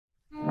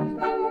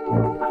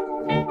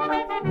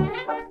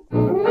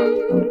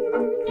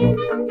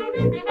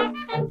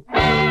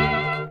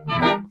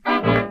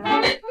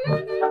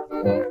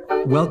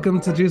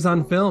Welcome to Jews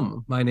on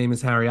Film. My name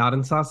is Harry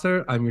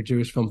Adensasser. I'm your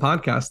Jewish film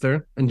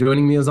podcaster. And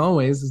joining me as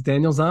always is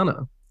Daniel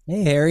Zana.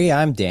 Hey Harry,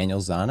 I'm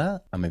Daniel Zana.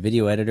 I'm a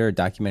video editor,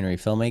 documentary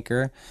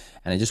filmmaker,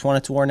 and I just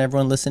wanted to warn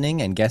everyone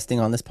listening and guesting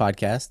on this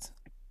podcast,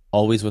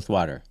 always with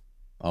water.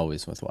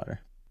 Always with water.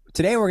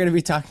 Today we're going to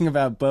be talking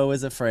about Beau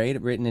is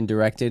Afraid, written and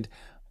directed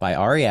by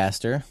Ari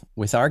Aster,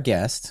 with our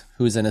guest,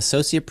 who is an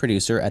associate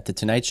producer at The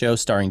Tonight Show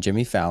starring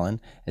Jimmy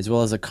Fallon, as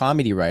well as a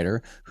comedy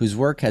writer whose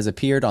work has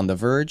appeared on The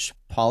Verge,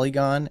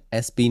 Polygon,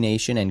 SB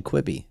Nation, and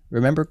Quibi.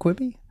 Remember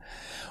Quibi?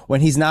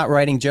 When he's not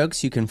writing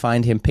jokes, you can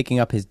find him picking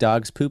up his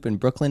dog's poop in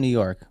Brooklyn, New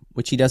York,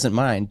 which he doesn't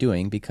mind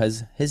doing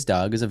because his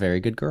dog is a very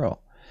good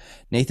girl.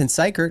 Nathan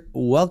Cykiert,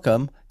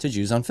 welcome to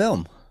Jews on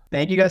Film.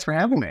 Thank you guys for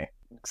having me.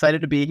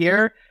 Excited to be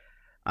here.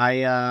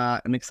 I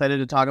am excited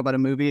to talk about a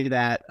movie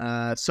that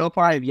so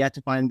far I've yet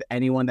to find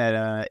anyone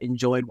that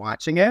enjoyed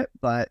watching it,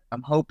 but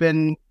I'm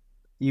hoping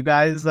you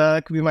guys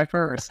could be my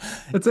first.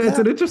 It's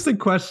an interesting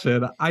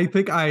question. I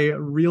think I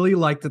really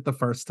liked it the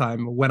first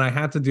time. When I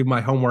had to do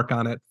my homework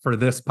on it for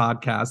this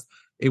podcast,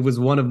 it was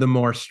one of the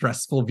more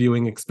stressful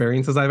viewing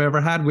experiences I've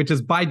ever had, which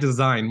is by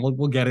design.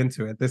 We'll get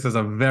into it. This is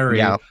a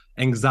very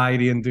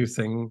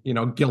anxiety-inducing,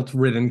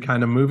 guilt-ridden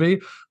kind of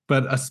movie.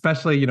 But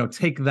especially,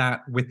 take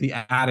that with the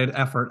added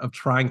effort of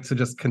trying to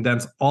just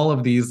condense all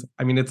of these.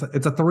 I mean, it's a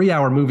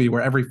 3-hour movie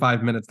where every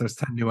 5 minutes there's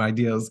 10 new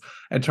ideas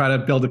and try to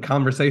build a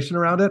conversation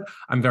around it.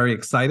 I'm very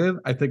excited.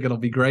 I think it'll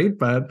be great,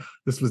 but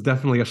this was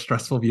definitely a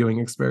stressful viewing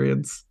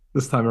experience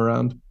this time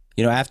around.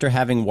 After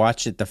having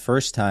watched it the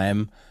first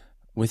time,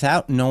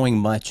 without knowing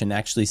much and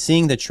actually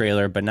seeing the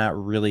trailer, but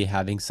not really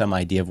having some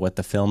idea of what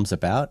the film's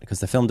about,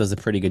 because the film does a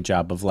pretty good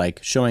job of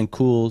showing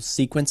cool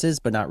sequences,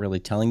 but not really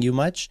telling you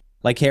much.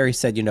 Like Harry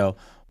said,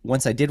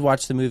 once I did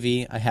watch the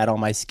movie, I had all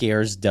my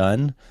scares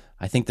done.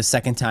 I think the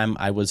second time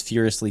I was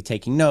furiously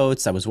taking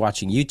notes. I was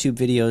watching YouTube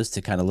videos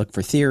to kind of look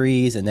for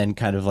theories and then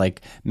kind of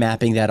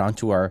mapping that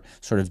onto our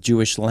sort of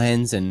Jewish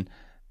lens. And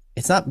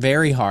it's not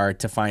very hard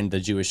to find the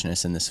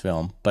Jewishness in this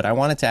film. But I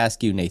wanted to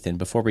ask you, Nathan,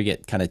 before we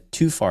get kind of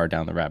too far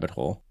down the rabbit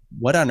hole,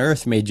 what on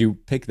earth made you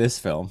pick this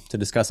film to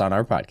discuss on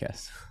our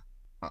podcast?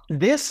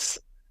 This,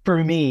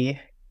 for me,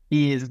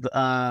 is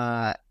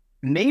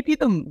maybe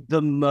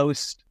the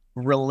most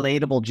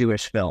relatable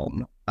Jewish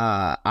film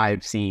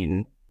I've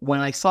seen. When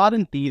I saw it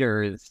in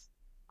theaters,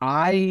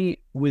 I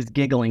was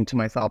giggling to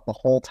myself the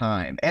whole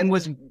time and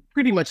was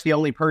pretty much the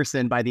only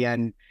person by the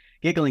end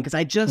giggling because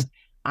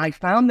I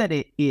found that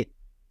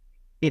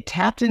it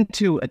tapped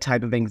into a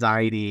type of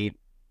anxiety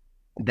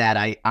that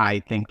I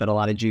think that a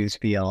lot of Jews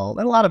feel,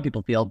 that a lot of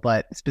people feel,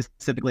 but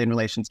specifically in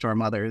relations to our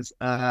mothers.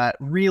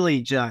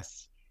 Really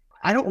just,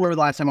 I don't remember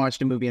the last time I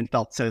watched a movie and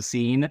felt so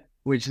seen,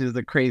 which is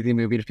a crazy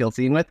movie to feel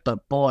seen with,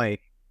 but boy,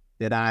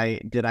 did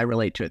I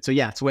relate to it. So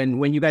yes,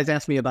 when you guys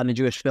asked me about a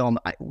Jewish film,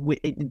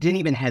 it didn't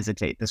even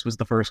hesitate. This was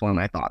the first one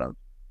I thought of.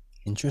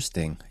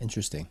 Interesting.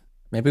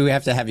 Maybe we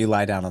have to have you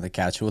lie down on the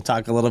couch. We'll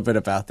talk a little bit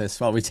about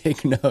this while we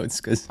take notes.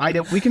 Because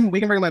we can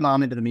bring my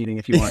mom into the meeting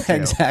if you want to.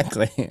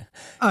 Exactly.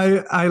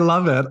 I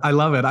love it.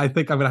 I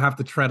think I'm going to have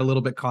to tread a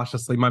little bit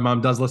cautiously. My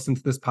mom does listen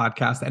to this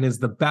podcast and is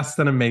the best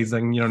and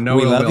amazing. No,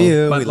 we love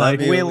you. But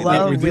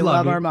we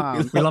love our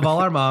moms. We love all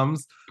our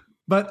moms.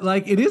 But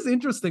it is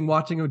interesting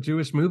watching a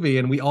Jewish movie,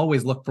 and we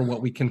always look for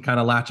what we can kind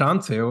of latch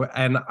onto.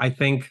 And I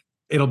think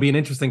it'll be an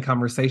interesting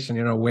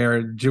conversation,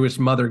 where Jewish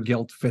mother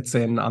guilt fits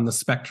in on the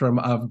spectrum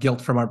of guilt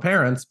from our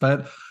parents.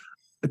 But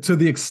to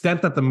the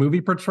extent that the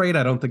movie portrayed,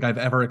 I don't think I've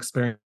ever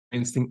experienced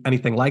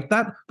anything like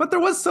that. But there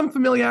was some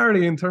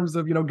familiarity in terms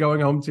of,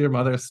 going home to your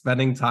mother,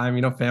 spending time,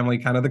 family,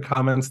 kind of the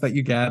comments that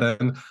you get.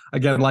 And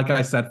again, like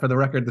I said, for the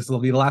record, this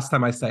will be the last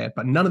time I say it,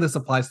 but none of this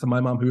applies to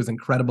my mom, who is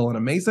incredible and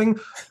amazing.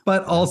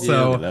 But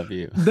also, love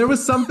you. there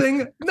was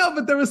something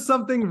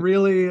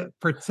really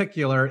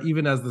particular,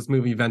 even as this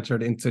movie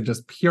ventured into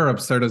just pure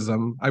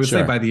absurdism. I would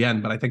say by the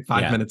end, but I think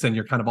 5 minutes in,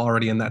 you're kind of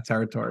already in that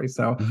territory.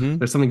 So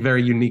there's something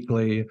very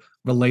uniquely,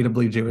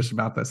 relatably Jewish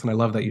about this, and I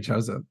love that you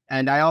chose it.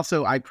 And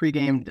I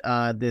pre-gamed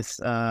this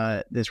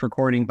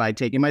recording by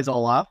taking my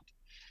Zoloft.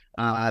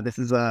 This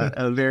is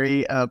a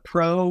very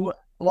pro.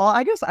 Well,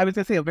 I guess I was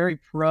gonna say a very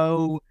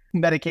pro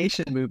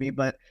medication movie,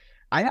 but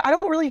I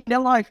don't really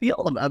know how I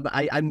feel.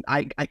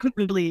 I couldn't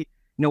really,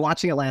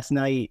 watching it last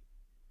night,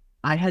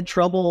 I had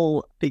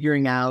trouble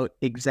figuring out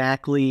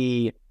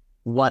exactly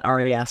what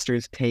Ari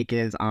Aster's take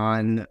is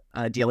on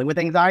dealing with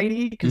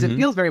anxiety, because it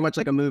feels very much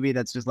like a movie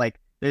that's just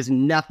there's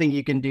nothing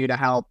you can do to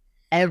help.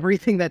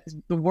 Everything that's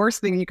the worst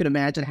thing you could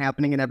imagine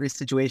happening in every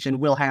situation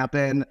will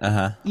happen.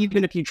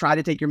 Even if you try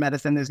to take your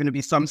medicine, there's going to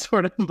be some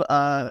sort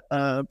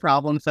of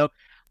problem. So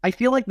I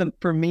feel like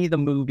for me, the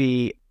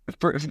movie,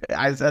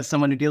 as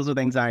someone who deals with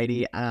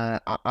anxiety,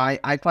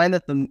 I find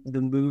that the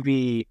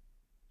movie,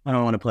 I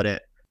don't want to put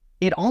it,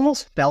 it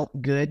almost felt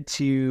good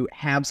to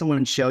have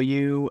someone show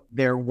you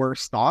their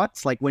worst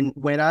thoughts. Like when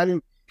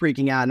I'm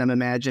freaking out and I'm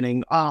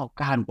imagining, oh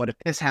God, what if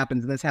this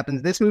happens and this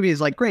happens? This movie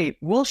is great,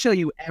 we'll show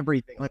you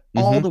everything,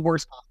 all the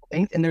worst possible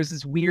things. And there's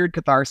this weird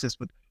catharsis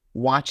with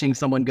watching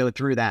someone go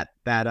through that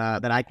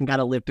I can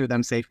kind of live through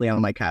them safely on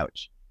my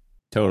couch.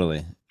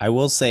 Totally. I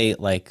will say,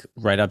 like,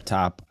 right up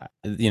top,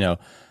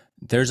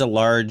 there's a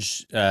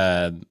large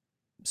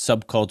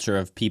subculture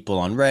of people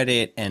on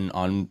Reddit and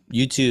on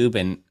YouTube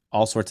and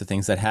all sorts of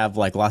things that have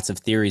like lots of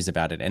theories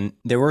about it. And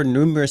there were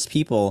numerous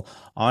people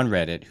on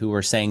Reddit who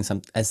were saying,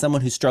 as someone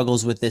who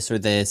struggles with this or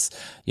this,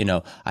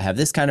 I have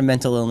this kind of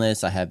mental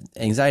illness, I have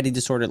anxiety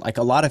disorder. Like,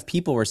 a lot of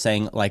people were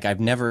saying, like, I've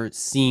never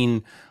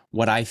seen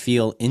what I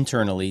feel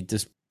internally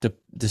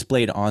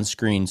displayed on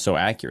screen so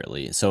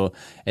accurately. So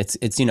it's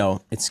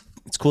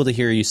cool to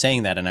hear you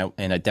saying that,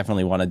 and I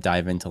definitely want to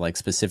dive into like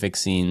specific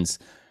scenes.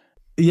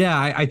 Yeah,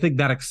 I think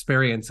that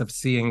experience of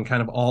seeing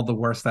kind of all the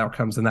worst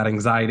outcomes and that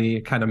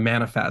anxiety kind of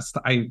manifest.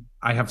 I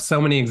have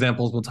so many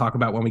examples we'll talk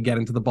about when we get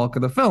into the bulk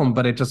of the film,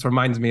 but it just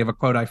reminds me of a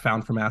quote I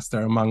found from Aster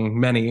among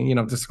many,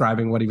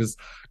 describing what he was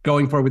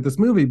going for with this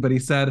movie. But he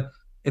said,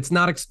 it's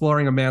not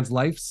exploring a man's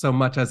life so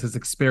much as his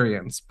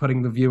experience,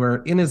 putting the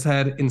viewer in his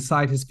head,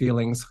 inside his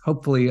feelings,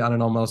 hopefully on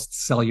an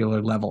almost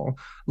cellular level.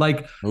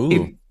 Like,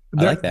 Ooh.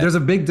 There's a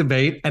big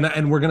debate,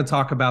 and we're going to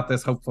talk about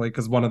this hopefully,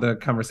 because one of the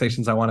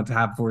conversations I wanted to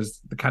have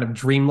was the kind of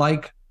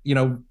dreamlike,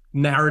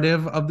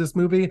 narrative of this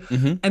movie.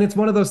 Mm-hmm. And it's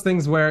one of those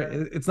things where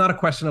it's not a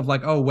question of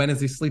like, oh, when is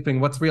he sleeping?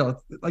 What's real?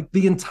 Like,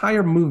 the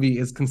entire movie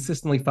is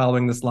consistently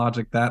following this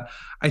logic that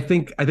I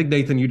think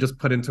Nathan, you just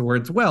put into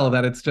words well,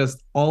 that it's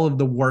just all of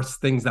the worst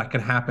things that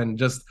can happen.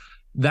 Just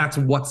that's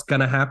what's going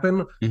to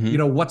happen.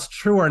 Mm-hmm. What's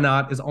true or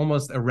not is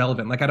almost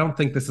irrelevant. Like, I don't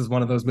think this is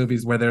one of those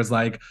movies where there's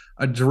like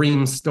a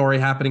dream story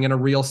happening and a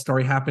real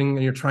story happening,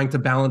 and you're trying to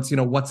balance,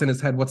 what's in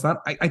his head, what's not.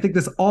 I think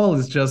this all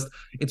is just,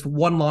 it's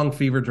one long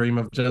fever dream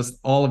of just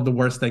all of the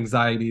worst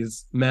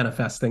anxieties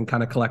manifesting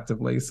kind of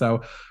collectively.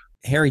 So,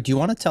 Harry, do you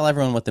want to tell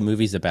everyone what the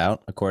movie's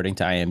about, according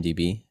to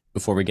IMDb,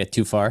 before we get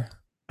too far?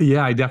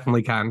 Yeah, I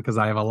definitely can, because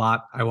I have a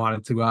lot I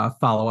wanted to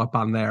follow up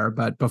on there.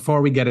 But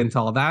before we get into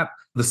all that,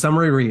 the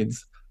summary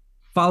reads: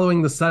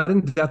 following the sudden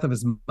death of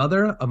his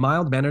mother, a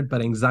mild-mannered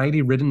but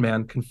anxiety-ridden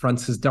man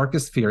confronts his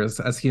darkest fears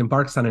as he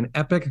embarks on an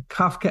epic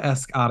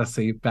Kafkaesque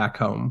odyssey back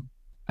home.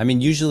 I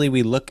mean, usually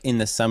we look in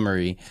the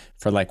summary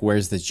for like,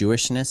 where's the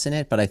Jewishness in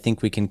it? But I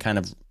think we can kind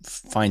of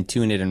fine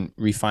tune it and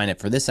refine it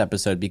for this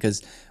episode,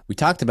 because we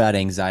talked about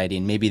anxiety,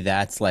 and maybe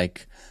that's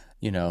like,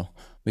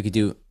 we could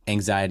do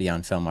anxiety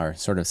on film, our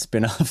sort of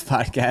spin-off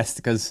podcast,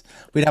 because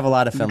we'd have a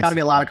lot of films. There's got to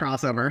be a lot of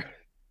crossover.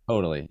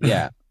 Totally.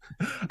 Yeah.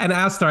 And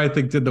Astor, I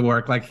think, did the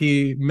work. Like,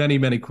 he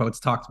many quotes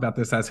talked about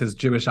this as his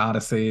Jewish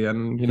Odyssey,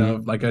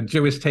 and like a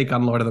Jewish take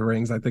on Lord of the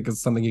Rings, I think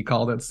is something he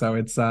called it. So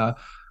it's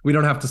we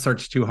don't have to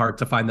search too hard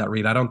to find that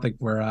read. I don't think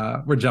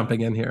we're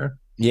jumping in here.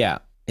 Yeah,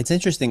 it's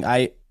interesting.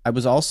 I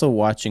was also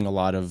watching a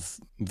lot of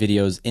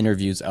videos,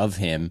 interviews of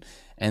him,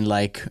 and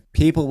like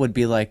people would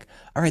be like,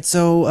 all right,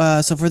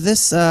 so for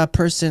this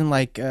person,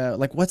 like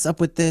what's up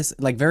with this?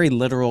 Like, very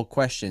literal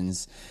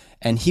questions,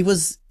 and he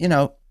was,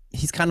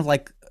 he's kind of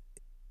like,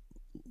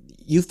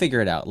 you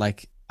figure it out.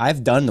 Like,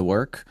 I've done the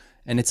work,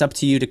 and it's up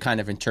to you to kind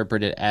of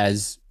interpret it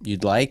as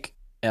you'd like.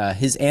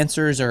 His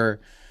answers are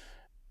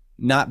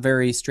not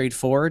very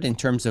straightforward in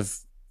terms of,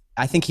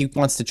 I think he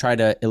wants to try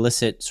to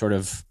elicit sort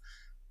of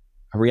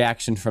a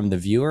reaction from the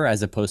viewer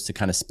as opposed to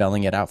kind of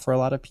spelling it out for a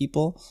lot of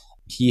people.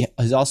 He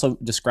has also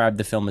described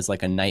the film as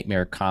like a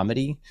nightmare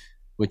comedy,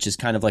 which is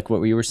kind of like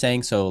what we were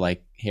saying. So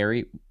like,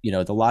 Harry,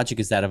 the logic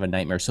is that of a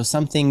nightmare. So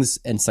some things,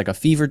 and it's like a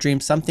fever dream,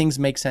 some things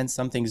make sense,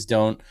 some things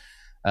don't.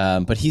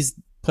 But he's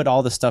put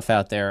all the stuff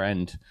out there,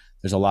 and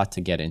there's a lot to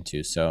get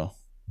into. So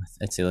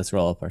I'd say let's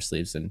roll up our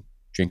sleeves and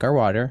drink our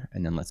water,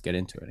 and then let's get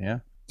into it. Yeah.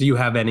 Do you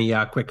have any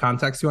quick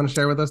context you want to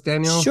share with us,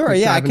 Daniel? Sure.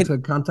 Yeah. Dive into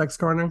Context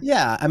Corner.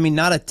 Yeah. I mean,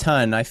 not a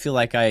ton. I feel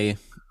like I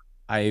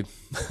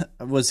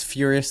was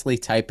furiously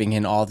typing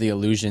in all the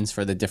allusions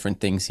for the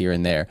different things here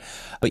and there.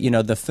 But,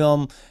 the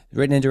film,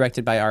 written and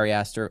directed by Ari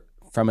Aster,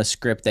 from a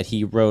script that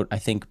he wrote, I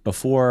think,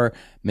 before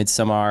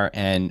Midsommar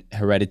and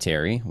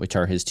Hereditary, which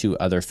are his two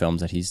other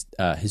films that he's,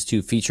 his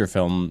two feature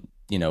film,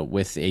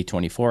 with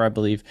A24, I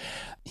believe.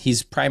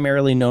 He's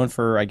primarily known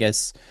for, I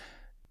guess,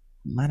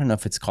 I don't know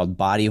if it's called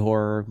body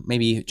horror,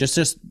 maybe just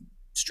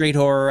straight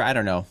horror. I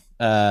don't know.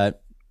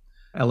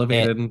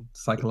 Elevated and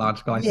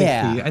psychological.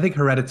 I think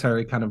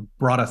Hereditary kind of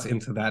brought us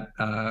into that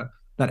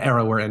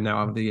era we're in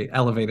now, of the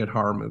elevated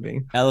horror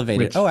movie.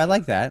 Elevated. I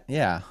like that.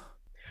 Yeah.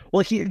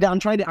 Well,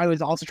 I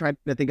was also trying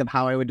to think of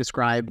how I would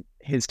describe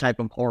his type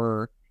of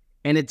horror,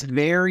 and it's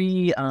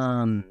very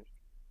like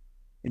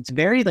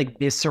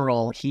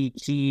visceral.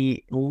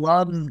 He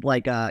loves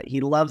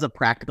a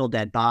practical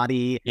dead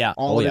body. Yeah.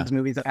 All of his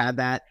movies have had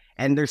that,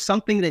 and there's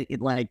something that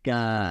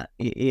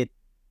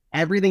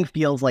everything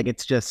feels like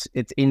it's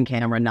in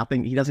camera.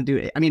 Nothing. He doesn't do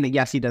it. I mean,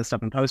 yes, he does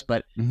stuff in post,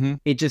 but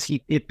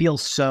it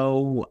feels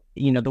so,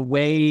 the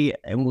way,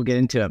 and we'll get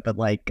into it, but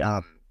like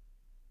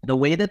the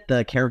way that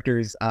the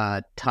characters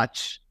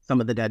touch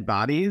some of the dead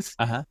bodies,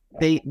 I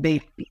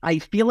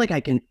feel like I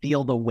can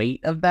feel the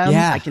weight of them.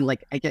 Yeah.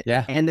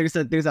 And there's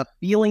a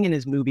feeling in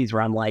his movies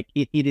where I'm like,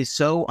 it is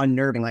so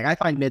unnerving. Like, I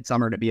find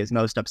Midsommar to be his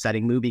most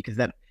upsetting movie, because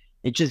that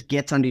it just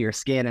gets under your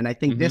skin. And I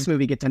think this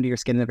movie gets under your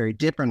skin in a very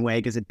different way,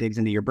 because it digs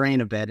into your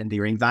brain a bit, into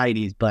your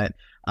anxieties. But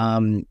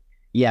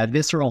Yeah,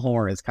 visceral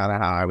horror is kind of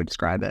how I would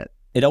describe it.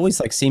 It always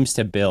like seems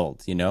to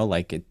build,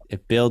 like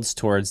it builds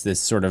towards this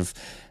sort of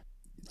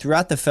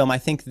throughout the film. I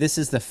think this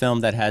is the film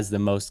that has the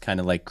most kind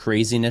of like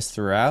craziness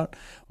throughout.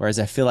 Whereas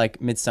I feel like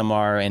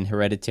Midsommar and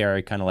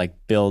Hereditary kind of like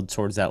build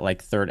towards that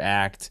like third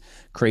act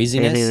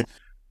craziness. Mhm.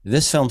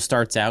 This film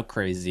starts out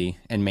crazy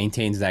and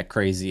maintains that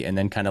crazy and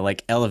then kind of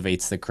like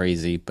elevates the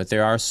crazy. But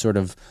there are sort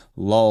of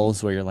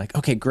lulls where you're like,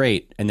 okay,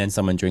 great. And then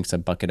someone drinks a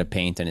bucket of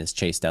paint and is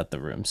chased out the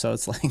room. So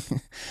it's like, it's a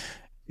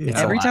Yeah.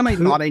 Every lot. time I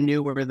thought I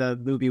knew where the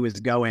movie was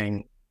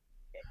going,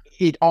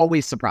 it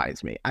always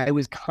surprised me. I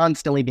was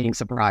constantly being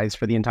surprised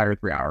for the entire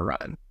 3-hour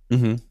run.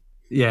 Mm-hmm.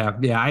 Yeah,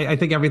 yeah. I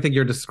think everything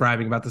you're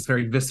describing about this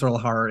very visceral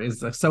horror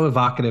is so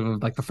evocative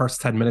of like the first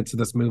 10 minutes of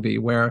this movie,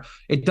 where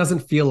it doesn't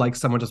feel like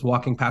someone just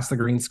walking past the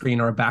green screen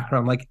or a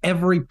background. Like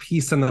every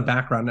piece in the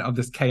background of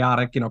this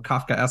chaotic,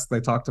 Kafka-esque, they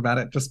talked about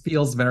it, just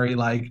feels very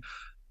like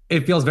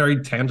it feels very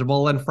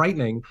tangible and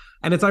frightening.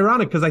 And it's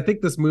ironic because I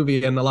think this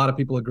movie, and a lot of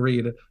people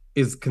agreed,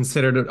 is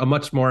considered a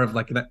much more of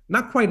like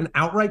not quite an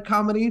outright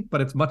comedy,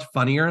 but it's much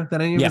funnier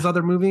than any of his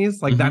other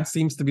movies. Like that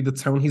seems to be the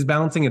tone he's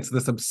balancing. It's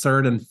this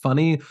absurd and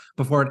funny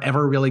before it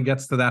ever really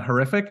gets to that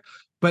horrific.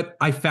 But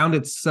I found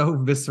it so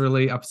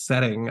viscerally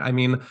upsetting. I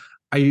mean,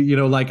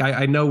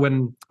 I know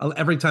when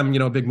every time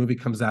a big movie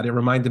comes out, it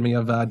reminded me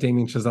of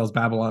Damien Chazelle's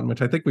Babylon,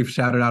 which I think we've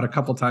shouted out a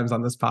couple times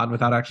on this pod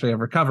without actually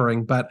ever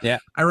covering. But Yeah.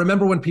 I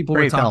remember when people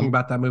were Great talking film.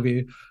 about that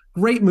movie.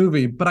 Great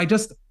movie, but I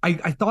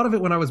thought of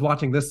it when I was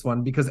watching this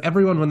one, because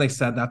everyone, when they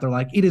said that, they're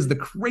like, it is the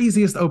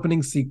craziest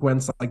opening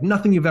sequence, like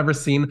nothing you've ever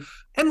seen.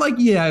 And like,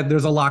 yeah,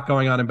 there's a lot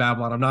going on in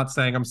Babylon. I'm not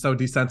saying I'm so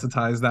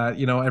desensitized that,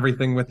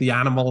 everything with the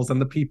animals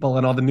and the people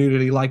and all the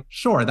nudity, like,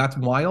 sure, that's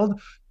wild.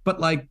 But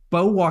like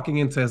Beau walking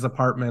into his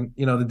apartment,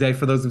 the day,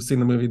 for those who've seen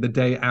the movie, the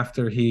day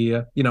after he,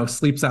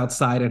 sleeps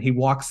outside, and he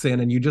walks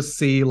in and you just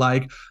see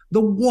like the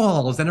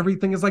walls and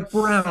everything is like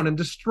brown and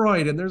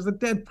destroyed and there's a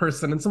dead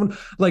person and someone,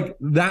 like,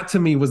 that to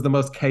me was the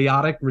most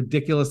chaotic,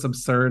 ridiculous,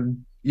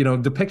 absurd,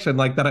 depiction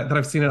like that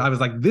I've seen it. I was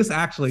like, this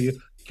actually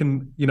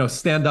can,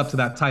 stand up to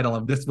that title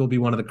of this will be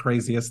one of the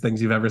craziest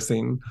things you've ever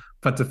seen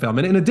put to film,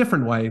 and in a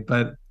different way,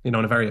 but in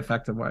a very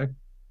effective way.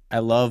 I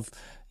love,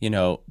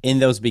 in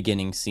those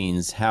beginning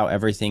scenes, how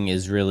everything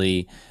is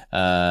really,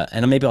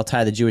 and maybe I'll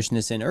tie the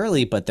Jewishness in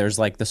early, but there's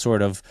like the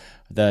sort of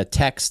the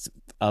text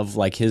of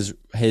like his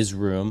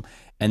room.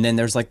 And then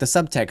there's like the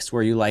subtext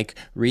where you like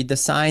read the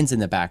signs in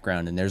the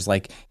background, and there's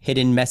like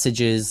hidden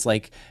messages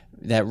like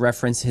that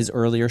reference his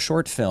earlier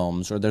short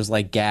films, or there's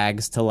like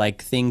gags to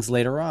like things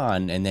later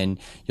on. And then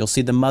you'll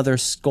see the mother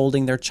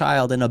scolding their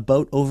child in a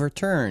boat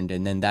overturned.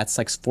 And then that's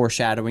like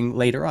foreshadowing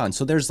later on.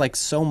 So there's like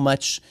so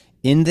much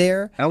in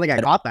there. I don't think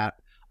I got that.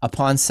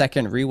 Upon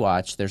second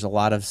rewatch, there's a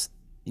lot of,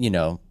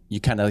 you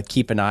kind of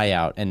keep an eye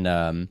out. And,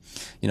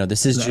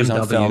 this is Jews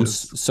on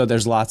Films, so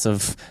there's lots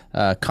of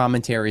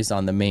commentaries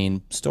on the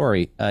main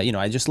story.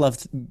 I just love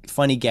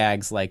funny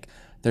gags, like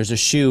there's a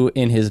shoe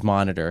in his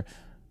monitor.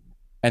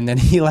 And then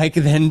he like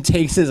then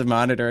takes his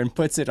monitor and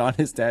puts it on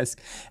his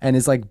desk and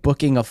is like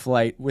booking a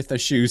flight with a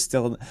shoe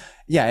still.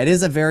 Yeah, it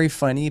is a very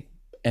funny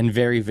and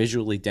very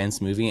visually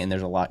dense movie, and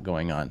there's a lot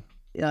going on.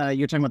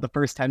 You're talking about the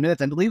first 10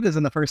 minutes. I believe it was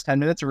in the first 10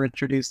 minutes we're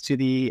introduced to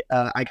the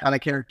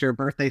iconic character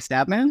Birthday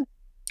Stabman.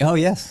 Oh,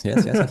 yes.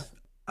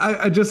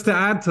 I just, to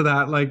add to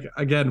that, like,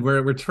 again,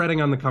 we're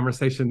treading on the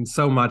conversation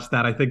so much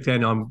that I think,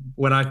 Daniel,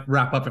 when I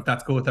wrap up, if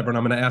that's cool with everyone,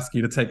 I'm going to ask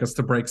you to take us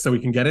to break so we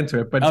can get into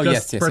it. But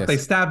Birthday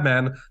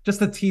Stabman, just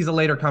to tease a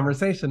later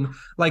conversation,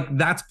 like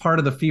that's part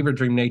of the fever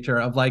dream nature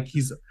of like,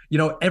 he's,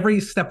 every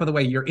step of the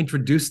way you're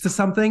introduced to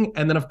something.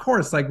 And then of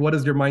course, like, what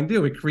does your mind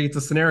do? It creates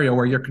a scenario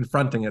where you're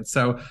confronting it.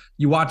 So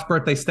you watch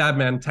Birthday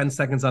Stabman, 10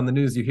 seconds on the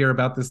news, you hear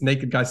about this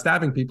naked guy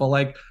stabbing people.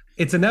 Like,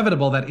 it's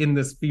inevitable that in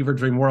this fever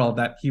dream world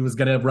that he was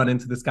going to run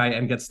into this guy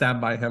and get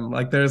stabbed by him.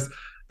 Like there's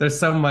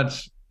so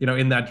much,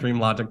 in that dream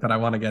logic that I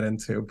want to get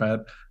into.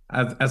 But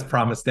as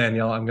promised,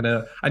 Daniel,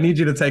 I need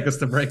you to take us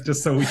to break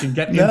just so we can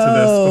get into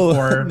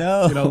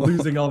this before,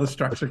 losing all the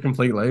structure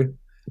completely.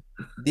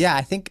 Yeah,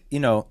 I think,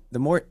 the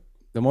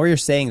more you're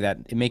saying that,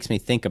 it makes me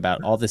think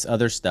about all this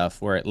other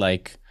stuff where it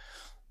like,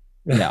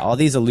 all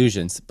these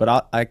illusions,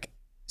 but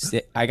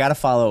I got to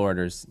follow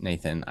orders,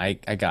 Nathan. I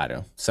got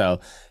to. So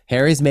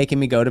Harry's making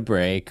me go to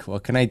break.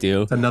 What can I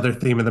do? It's another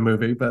theme of the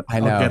movie, but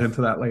I'll get into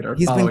that later.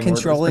 He's been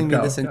controlling me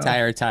this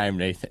entire time,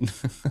 Nathan.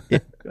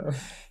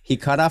 He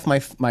cut off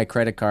my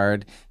credit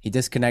card. He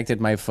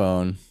disconnected my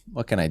phone.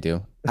 What can I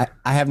do? I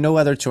have no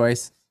other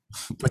choice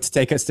but to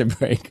take us to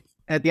break.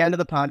 At the end of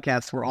the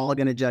podcast, we're all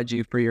going to judge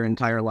you for your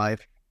entire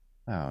life.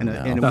 Oh, in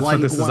That's one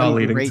what this is all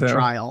leading great to.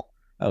 trial.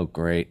 Oh,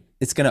 great.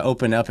 It's going to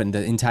open up, and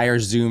the entire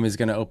Zoom is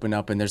going to open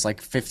up, and there's like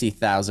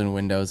 50,000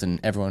 windows, and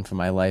everyone from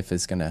my life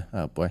is going to,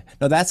 oh boy.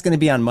 No, that's going to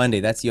be on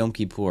Monday. That's Yom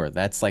Kippur.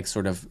 That's like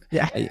sort of,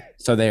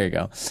 so there you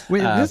go.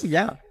 Wait,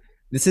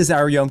 This is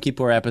our Yom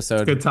Kippur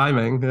episode. It's good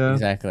timing. Yeah.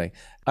 Exactly.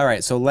 All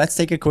right. So let's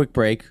take a quick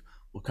break.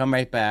 We'll come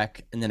right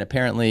back. And then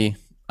apparently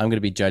I'm going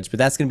to be judged, but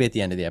that's going to be at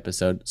the end of the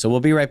episode. So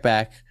we'll be right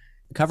back.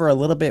 Cover a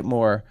little bit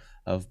more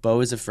of Beau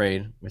is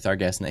Afraid with our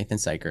guest, Nathan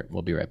Cykiert.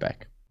 We'll be right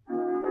back.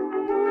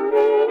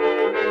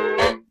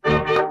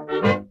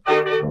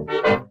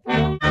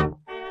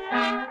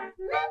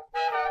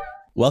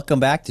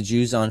 Welcome back to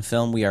Jews on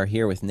Film. We are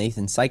here with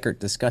Nathan Cykiert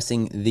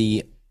discussing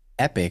the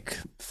epic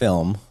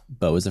film,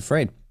 Beau is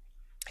Afraid.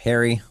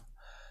 Harry,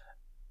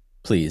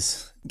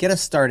 please get us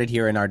started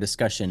here in our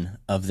discussion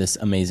of this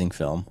amazing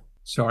film.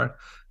 Sure.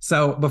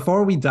 So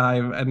before we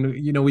dive, and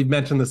we've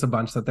mentioned this a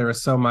bunch, that there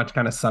is so much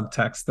kind of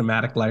subtext,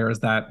 thematic layers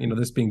that,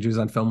 this being Jews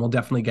on Film, we'll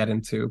definitely get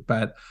into.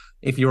 But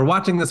if you were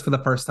watching this for the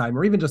first time,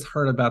 or even just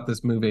heard about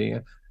this movie,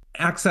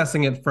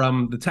 accessing it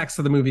from the text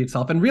of the movie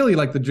itself, and really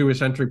like the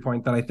Jewish entry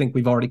point that I think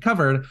we've already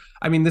covered.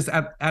 I mean, this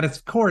at its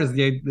core is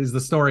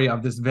the story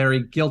of this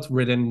very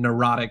guilt-ridden,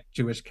 neurotic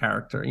Jewish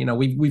character.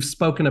 We've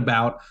spoken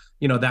about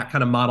that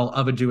kind of model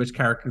of a Jewish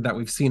character that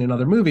we've seen in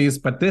other movies,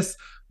 but this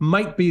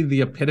might be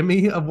the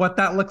epitome of what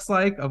that looks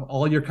like, of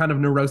all your kind of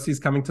neuroses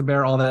coming to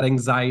bear, all that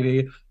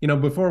anxiety.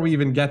 Before we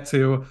even get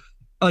to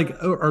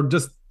or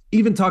just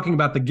even talking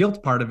about the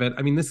guilt part of it,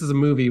 I mean, this is a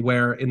movie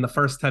where in the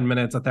first 10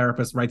 minutes, a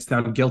therapist writes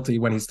down guilty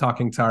when he's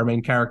talking to our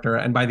main character.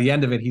 And by the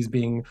end of it, he's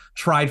being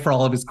tried for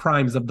all of his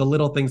crimes, of the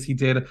little things he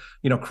did,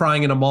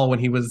 crying in a mall when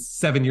he was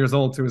 7 years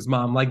old to his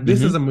mom. Like,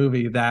 this is a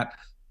movie that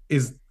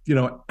is,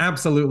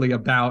 absolutely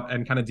about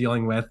and kind of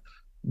dealing with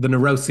the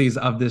neuroses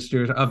of this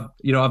Jewish, of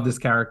this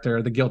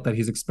character, the guilt that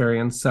he's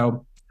experienced.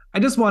 So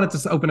I just wanted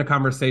to open a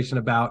conversation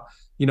about,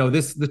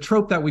 the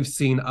trope that we've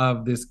seen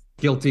of this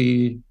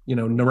guilty,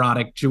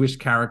 neurotic Jewish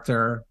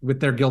character with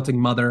their guilting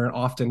mother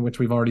often, which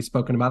we've already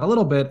spoken about a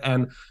little bit.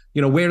 And,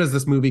 where does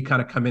this movie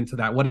kind of come into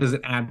that? What does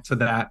it add to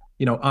that,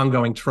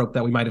 ongoing trope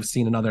that we might have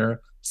seen in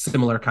other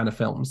similar kind of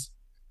films?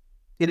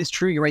 It is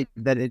true. You're right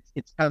that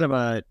it's kind of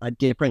a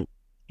different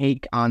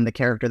take on the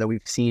character that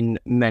we've seen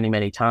many,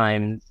 many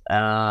times.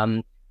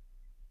 I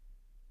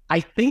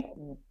think,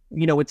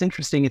 what's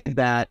interesting is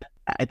that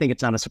I think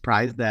it's not a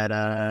surprise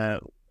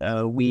that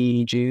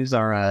we Jews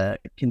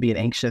can be an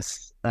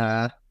anxious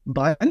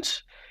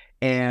bunch.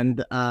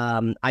 And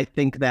I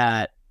think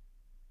that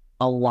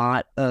a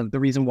lot of the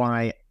reason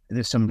why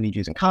there's so many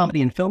Jews in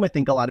comedy and film, I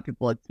think a lot of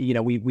people,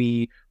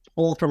 we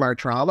pull from our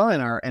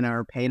trauma and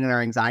our pain and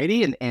our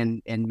anxiety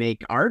and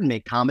make art and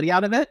make comedy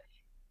out of it.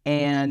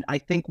 And I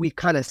think we've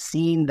kind of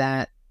seen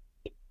that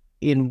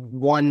in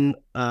one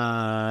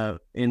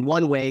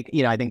way.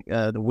 I think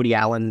the Woody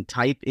Allen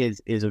type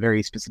is a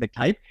very specific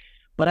type.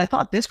 But I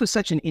thought this was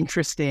such an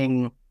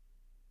interesting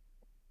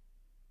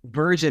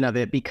version of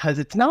it because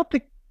it's not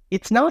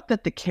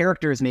that the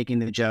character is making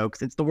the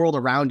jokes, it's the world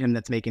around him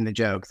that's making the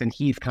jokes, and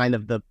he's kind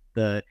of the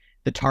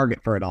target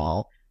for it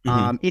all.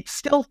 It's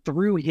still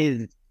through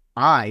his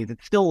eyes,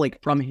 it's still like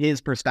from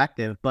his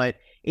perspective, but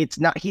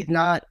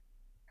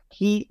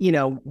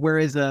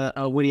whereas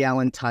a Woody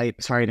Allen type,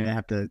 sorry to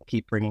have to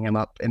keep bringing him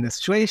up in this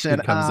situation.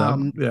 It comes up,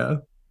 yeah.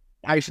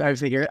 I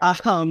figure.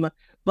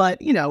 But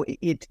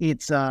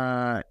it's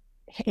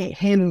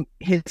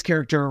his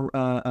character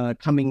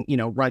coming,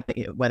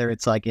 right, whether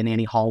it's like in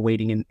Annie Hall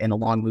waiting in a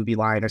long movie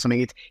line or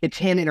something, it's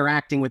him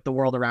interacting with the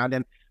world around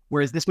him.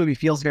 Whereas this movie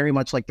feels very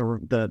much like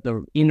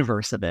the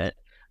inverse of it,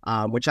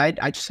 which I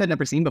just had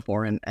never seen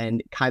before,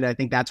 and kind of I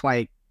think that's why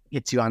it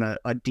hits you on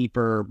a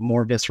deeper,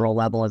 more visceral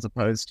level as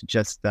opposed to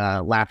just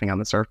laughing on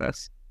the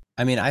surface.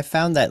 I mean, I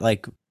found that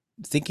like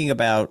thinking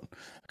about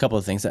a couple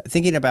of things,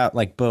 thinking about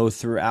like Beau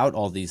throughout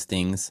all these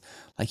things,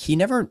 like he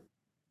never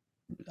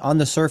on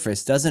the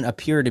surface doesn't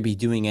appear to be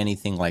doing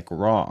anything like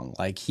wrong.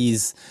 Like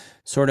he's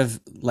sort of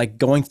like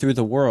going through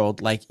the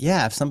world. Like,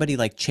 yeah, if somebody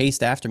like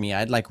chased after me,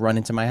 I'd like run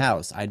into my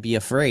house. I'd be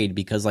afraid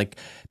because like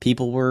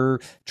people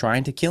were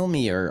trying to kill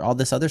me or all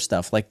this other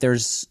stuff. Like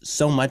there's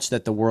so much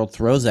that the world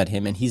throws at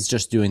him and he's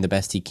just doing the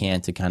best he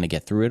can to kind of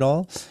get through it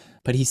all.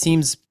 But he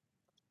seems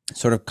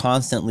sort of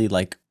constantly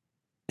like,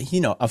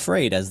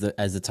 afraid, as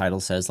the title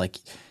says. Like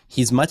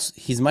he's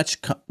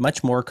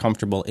much more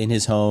comfortable in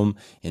his home,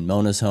 in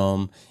Mona's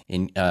home,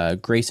 in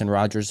Grace and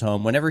Roger's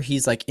home. Whenever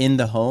he's like in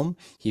the home,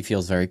 he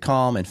feels very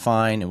calm and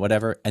fine and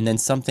whatever. And then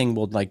something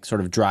will like sort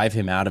of drive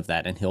him out of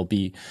that, and he'll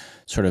be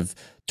sort of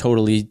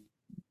totally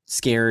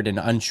scared and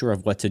unsure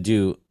of what to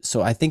do.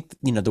 So I think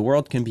the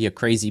world can be a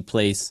crazy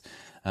place.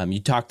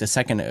 You talked a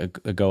second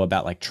ago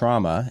about like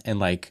trauma, and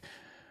like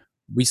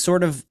we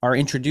sort of are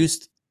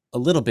introduced a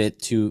little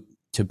bit to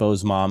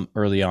Beau's mom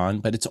early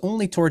on, but it's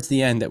only towards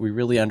the end that we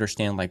really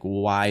understand like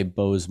why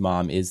Beau's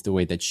mom is the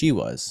way that she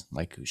was.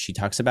 Like she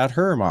talks about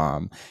her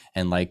mom,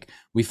 and like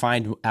we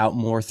find out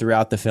more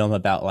throughout the film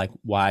about like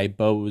why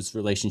Beau's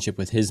relationship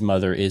with his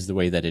mother is the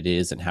way that it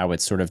is and how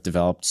it's sort of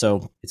developed.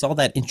 So it's all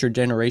that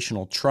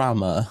intergenerational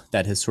trauma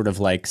that has sort of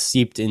like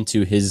seeped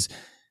into his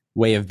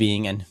way of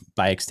being, and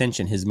by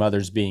extension his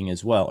mother's being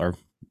as well, or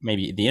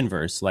maybe the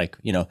inverse. Like,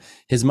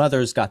 his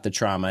mother's got the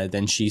trauma,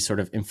 then she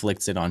sort of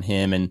inflicts it on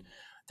him, and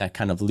that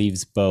kind of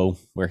leaves Beau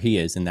where he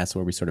is, and that's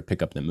where we sort of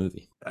pick up the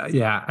movie.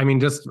 Yeah, I mean,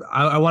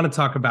 I want to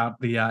talk about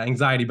the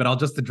anxiety, but I'll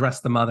just address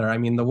the mother. I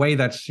mean, the way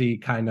that she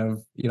kind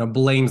of,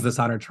 blames this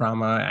on her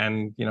trauma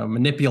and,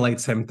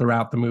 manipulates him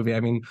throughout the movie. I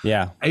mean,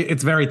 yeah,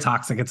 it's very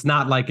toxic. It's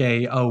not like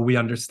we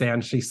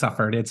understand she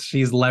suffered.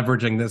 She's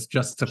leveraging this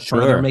just to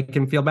further make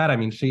him feel bad. I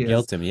mean, she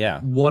is him, yeah,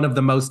 one of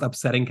the most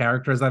upsetting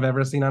characters I've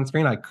ever seen on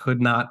screen. I could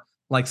not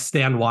like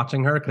stand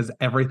watching her because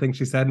everything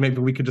she said. Maybe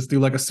we could just do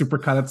like a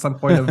supercut at some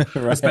point of,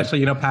 Right.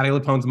 especially Patty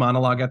LuPone's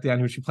monologue at the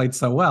end, who she played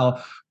so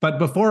well. But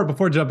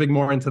before jumping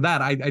more into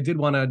that, I did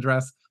want to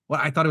address what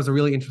I thought it was a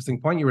really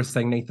interesting point you were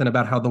saying, Nathan,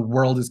 about how the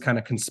world is kind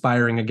of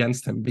conspiring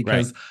against him.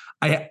 Because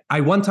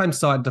I one time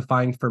saw it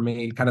defined for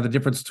me, kind of the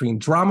difference between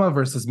drama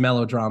versus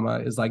melodrama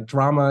is like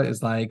drama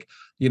is like,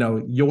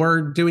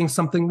 you're doing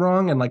something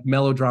wrong, and like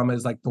melodrama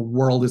is like the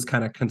world is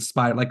kind of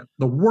conspiring, like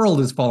the world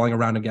is falling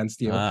around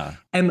against you.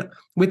 And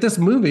with this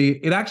movie,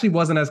 it actually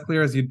wasn't as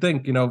clear as you'd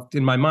think,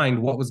 in my mind,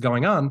 what was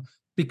going on,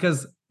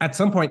 because at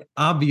some point,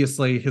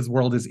 obviously, his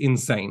world is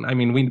insane. I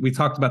mean, we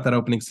talked about that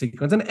opening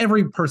sequence, and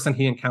every person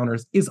he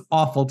encounters is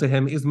awful to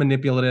him, is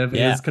manipulative,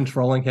 is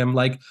controlling him.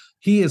 Like,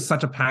 he is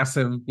such a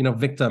passive,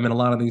 victim in a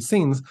lot of these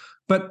scenes.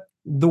 But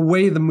the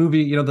way the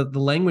movie, the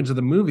language of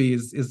the movie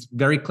is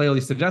very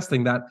clearly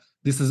suggesting that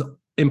this is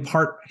in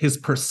part his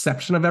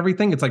perception of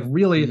everything. It's like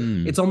really,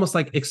 it's almost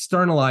like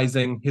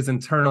externalizing his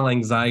internal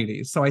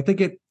anxieties. So I think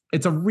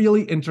it's a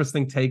really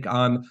interesting take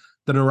on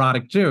the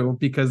neurotic Jew,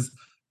 because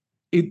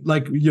it,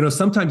 like,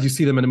 sometimes you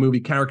see them in a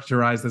movie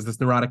characterized as this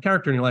neurotic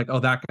character and you're like, oh,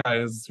 that guy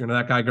is,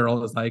 that guy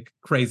girl is like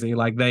crazy.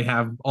 Like, they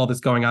have all this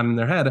going on in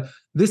their head.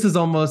 This is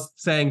almost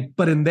saying,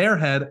 but in their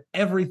head,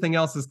 everything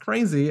else is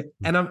crazy.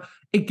 And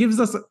it gives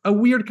us a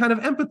weird kind of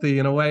empathy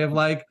in a way of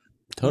like,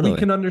 we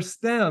can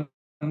understand,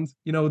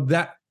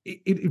 that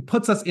it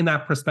puts us in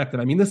that perspective.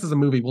 I mean, this is a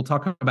movie, we'll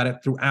talk about it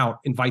throughout,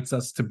 invites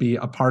us to be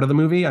a part of the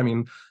movie. I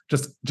mean,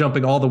 just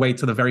jumping all the way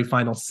to the very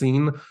final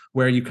scene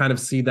where you kind of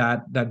see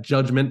that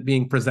judgment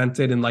being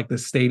presented in like the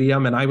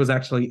stadium. And I was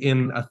actually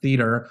in a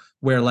theater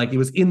where like it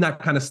was in that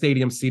kind of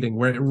stadium seating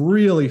where it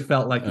really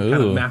felt like you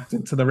kind of mapped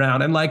into the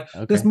round. And like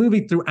this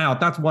movie throughout,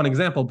 that's one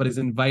example, but is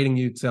inviting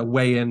you to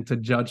weigh in, to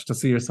judge, to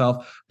see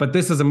yourself. But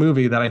this is a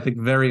movie that I think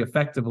very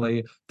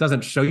effectively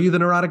doesn't show you the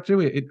neurotic Jew.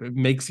 It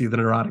makes you the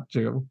neurotic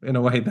Jew in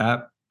a way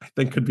that I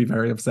think could be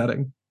very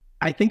upsetting.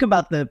 I think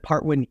about the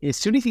part when, as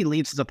soon as he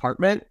leaves his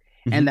apartment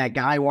and that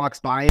guy walks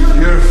by,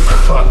 you're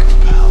fucked,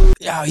 pal.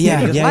 Why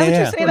would you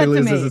say that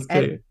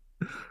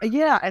to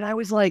me? And I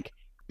was like,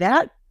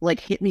 that like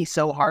hit me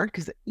so hard,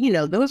 because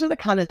those are the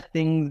kind of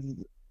things,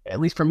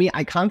 at least for me,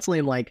 I constantly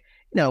am like,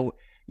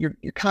 you're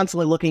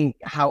constantly looking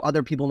how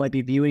other people might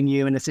be viewing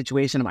you in a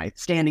situation. Am I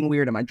standing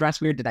weird? Am I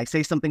dressed weird? Did I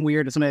say something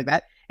weird or something like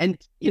that? And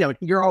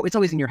it's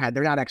always in your head.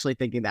 They're not actually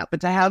thinking that.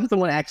 But to have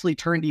someone actually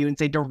turn to you and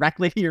say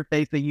directly to your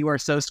face that you are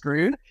so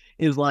screwed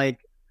is like,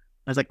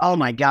 I was like, oh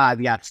my God,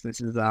 yes,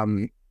 this is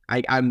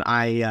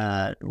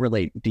I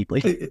relate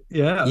deeply.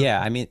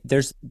 Yeah. I mean,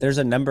 there's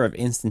a number of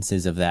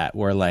instances of that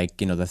where like,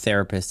 the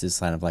therapist is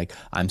kind of like,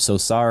 I'm so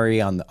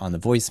sorry on the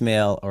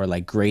voicemail, or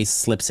like Grace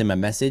slips him a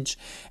message,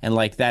 and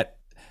like that,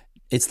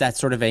 it's that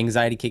sort of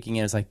anxiety kicking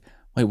in. It's like,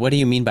 wait, what do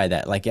you mean by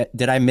that? Like,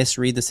 did I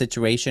misread the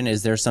situation?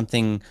 Is there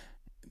something,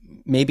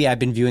 maybe I've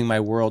been viewing my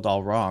world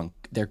all wrong.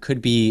 There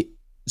could be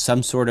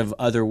some sort of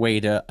other way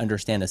to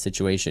understand a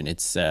situation.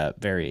 It's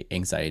very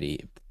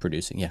anxiety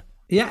producing. Yeah.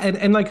 Yeah.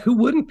 And like, who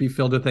wouldn't be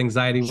filled with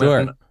anxiety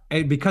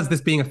because this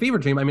being a fever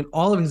dream? I mean,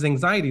 all of his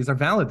anxieties are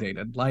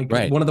validated. Like,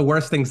 one of the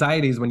worst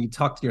anxieties when you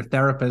talk to your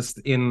therapist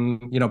in,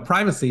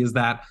 privacy is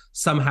that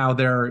somehow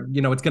they're,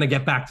 it's going to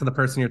get back to the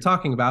person you're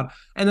talking about.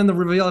 And then the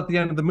reveal at the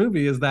end of the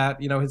movie is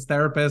that, his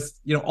therapist,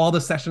 all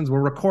the sessions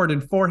were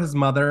recorded for his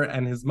mother,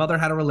 and his mother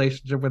had a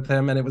relationship with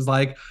him. And it was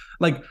like,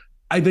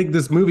 I think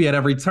this movie at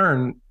every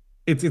turn,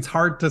 it's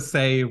hard to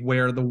say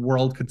where the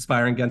world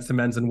conspiring against him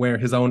ends and where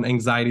his own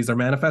anxieties are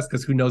manifest,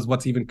 because who knows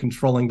what's even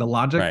controlling the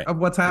logic of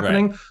what's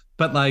happening.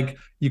 But like,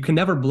 you can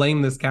never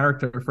blame this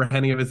character for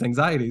any of his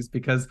anxieties,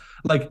 because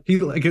like he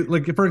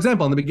like for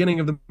example, in the beginning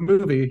of the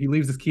movie, he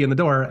leaves his key in the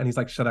door and he's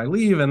like, should I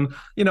leave? And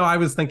I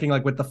was thinking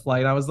like with the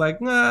flight, I was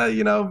like, nah,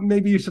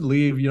 maybe you should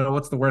leave.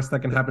 What's the worst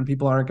that can happen?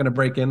 People aren't going to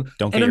break in.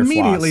 Don't get and your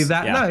immediately floss.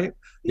 that night.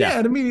 Yeah,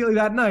 and immediately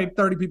that night,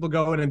 30 people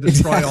go in and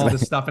destroy all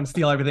this stuff and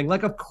steal everything.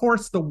 Like, of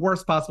course, the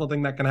worst possible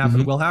thing that can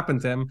happen will happen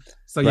to him.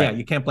 So yeah,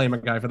 you can't blame a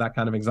guy for that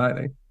kind of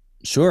anxiety.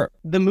 Sure.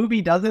 The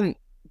movie doesn't,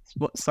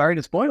 sorry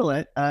to spoil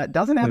it,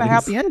 doesn't have a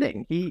happy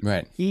ending.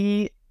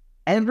 He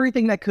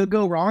everything that could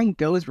go wrong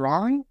goes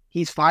wrong.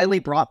 He's finally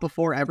brought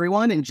before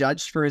everyone and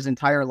judged for his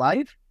entire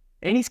life,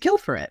 and he's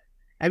killed for it.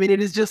 I mean,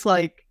 it is just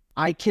like,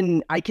 I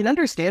can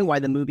understand why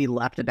the movie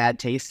left a bad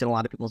taste in a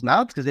lot of people's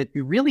mouths, because it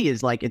really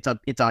is like, it's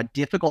a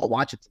difficult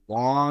watch. It's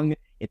long,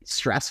 it's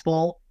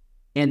stressful,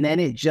 and then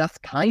it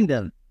just kind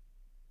of,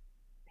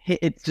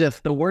 it's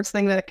just the worst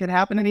thing that could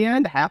happen in the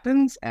end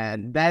happens,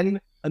 and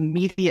then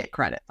immediate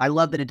credit. I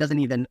love that it doesn't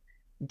even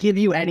give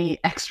you any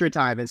extra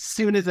time. As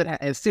soon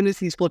as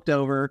he's flipped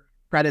over,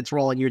 credits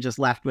roll, and you're just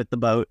left with the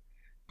boat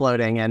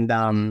floating.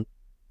 And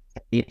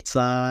it's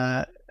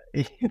a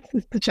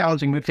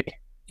challenging movie.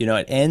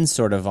 It ends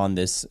sort of on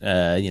this,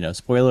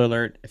 spoiler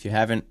alert. If you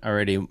haven't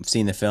already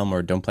seen the film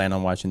or don't plan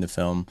on watching the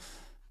film,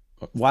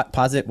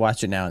 pause it,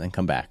 watch it now, and then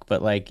come back.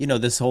 But like,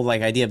 this whole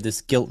like idea of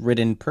this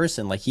guilt-ridden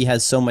person, like he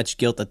has so much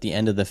guilt at the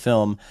end of the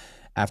film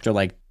after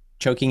like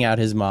choking out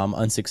his mom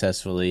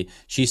unsuccessfully.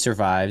 She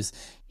survives.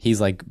 he's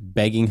like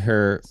begging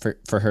her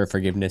for her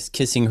forgiveness,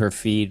 kissing her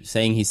feet,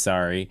 saying he's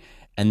sorry.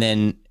 And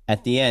then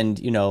at the end,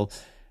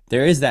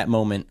 there is that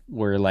moment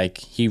where like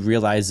he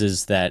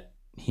realizes that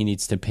he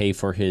needs to pay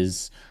for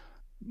his,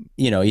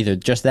 either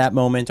just that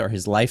moment or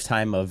his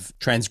lifetime of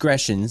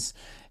transgressions.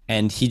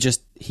 And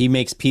he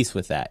makes peace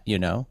with that,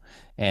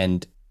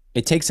 and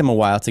it takes him a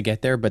while to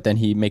get there, but then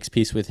he makes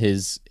peace with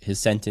his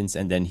sentence,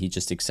 and then he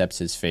just accepts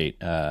his fate.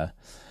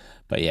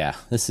 But yeah,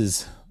 this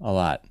is a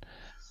lot.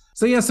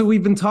 So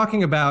we've been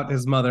talking about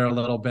his mother a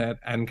little bit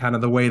and kind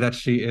of the way that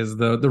she is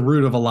the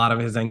root of a lot of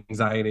his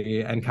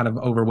anxiety and kind of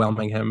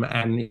overwhelming him.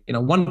 And,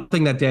 one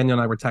thing that Daniel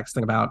and I were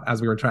texting about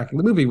as we were tracking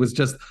the movie was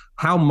just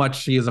how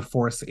much she is a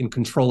force in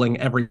controlling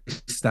every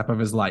step of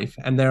his life.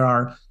 And there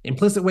are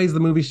implicit ways the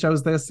movie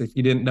shows this. If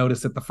you didn't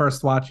notice it the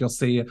first watch, you'll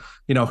see,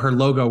 her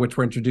logo, which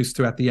we're introduced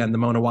to at the end, the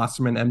Mona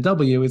Wasserman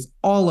MW, is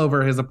all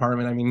over his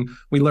apartment. I mean,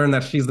 we learn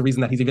that she's the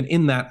reason that he's even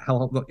in that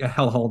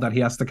hellhole that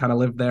he has to kind of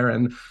live there.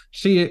 And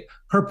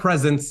her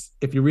presence,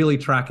 if you really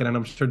track it, and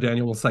I'm sure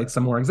Daniel will cite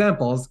some more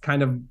examples,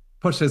 kind of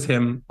pushes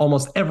him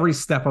almost every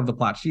step of the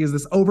plot. She is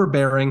this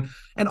overbearing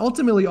and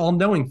ultimately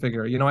all-knowing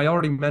figure. I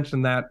already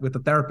mentioned that with the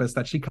therapist,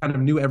 that she kind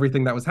of knew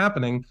everything that was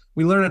happening.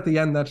 We learn at the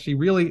end that she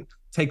really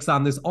takes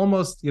on this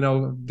almost,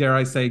 dare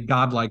I say,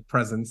 godlike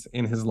presence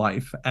in his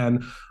life.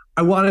 And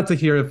I wanted to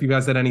hear if you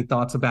guys had any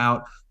thoughts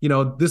about,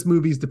 this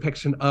movie's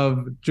depiction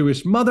of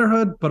Jewish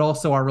motherhood, but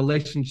also our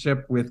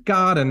relationship with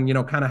God and,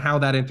 kind of how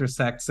that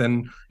intersects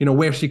and,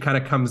 where she kind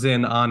of comes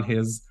in on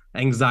his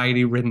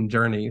anxiety-ridden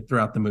journey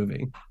throughout the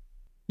movie.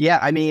 Yeah,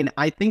 I mean,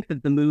 I think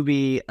that the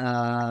movie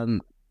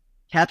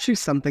captures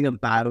something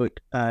about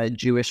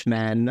Jewish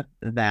men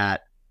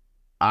that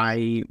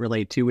I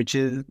relate to, which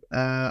is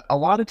a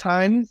lot of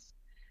times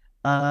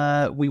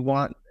we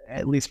want,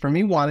 at least for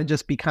me, want to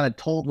just be kind of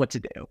told what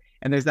to do.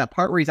 And there's that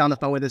part where he's on the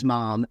phone with his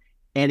mom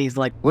and he's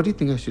like, "What do you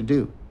think I should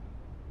do?"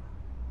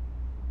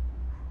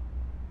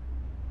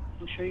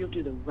 I'm sure you'll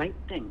do the right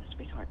thing,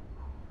 sweetheart.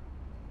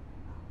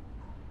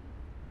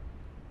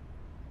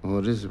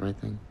 What is the right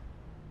thing?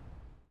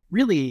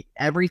 Really,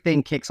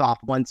 everything kicks off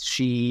once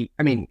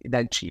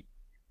then she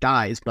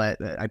dies, but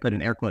I put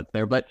in air quotes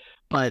there, but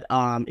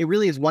it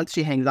really is once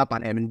she hangs up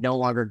on him and no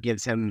longer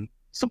gives him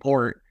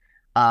support.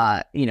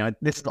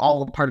 This is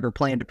all part of her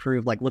plan to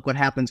prove, like, look what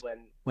happens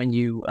when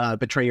you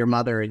betray your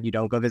mother and you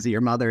don't go visit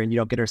your mother and you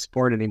don't get her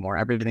support anymore.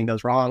 Everything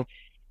goes wrong.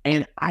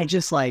 And I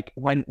just like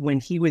when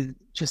he was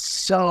just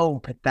so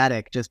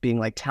pathetic, just being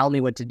like, tell me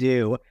what to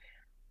do.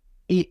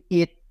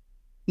 It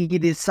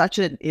is such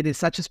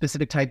a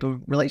specific type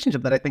of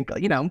relationship that I think,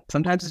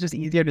 sometimes it's just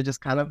easier to just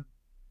kind of,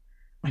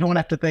 I don't want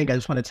to have to think. I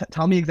just want to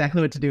tell me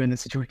exactly what to do in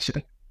this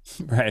situation.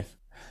 Right.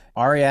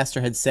 Ari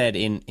Aster had said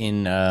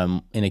in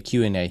a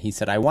Q&A, he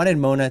said, "I wanted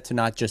Mona to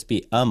not just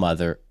be a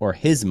mother or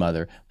his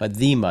mother, but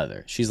the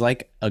mother. She's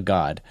like a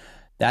god.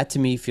 That to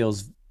me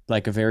feels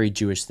like a very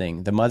Jewish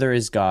thing. The mother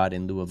is God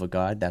in lieu of a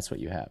god. That's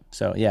what you have."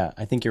 So yeah,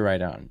 I think you're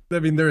right on. I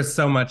mean, there is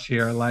so much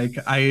here. Like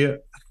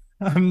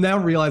I'm now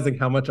realizing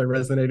how much I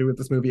resonated with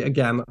this movie.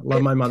 Again,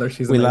 love my mother.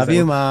 She's amazing. We love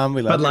you, Mom.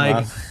 We love you,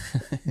 Mom.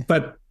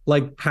 But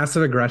like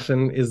passive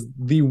aggression is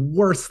the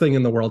worst thing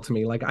in the world to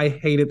me. Like I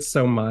hate it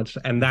so much.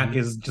 And that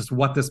is just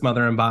what this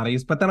mother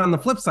embodies. But then on the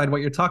flip side, what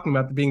you're talking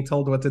about, being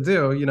told what to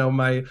do,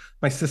 my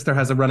sister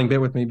has a running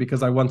bit with me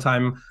because one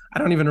time, I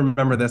don't even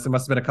remember this. It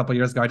must have been a couple of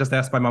years ago. I just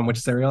asked my mom which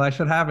cereal I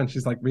should have. And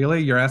she's like,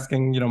 really? You're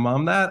asking,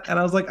 mom that? And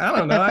I was like, I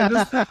don't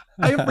know.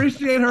 I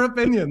appreciate her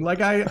opinion.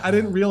 Like I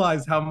didn't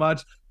realize how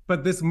much.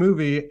 But this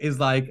movie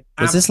is like,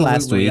 was this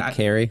last week,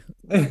 Carrie?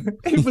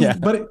 It was, yeah.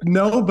 But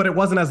it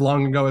wasn't as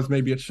long ago as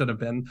maybe it should have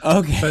been.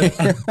 Okay.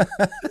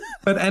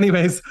 But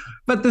anyways,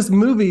 this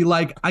movie,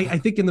 like I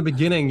think in the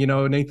beginning,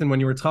 Nathan, when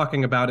you were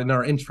talking about in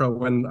our intro,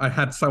 when I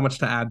had so much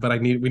to add,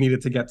 but we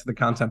needed to get to the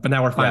content, but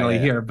now we're finally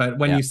here. But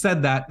when you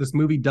said that this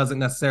movie doesn't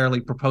necessarily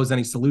propose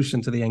any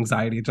solution to the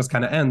anxiety, it just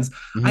kind of ends.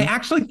 Mm-hmm. I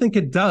actually think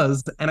it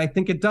does. And I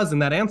think it does in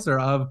that answer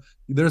of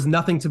there's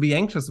nothing to be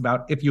anxious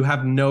about if you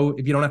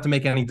don't have to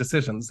make any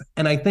decisions.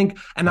 And I think,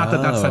 and not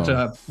that that's such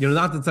a,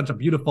 not that such a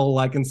beautiful,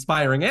 like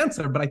inspiring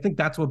answer, but I think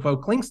that's what Beau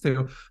clings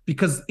to,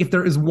 because if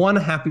there is one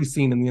happy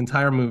scene in the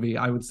entire movie,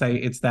 I would say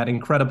it's that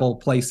incredible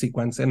play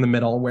sequence in the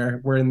middle where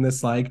we're in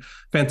this like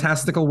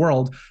fantastical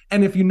world.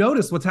 And if you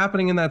notice what's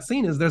happening in that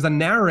scene is there's a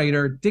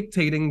narrator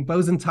dictating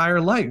Beau's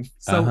entire life.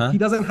 So he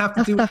doesn't have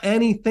to do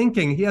any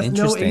thinking. He has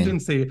no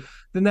agency.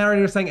 The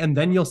narrator is saying, and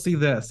then you'll see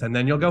this, and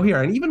then you'll go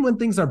here. And even when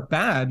things are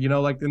bad,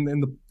 like in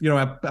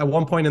the, at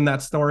one point in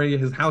that story,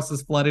 his house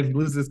is flooded, he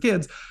loses his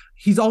kids.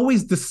 He's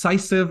always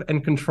decisive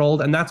and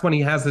controlled. And that's when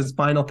he has his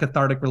final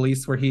cathartic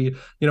release where he,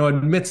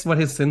 admits what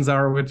his sins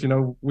are, which,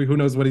 who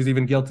knows what he's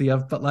even guilty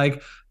of. But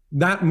like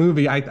that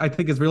movie, I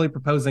think is really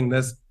proposing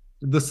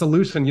the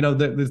solution,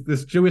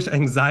 this Jewish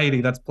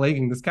anxiety that's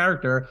plaguing this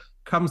character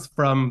comes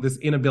from this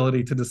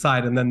inability to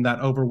decide. And then that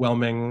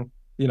overwhelming,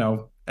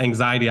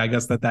 anxiety, I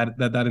guess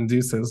that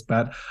induces.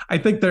 But I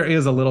think there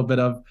is a little bit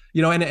of,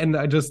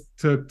 and just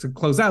to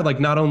close out, like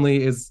not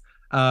only is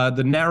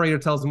The narrator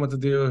tells him what to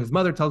do, his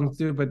mother tells him what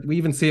to do, but we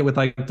even see it with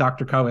like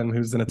Dr. Cohen,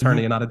 who's an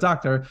attorney and not a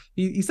doctor.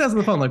 He says on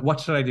the phone, like, what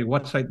should I do?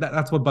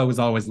 That's what Beau is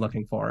always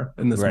looking for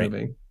in this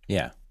movie.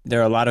 Yeah. There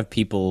are a lot of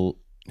people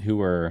who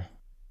were,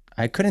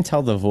 I couldn't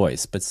tell the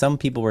voice, but some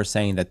people were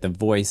saying that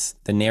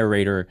the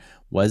narrator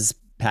was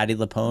Patti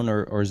LuPone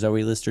or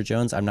Zoe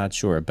Lister-Jones. I'm not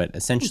sure, but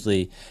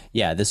essentially,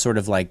 yeah, this sort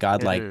of like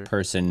godlike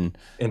person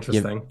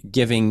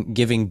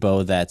giving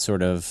Beau that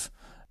sort of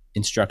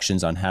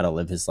instructions on how to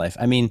live his life.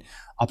 I mean,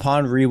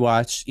 upon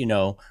rewatch,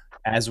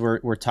 as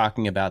we're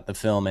talking about the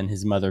film and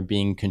his mother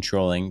being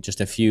controlling,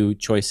 just a few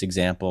choice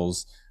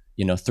examples,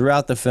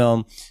 throughout the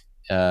film,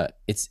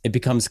 it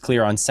becomes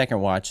clear on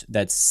second watch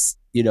that's,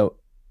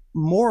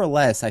 more or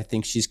less, I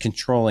think she's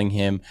controlling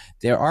him.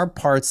 There are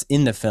parts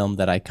in the film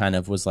that I kind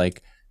of was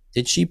like,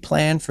 did she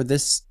plan for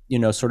this,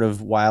 sort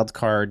of wild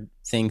card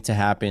thing to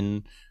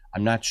happen?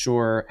 I'm not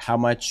sure how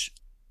much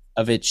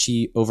of it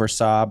she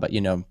oversaw, but,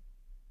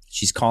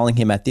 she's calling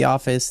him at the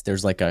office.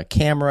 There's like a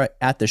camera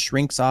at the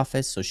shrink's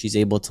office, so she's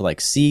able to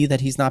like see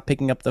that he's not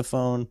picking up the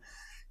phone.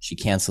 She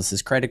cancels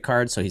his credit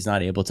card, so he's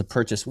not able to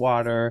purchase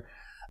water.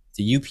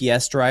 The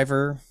UPS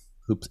driver,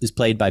 who is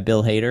played by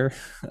Bill Hader,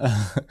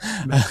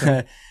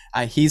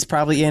 he's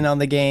probably in on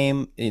the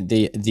game.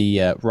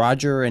 The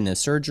Roger and his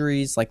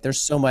surgeries, like there's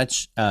so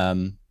much.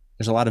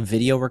 There's a lot of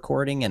video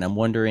recording, and I'm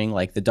wondering,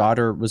 like the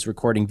daughter was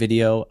recording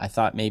video. I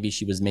thought maybe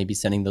she was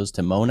sending those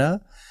to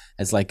Mona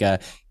as like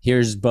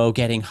here's Beau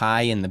getting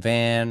high in the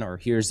van, or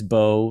here's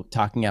Beau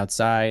talking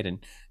outside, and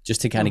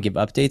just to kind of give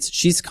updates.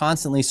 She's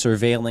constantly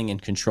surveilling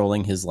and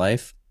controlling his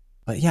life.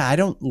 But yeah, I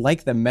don't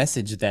like the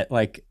message that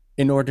like,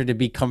 in order to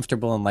be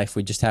comfortable in life,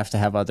 we just have to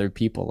have other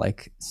people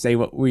like say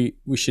what we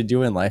should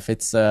do in life.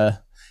 It's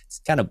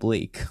kind of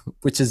bleak,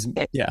 which is,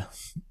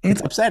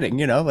 it's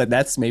upsetting, but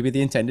that's maybe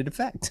the intended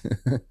effect.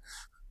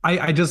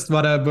 I just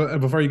want to,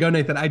 before you go,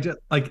 Nathan, I just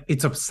like,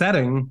 it's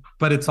upsetting,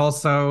 but it's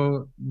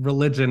also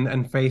religion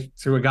and faith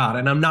to a God.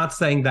 And I'm not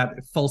saying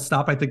that full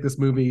stop. I think this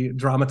movie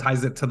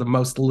dramatized it to the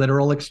most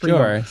literal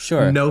extreme.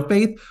 Sure. No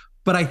faith.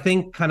 But I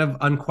think kind of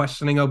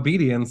unquestioning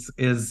obedience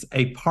is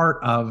a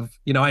part of,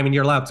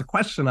 you're allowed to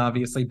question,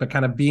 obviously, but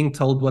kind of being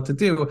told what to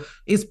do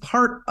is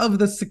part of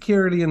the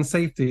security and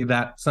safety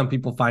that some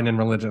people find in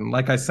religion.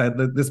 Like I said,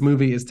 this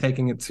movie is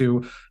taking it to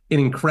an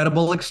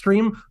incredible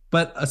extreme,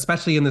 but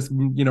especially in this,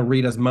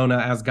 read as Mona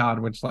as God,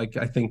 which like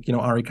I think,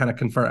 Ari kind of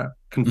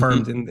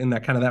confirmed in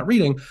that kind of that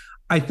reading.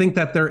 I think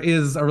that there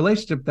is a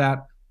relationship that,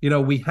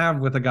 we have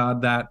with a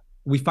God that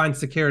we find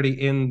security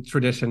in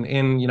tradition,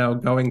 in,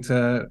 going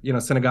to,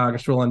 synagogue,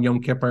 shul on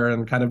Yom Kippur,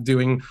 and kind of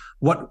doing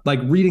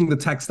reading the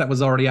text that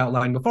was already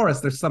outlined before us.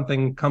 There's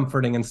something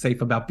comforting and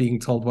safe about being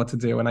told what to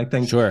do. And I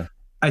think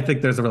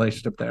there's a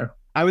relationship there.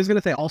 I was going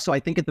to say also, I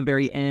think at the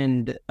very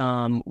end,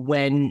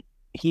 when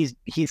he's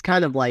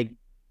kind of like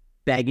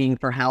begging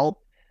for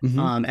help,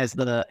 as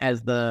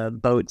the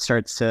boat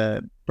starts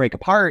to break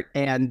apart.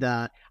 And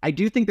I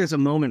do think there's a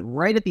moment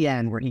right at the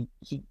end where he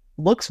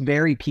looks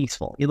very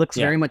peaceful. He looks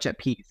very much at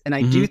peace. And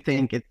I do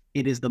think it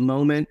is the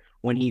moment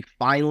when he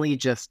finally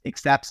just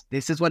accepts,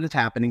 this is what is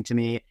happening to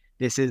me.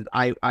 This is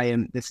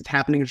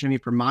happening to me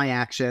for my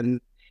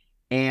action.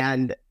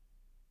 And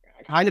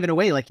kind of in a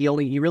way, like he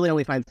really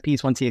only finds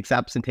peace once he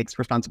accepts and takes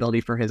responsibility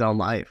for his own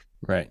life.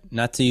 Right.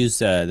 Not to use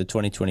the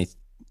 2020,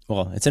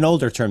 well, it's an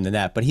older term than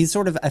that, but he's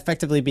sort of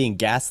effectively being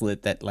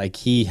gaslit that like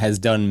he has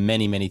done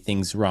many, many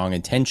things wrong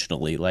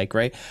intentionally. Like,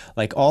 right.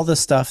 Like all the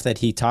stuff that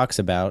he talks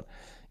about,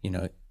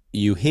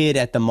 you hid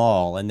at the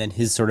mall, and then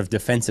his sort of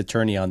defense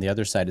attorney on the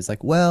other side is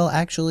like, well,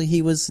 actually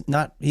he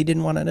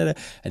didn't want to,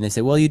 and they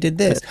say, well, you did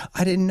this,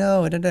 I didn't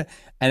know, and at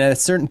a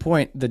certain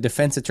point the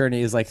defense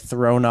attorney is like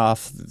thrown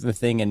off the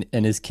thing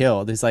and is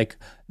killed. He's like,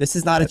 this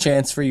is not a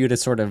chance for you to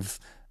sort of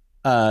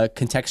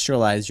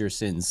contextualize your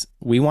sins.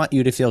 We want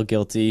you to feel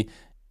guilty,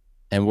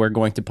 and we're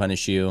going to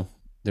punish you.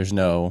 There's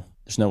no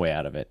way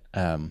out of it.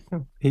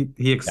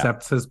 He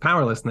accepts his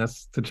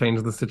powerlessness to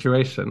change the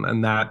situation,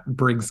 and that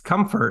brings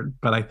comfort.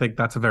 But I think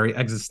that's a very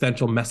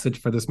existential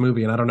message for this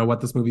movie. And I don't know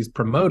what this movie's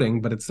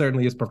promoting, but it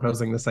certainly is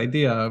proposing this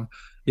idea of,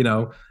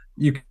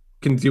 you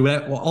can do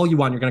it all you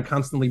want. You're going to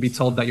constantly be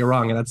told that you're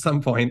wrong, and at some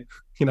point,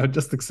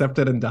 just accept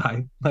it and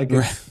die. Like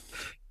it's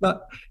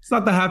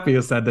not the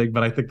happiest ending,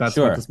 but I think that's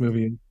what this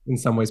movie in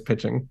some ways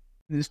pitching.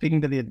 Speaking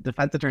to the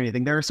defense attorney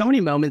thing, there are so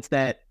many moments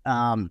that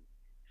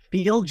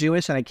feel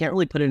Jewish, and I can't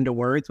really put it into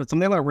words, but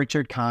something about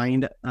Richard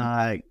Kind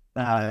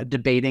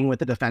debating with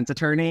the defense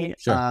attorney.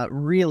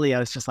 Really, I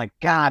was just like,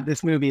 God,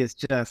 this movie is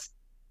just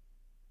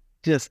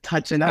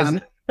touching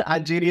on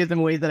Judaism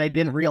in ways that I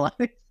didn't realize.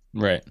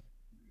 Right.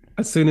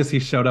 As soon as he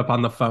showed up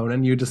on the phone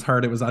and you just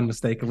heard it was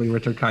unmistakably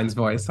Richard Kind's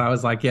voice, I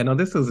was like, yeah, no,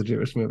 this is a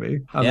Jewish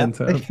movie. I'm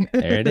into it.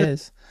 There it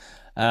is.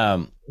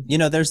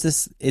 There's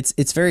this,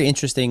 it's very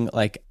interesting.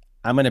 Like,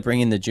 I'm going to bring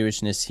in the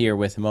Jewishness here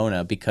with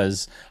Mona,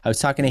 because I was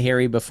talking to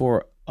Harry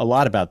before a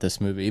lot about this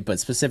movie, but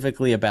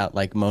specifically about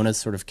like Mona's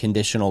sort of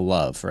conditional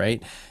love,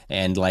 right?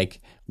 And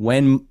like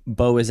when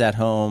Beau is at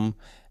home,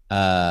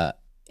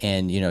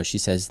 And, she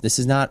says, this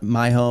is not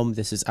my home.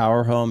 This is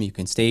our home. You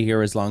can stay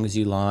here as long as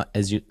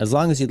as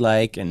long as you'd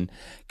like, and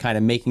kind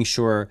of making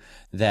sure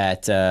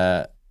that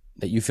that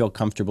you feel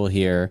comfortable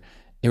here.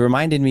 It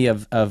reminded me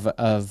of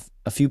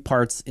a few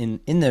parts in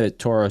the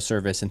Torah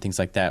service and things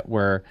like that,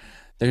 where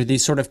there are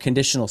these sort of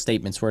conditional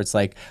statements where it's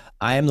like,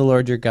 I am the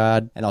Lord your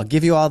God, and I'll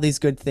give you all these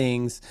good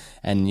things.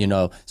 And,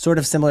 sort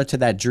of similar to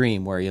that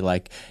dream where you're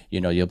like,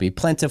 you'll be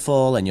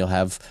plentiful and you'll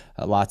have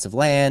lots of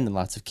land and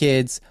lots of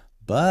kids.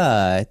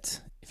 But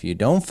if you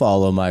don't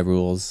follow my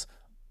rules,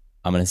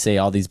 I'm going to say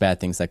all these bad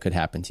things that could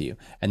happen to you.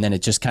 And then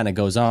it just kind of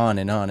goes on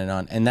and on and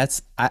on. And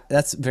that's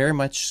very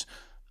much,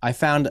 I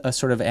found a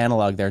sort of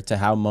analog there to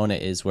how Mona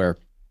is, where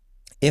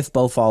if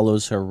Beau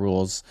follows her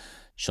rules,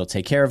 she'll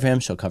take care of him.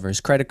 She'll cover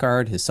his credit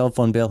card, his cell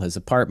phone bill, his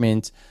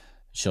apartment.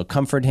 She'll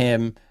comfort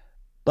him.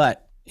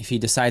 But if he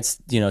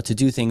decides, to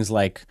do things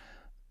like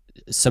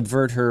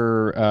subvert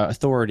her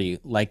authority,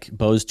 like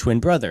Beau's twin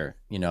brother,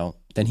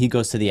 then he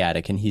goes to the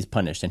attic and he's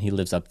punished and he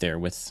lives up there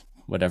with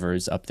whatever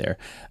is up there.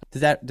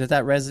 Does that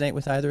resonate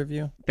with either of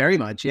you? Very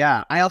much,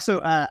 yeah. I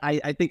also,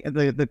 I think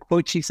the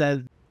quote she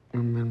says,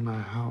 I'm in my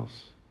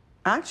house.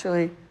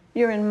 Actually,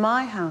 you're in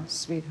my house,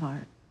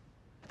 sweetheart.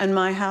 And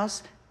my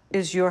house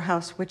is your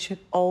house, which it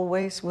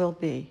always will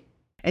be.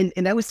 And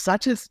that was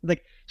such a,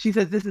 like, she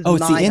says, this is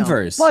it's the my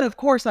inverse. home. But of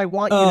course I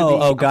want you to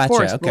be. Oh, gotcha. Of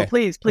course. Okay. Well,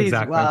 please,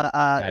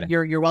 Exactly.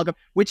 you're welcome.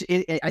 Which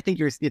I think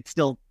it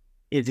still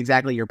is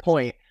exactly your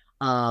point.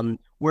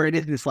 Where it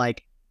is this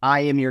like, I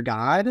am your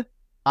God.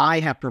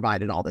 I have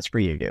provided all this for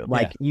you.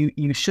 Like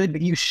you should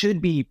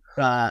be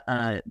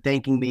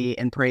thanking me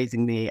and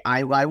praising me.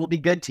 I will be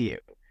good to you.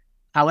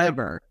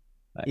 However,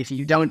 if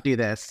you don't do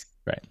this,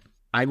 right,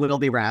 I will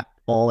be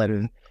wrathful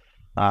and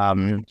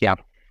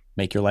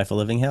make your life a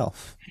living hell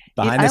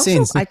behind the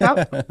scenes.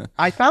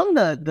 I found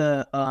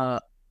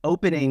the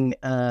opening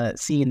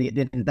scene,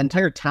 the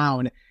entire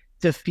town,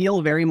 to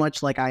feel very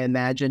much like I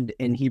imagined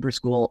in Hebrew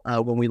school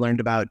when we learned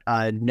about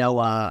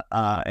Noah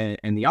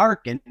and the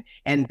ark,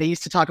 and they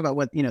used to talk about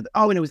what and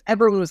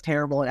everyone was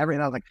terrible and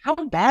everything. I was like, how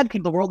bad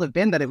could the world have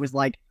been that it was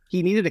like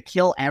he needed to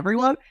kill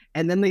everyone?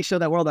 And then they showed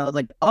that world. I was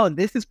like, oh,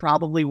 this is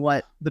probably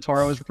what the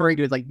Torah was referring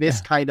to, is like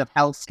this kind of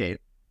hellscape.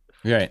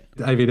 Right.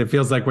 I mean, it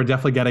feels like we're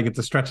definitely getting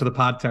into stretch of the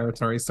pod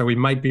territory, so we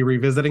might be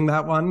revisiting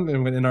that one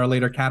in our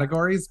later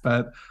categories.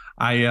 But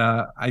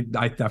I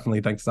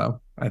definitely think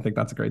so. I think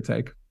that's a great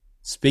take.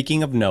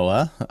 Speaking of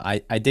Noah,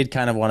 I did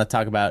kind of want to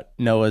talk about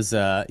Noah's,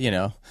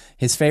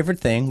 his favorite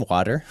thing,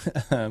 water,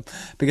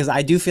 because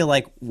I do feel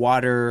like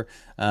water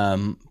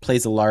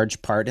plays a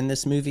large part in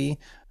this movie,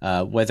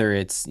 whether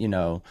it's,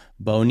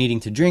 Beau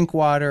needing to drink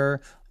water,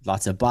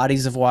 lots of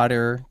bodies of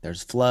water,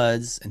 there's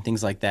floods and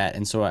things like that.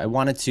 And so I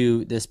wanted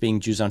to, this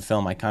being Jews on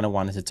Film, I kind of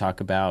wanted to talk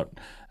about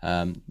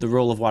the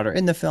role of water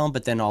in the film,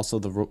 but then also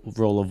the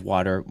role of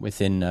water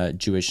within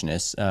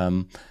Jewishness.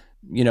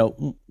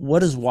 What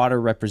does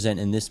water represent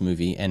in this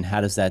movie, and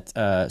how does that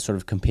sort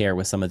of compare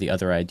with some of the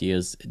other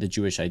ideas, the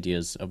Jewish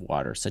ideas of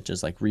water, such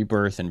as like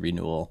rebirth and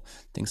renewal,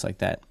 things like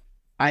that?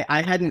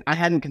 I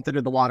hadn't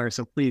considered the water,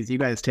 so please, you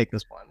guys take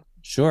this one.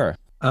 Sure.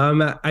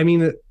 I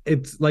mean,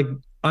 it's like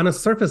on a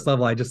surface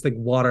level, I just think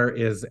water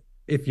is,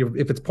 if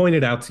it's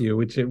pointed out to you,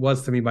 which it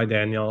was to me by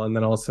Daniel, and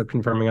then also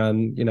confirming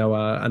on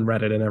on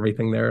Reddit and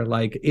everything there,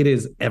 like it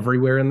is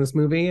everywhere in this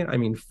movie. I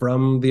mean,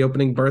 from the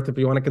opening birth, if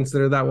you want to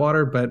consider that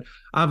water, but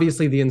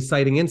obviously the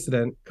inciting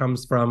incident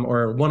comes from,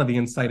 or one of the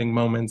inciting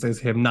moments is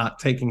him not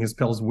taking his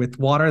pills with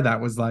water. That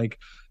was like,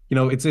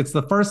 it's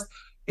the first.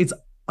 It's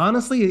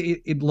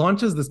honestly, it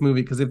launches this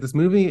movie, because if this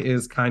movie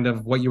is kind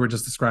of what you were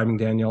just describing,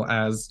 Daniel,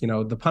 as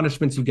the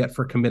punishments you get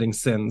for committing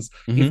sins,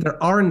 if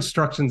there are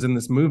instructions in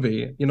this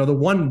movie, the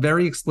one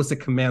very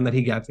explicit command that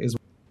he gets is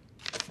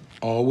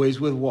Always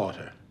with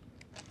water.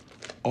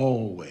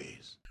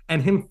 Always.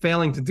 and him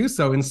failing to do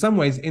so in some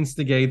ways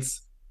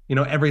instigates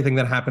everything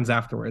that happens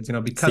afterwards,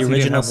 because it's the he didn't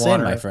original have sin,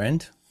 water. my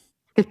friend.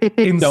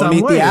 In Don't some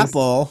eat ways. the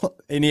apple,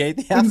 and he ate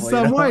the apple. In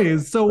some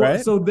ways, so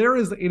right? so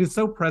it is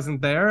so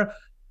present there.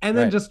 And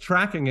then just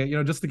tracking it,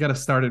 just to get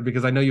us started,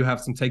 because I know you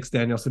have some takes,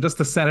 Daniel. So just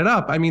to set it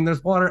up, I mean,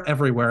 there's water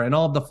everywhere, and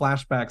all of the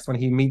flashbacks when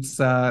he meets,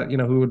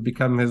 who would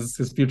become his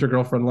future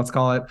girlfriend, let's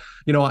call it,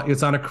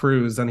 it's on a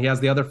cruise, and he has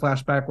the other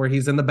flashback where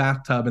he's in the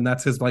bathtub, and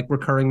that's his like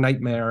recurring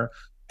nightmare.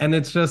 And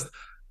it's just,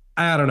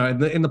 I don't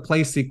know, in the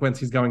play sequence,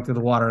 he's going through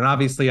the water, and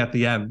obviously at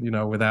the end,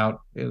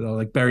 without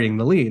like burying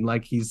the lead,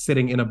 like he's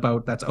sitting in a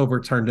boat that's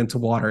overturned into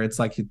water. It's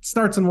like he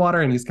starts in water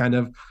and he's kind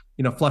of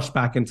flushed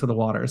back into the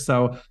water.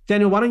 So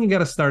Daniel, why don't you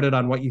get us started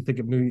on what you think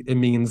it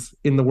means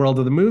in the world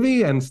of the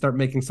movie, and start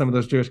making some of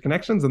those Jewish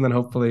connections, and then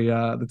hopefully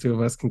the two of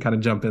us can kind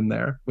of jump in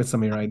there with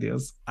some of your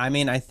ideas. I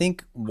mean, I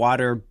think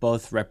water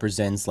both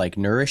represents like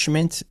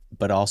nourishment,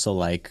 but also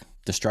like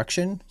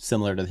destruction,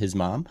 similar to his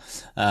mom.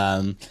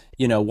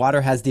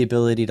 Water has the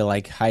ability to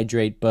like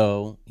hydrate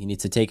Beau. He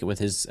needs to take it with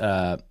his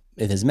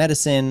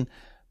medicine.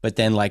 But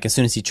then, like, as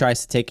soon as he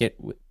tries to take it,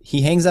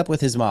 he hangs up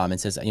with his mom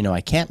and says, I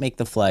can't make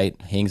the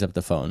flight, hangs up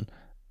the phone.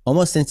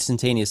 Almost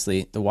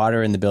instantaneously, the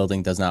water in the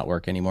building does not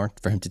work anymore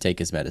for him to take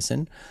his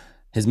medicine.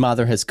 His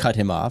mother has cut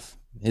him off.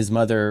 his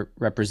mother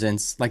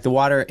represents, like the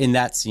water in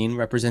that scene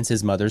represents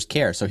his mother's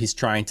care. So he's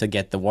trying to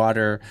get the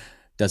water,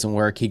 doesn't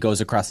work. He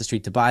goes across the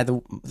street to buy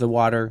the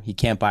water. He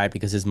can't buy it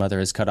because his mother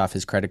has cut off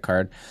his credit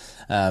card.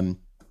 So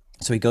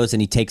he goes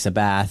and he takes a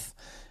bath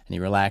and he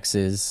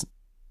relaxes.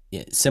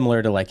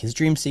 Similar to like his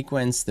dream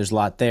sequence, there's a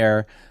lot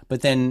there.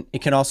 But then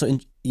it can also,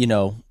 you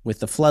know, with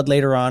the flood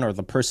later on, or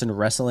the person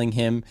wrestling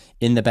him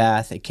in the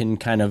bath, it can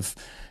kind of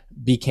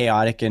be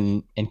chaotic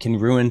and can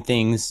ruin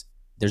things.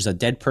 There's a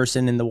dead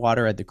person in the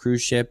water at the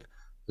cruise ship.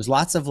 There's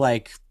lots of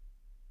like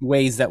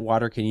ways that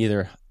water can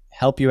either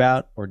help you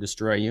out or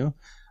destroy you.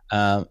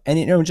 And,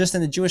 you know, just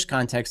in the Jewish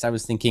context, I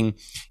was thinking,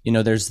 you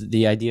know, there's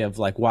the idea of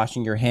like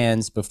washing your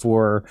hands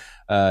before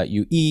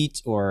you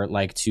eat, or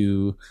like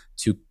to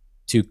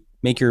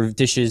make your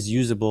dishes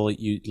usable.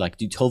 You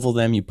tovel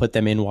them, you put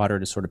them in water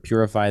to sort of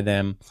purify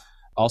them.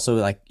 Also,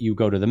 like you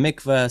go to the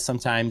mikveh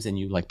sometimes and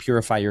you like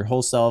purify your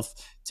whole self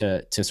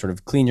to sort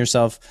of clean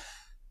yourself.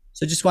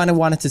 So just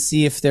wanted to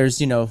see if there's,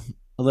 you know,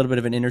 a little bit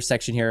of an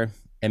intersection here.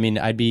 I mean,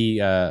 I'd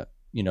be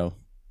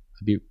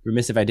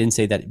remiss if I didn't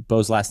say that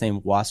Beau's last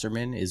name,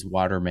 Wasserman, is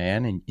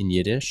Waterman in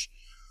Yiddish.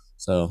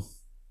 So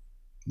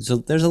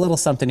there's a little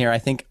something here. I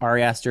think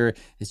Ari Aster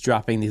is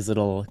dropping these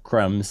little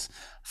crumbs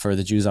for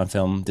the Jews on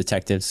Film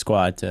detective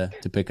squad to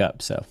pick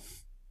up. So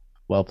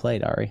well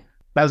played, Ari.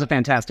 That was a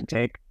fantastic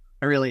take.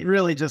 I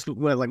really just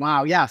was like,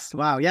 wow, yes,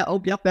 wow, yeah,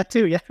 oh, yep, that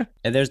too, yeah.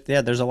 And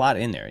there's a lot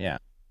in there, yeah.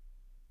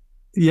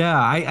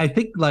 Yeah, I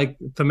think like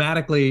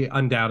thematically,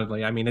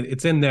 undoubtedly. I mean,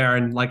 it's in there,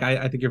 and like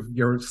I think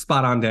you're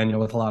spot on,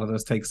 Daniel, with a lot of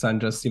those takes on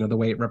just, you know, the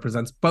way it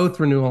represents both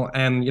renewal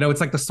and, you know,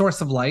 it's like the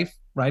source of life,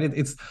 right?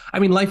 I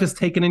mean, life is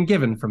taken and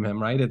given from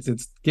him, right?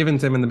 It's given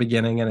to him in the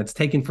beginning, and it's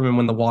taken from him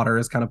when the water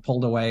is kind of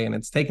pulled away, and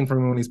it's taken from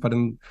him when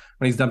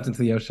he's dumped into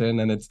the ocean,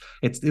 and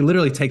it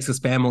literally takes his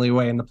family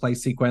away in the play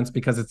sequence,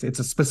 because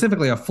it's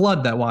specifically a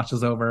flood that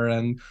washes over,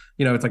 and,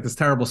 you know, it's like this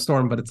terrible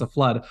storm, but it's a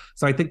flood.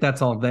 So I think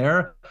that's all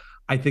there.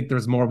 I think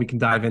there's more we can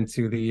dive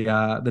into the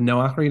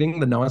Noah reading,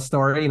 the Noah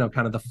story, you know,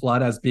 kind of the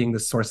flood as being the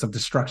source of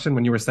destruction.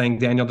 When you were saying,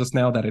 Daniel, just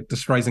now that it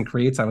destroys and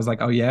creates, I was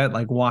like, oh yeah, it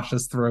like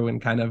washes through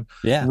and kind of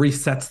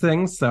resets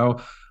things.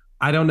 So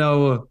I don't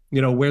know,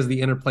 you know, where's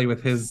the interplay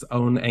with his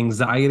own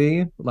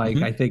anxiety? Like,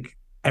 I think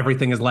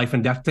everything is life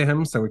and death to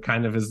him, so it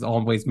kind of is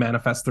always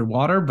manifest through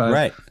water. But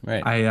right.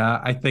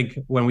 I think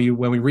when we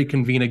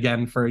reconvene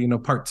again for, you know,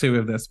 part 2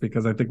 of this,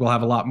 because I think we'll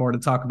have a lot more to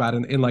talk about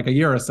in like a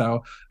year or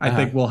so, I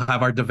think we'll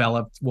have our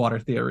developed water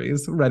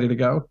theories ready to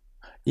go.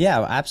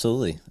 Yeah,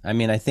 absolutely. I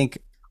mean, I think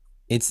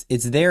it's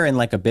there in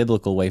like a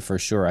biblical way for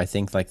sure. I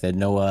think like the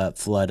Noah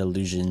flood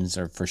allusions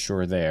are for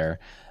sure there.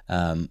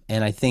 And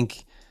I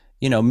think,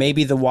 you know,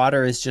 maybe the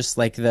water is just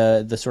like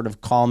the sort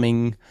of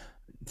calming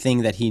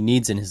thing that he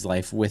needs in his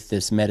life with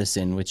this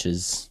medicine, which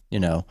is, you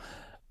know,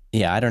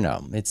 I don't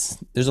know.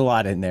 There's a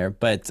lot in there,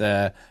 but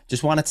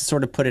just wanted to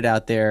sort of put it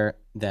out there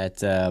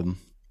that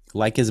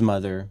like his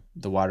mother,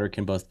 the water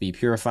can both be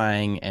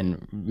purifying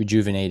and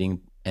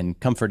rejuvenating and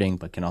comforting,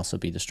 but can also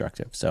be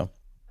destructive. So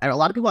a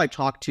lot of people I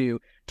talk to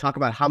talk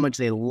about how much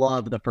they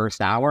love the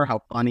first hour,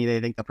 how funny they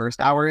think the first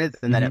hour is,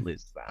 and then it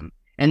loses them.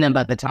 And then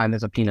by the time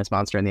there's a penis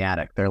monster in the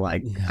attic, they're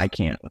like, I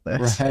can't with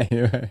this.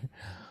 Right.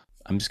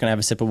 I'm just gonna have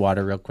a sip of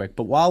water real quick.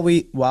 But while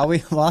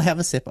I have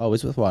a sip,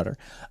 always with water,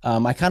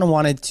 I kind of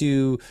wanted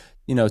to,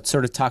 you know,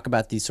 sort of talk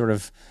about these sort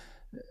of,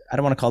 I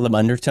don't want to call them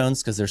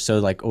undertones because they're so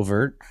like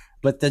overt,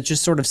 but the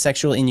just sort of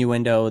sexual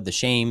innuendo, the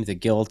shame, the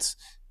guilt,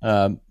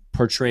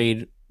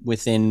 portrayed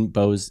within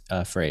Beau's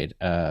Afraid.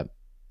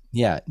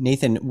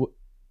 Nathan,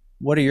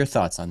 what are your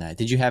thoughts on that?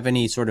 Did you have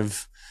anything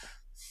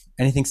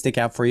stick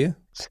out for you?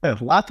 So,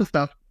 lots of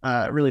stuff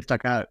really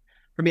stuck out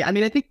for me. I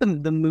mean, I think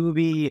the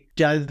movie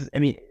does. I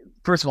mean,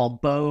 first of all,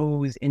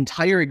 Beau's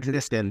entire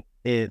existence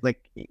is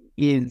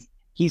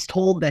he's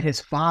told that his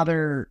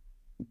father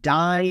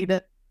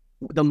died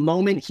the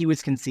moment he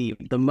was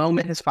conceived. The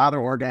moment his father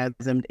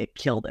orgasmed, it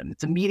killed him.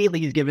 It's immediately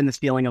he's given this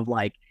feeling of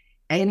like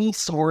any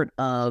sort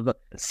of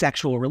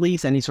sexual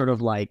release, any sort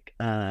of like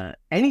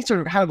any sort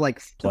of how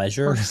like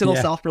pleasure, personal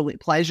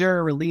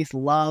pleasure, release,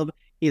 love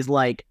is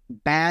like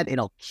bad.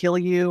 It'll kill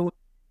you.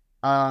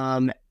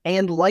 And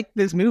like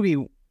this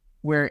movie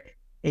where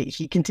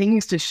he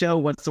continues to show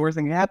what's the worst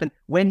thing that happened,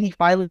 when he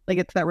finally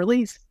gets that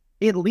release,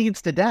 it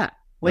leads to death.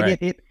 Like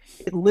it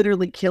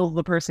literally kills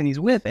the person he's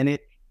with. And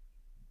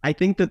I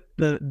think that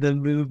the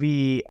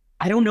movie,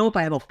 I don't know if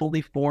I have a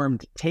fully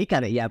formed take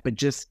on it yet, but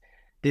just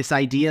this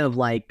idea of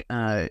like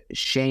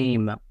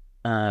shame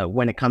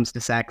when it comes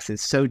to sex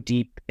is so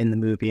deep in the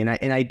movie. And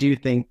I do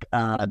think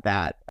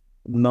that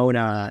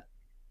Mona,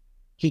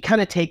 he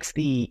kind of takes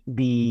the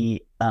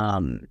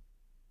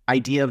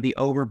idea of the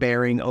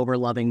overbearing,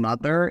 overloving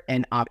mother,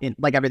 and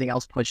like everything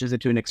else, pushes it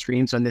to an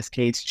extreme. So in this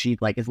case, she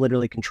like is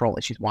literally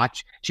controlling. She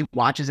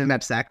watches him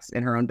have sex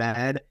in her own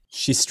bed.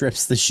 She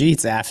strips the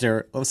sheets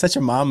after. Oh, such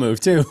a mom move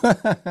too.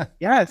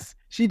 Yes,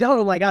 she does.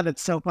 Oh my god,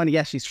 that's so funny.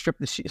 Yes, she strips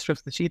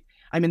the sheets.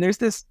 I mean, there's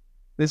this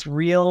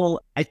real.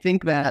 I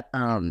think that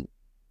God,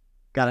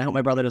 I hope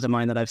my brother doesn't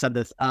mind that I've said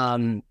this.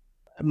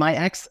 My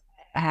ex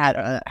had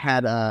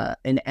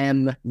an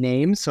M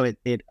name, so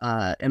it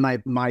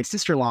and my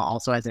sister-in-law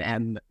also has an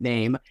M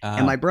name,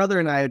 and my brother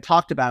and I had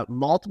talked about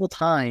multiple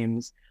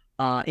times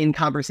in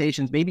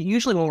conversations, maybe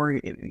usually when we're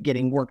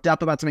getting worked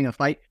up about something, a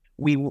fight,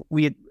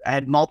 we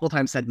had multiple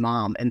times said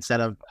mom instead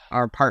of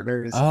our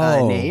partner's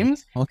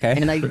names. Okay.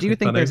 And I do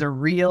think there's a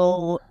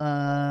real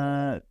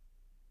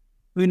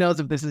who knows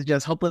if this is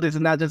just, hopefully this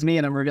is not just me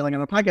and I'm revealing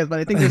on the podcast, but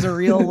I think there's a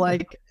real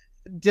like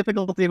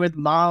difficulty with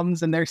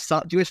moms and their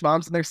Jewish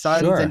moms and their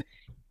sons. Sure.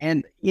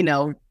 And you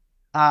know,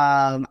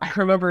 I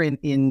remember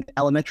in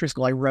elementary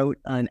school, I wrote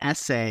an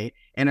essay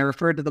and I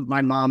referred to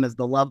my mom as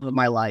the love of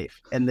my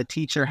life. And the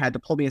teacher had to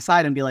pull me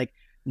aside and be like,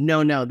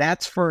 no,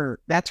 that's for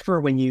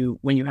when you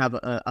have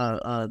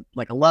a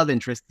like a love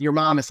interest. Your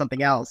mom is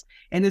something else.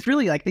 And it's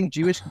really, I think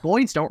Jewish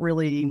boys don't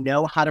really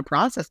know how to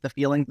process the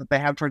feelings that they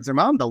have towards their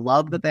mom, the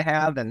love that they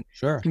have, and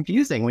it's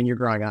confusing when you're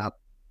growing up.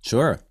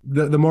 Sure.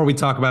 The more we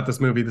talk about this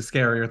movie, the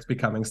scarier it's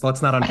becoming. So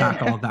let's not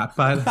unpack all of that.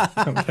 But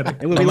I'm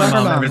kidding. We love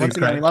our mom. Once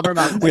again, we love our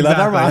mom. We love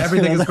our mom.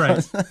 Everything is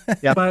great.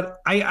 Yeah.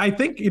 But I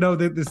think, you know,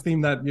 this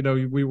theme that, you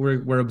know,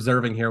 we're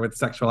observing here with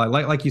sexual,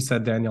 like you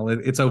said, Daniel,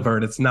 it's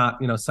overt. It's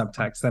not, you know,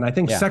 subtext. And I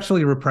think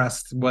sexually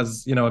repressed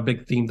was, you know, a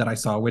big theme that I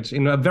saw, which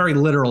in a very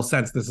literal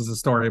sense, this is a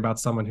story about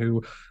someone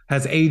who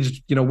has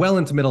aged, you know, well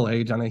into middle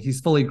age. And he's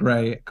fully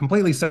gray,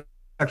 completely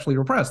sexually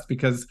repressed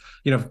because,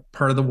 you know,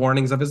 per the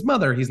warnings of his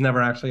mother, he's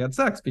never actually had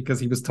sex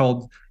because he was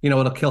told, you know,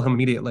 it'll kill him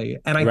immediately.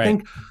 And I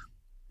think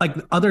like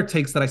other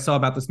takes that I saw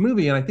about this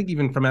movie, and I think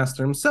even from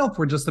Astor himself,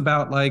 were just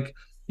about like,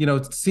 you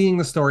know, seeing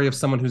the story of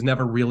someone who's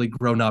never really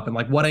grown up and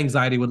like what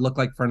anxiety would look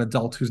like for an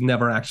adult who's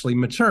never actually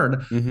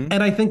matured.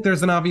 And I think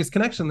there's an obvious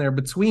connection there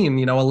between,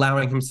 you know,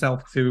 allowing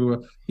himself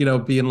to, you know,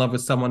 be in love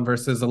with someone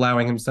versus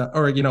allowing himself,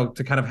 or, you know,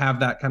 to kind of have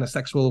that kind of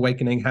sexual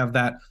awakening, have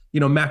that, you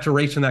know,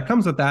 maturation that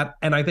comes with that.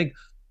 And I think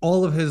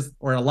all of his,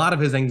 or a lot of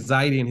his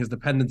anxiety and his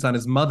dependence on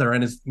his mother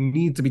and his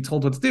need to be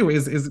told what to do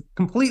is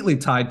completely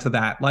tied to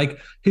that. Like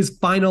his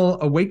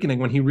final awakening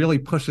when he really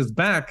pushes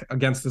back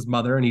against his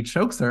mother and he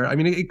chokes her. I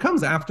mean, it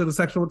comes after the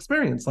sexual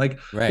experience. Like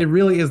it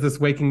really is this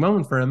waking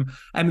moment for him.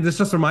 And this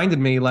just reminded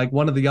me, like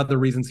one of the other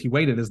reasons he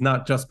waited is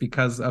not just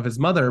because of his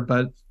mother,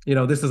 but, you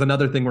know, this is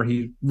another thing where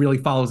he really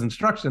follows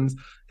instructions.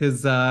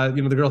 His, you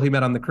know, the girl he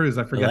met on the cruise,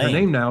 I forget her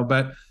name now,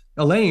 but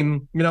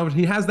Elaine, you know,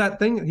 he has that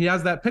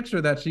picture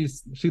that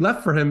she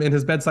left for him in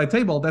his bedside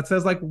table that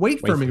says like, wait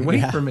for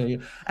me.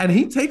 And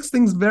he takes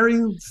things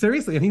very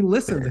seriously and he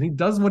listens and he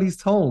does what he's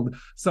told.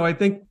 So I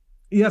think,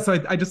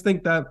 I just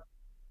think that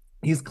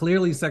he's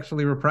clearly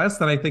sexually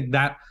repressed. And I think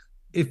that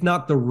if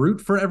not the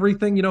root for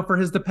everything, you know, for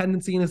his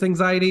dependency and his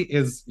anxiety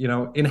is, you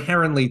know,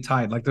 inherently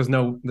tied. Like there's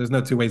no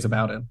two ways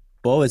about it.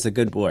 Beau is a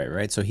good boy,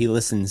 right? So he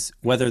listens,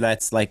 whether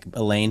that's like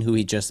Elaine, who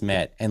he just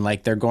met, and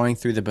like they're going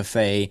through the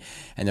buffet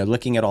and they're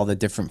looking at all the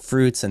different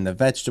fruits and the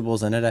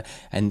vegetables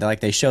and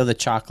like they show the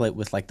chocolate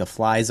with like the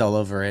flies all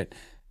over it.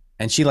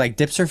 And she like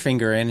dips her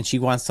finger in and she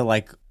wants to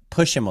like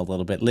push him a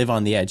little bit, live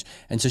on the edge.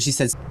 And so she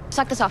says,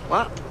 suck this off.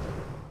 What?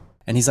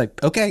 And he's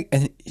like, okay.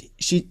 And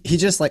she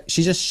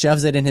just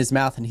shoves it in his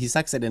mouth and he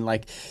sucks it. And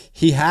like,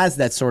 he has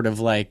that sort of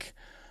like,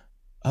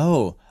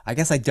 oh, I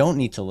guess I don't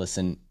need to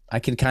listen. I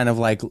can kind of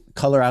like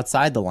color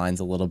outside the lines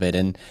a little bit.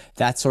 And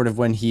that's sort of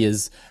when he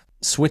is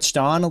switched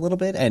on a little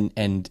bit and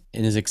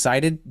is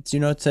excited, you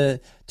know, to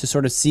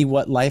sort of see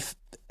what life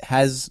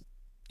has,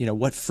 you know,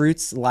 what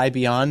fruits lie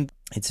beyond.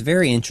 It's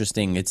very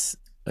interesting. It's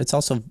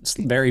also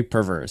very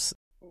perverse.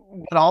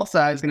 But also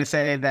I was going to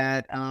say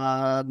that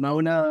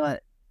Mona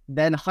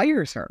then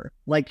hires her.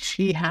 Like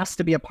she has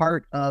to be a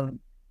part of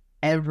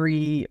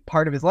every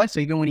part of his life.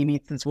 So even when he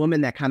meets this woman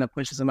that kind of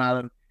pushes him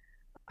out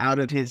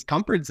of his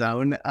comfort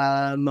zone,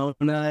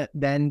 Mona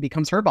then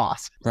becomes her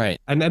boss. Right.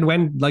 And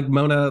when like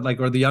Mona, like,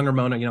 or the younger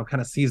Mona, you know,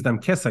 kind of sees them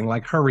kissing,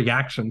 like her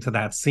reaction to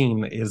that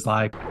scene is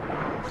like,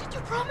 what did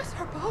you promise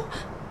her, Beau?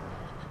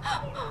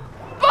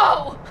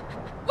 Beau!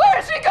 Where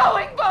is she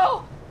going,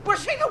 Beau?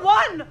 Was she the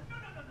one?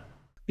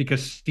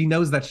 Because she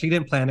knows that she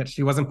didn't plan it,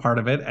 she wasn't part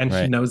of it, and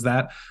she knows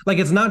that, like,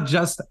 it's not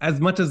just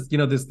as much as, you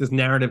know, this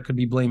narrative could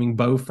be blaming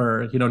Beau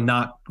for, you know,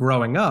 not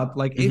growing up,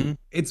 like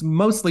it's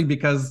mostly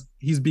because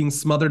he's being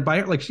smothered by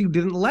her. Like she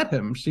didn't let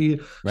him, she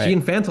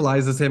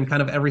infantilizes him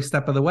kind of every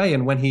step of the way.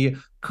 And when he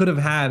could have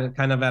had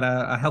kind of at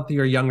a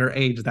healthier younger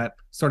age that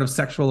sort of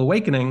sexual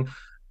awakening,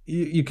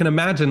 you can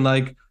imagine,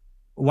 like,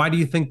 why do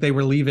you think they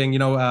were leaving? You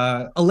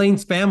know,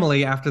 Elaine's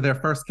family after their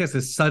first kiss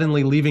is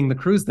suddenly leaving the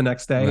cruise the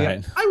next day.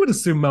 Right. I would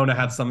assume Mona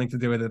had something to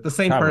do with it. The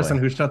same person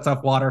who shuts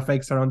off water,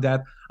 fakes her own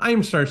death. I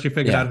am sure she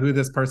figured out who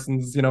this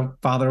person's, you know,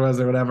 father was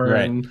or whatever,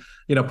 and,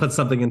 you know, put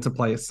something into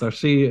place. So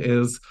she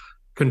is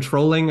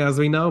controlling, as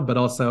we know, but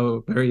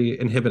also very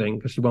inhibiting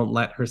because she won't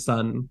let her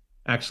son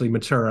actually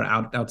mature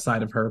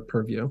outside of her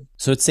purview.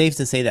 So it's safe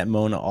to say that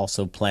Mona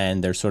also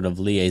planned their sort of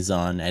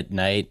liaison at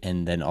night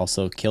and then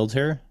also killed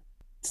her.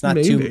 It's not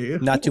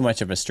too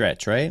much of a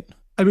stretch, right?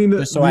 I mean,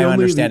 Just so I'm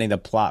understanding the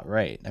plot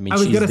right. I mean, I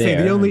was she's going to say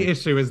the there. only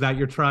issue is that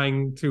you're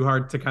trying too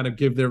hard to kind of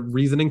give the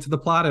reasoning to the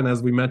plot, and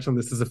as we mentioned,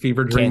 this is a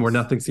fever dream Can't- where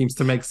nothing seems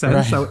to make sense.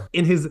 Right. So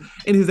in his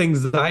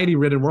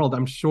anxiety-ridden world,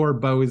 I'm sure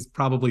Beau is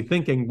probably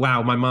thinking,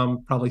 "Wow, my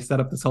mom probably set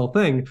up this whole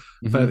thing."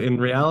 But in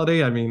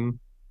reality, I mean,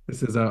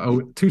 this is a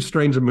too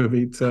strange a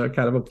movie to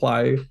kind of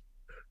apply,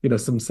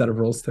 some set of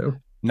rules to.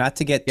 Not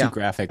to get too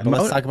graphic, but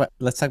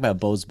let's talk about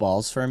Beau's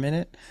balls for a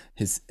minute.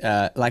 His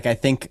like I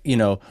think,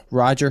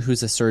 Roger,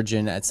 who's a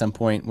surgeon, at some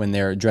point when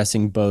they're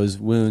addressing Beau's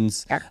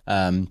wounds,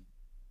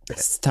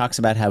 talks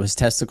about how his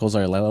testicles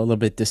are a little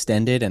bit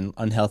distended and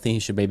unhealthy. He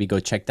should maybe go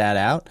check that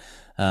out.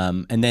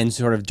 And then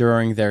sort of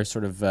during their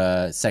sort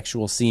of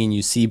sexual scene,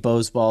 you see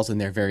Beau's balls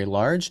and they're very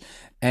large.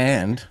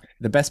 And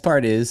the best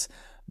part is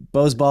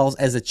Beau's balls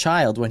as a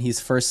child, when he's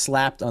first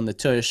slapped on the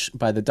tush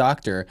by the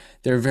doctor,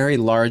 they're very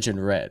large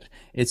and red.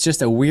 It's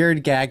just a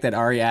weird gag that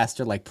Ari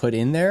Aster put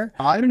in there.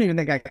 I don't even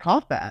think I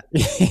caught that.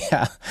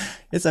 Yeah,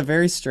 it's a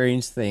very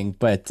strange thing.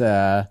 But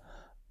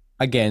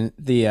again,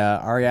 the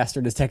Ari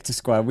Aster Detective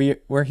Squad,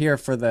 we're here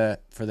for the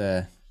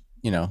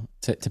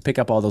to pick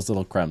up all those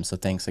little crumbs. So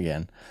thanks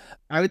again.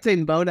 I would say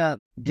Mona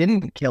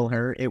didn't kill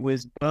her. It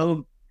was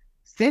Beau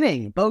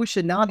sinning. Beau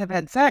should not have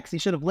had sex. He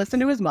should have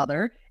listened to his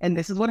mother, and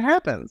this is what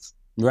happens.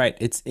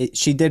 Right.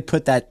 She did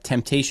put that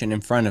temptation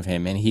in front of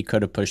him, and he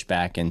could have pushed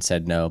back and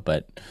said no,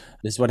 but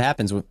this is what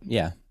happens.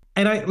 Yeah.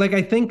 And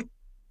I think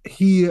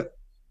he,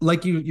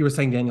 like you were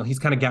saying, Daniel, he's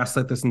kind of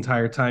gaslit this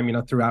entire time,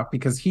 throughout,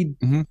 because he,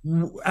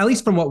 at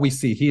least from what we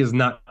see, he is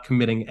not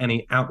committing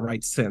any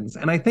outright sins.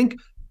 And I think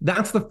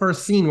that's the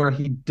first scene where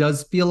he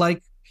does feel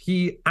like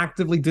he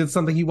actively did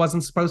something he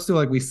wasn't supposed to.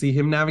 Like, we see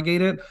him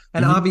navigate it.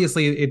 And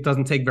obviously it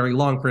doesn't take very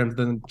long for him to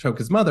then choke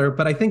his mother.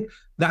 But I think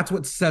that's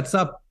what sets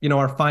up,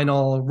 our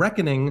final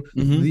reckoning.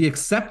 The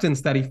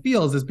acceptance that he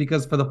feels is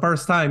because for the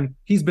first time,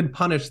 he's been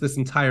punished this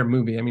entire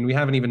movie. I mean, we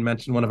haven't even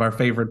mentioned one of our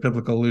favorite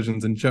biblical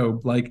allusions in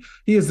Job. Like,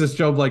 he is this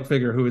Job-like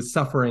figure who is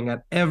suffering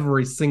at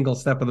every single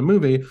step of the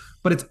movie.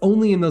 But it's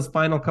only in those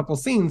final couple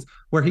scenes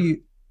where he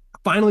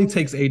finally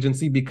takes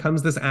agency,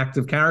 becomes this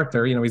active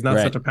character. He's not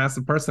such a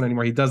passive person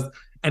anymore.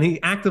 He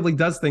actively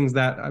does things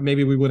that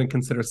maybe we wouldn't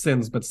consider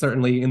sins, but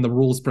certainly in the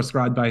rules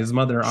prescribed by his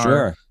mother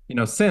are,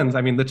 sins.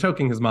 I mean, the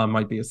choking his mom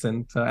might be a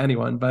sin to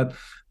anyone, but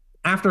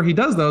after he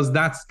does those,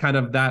 that's kind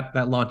of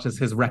that launches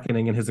his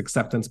reckoning and his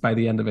acceptance by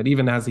the end of it.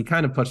 Even as he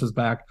kind of pushes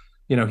back,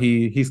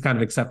 he's kind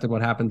of accepted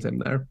what happened to him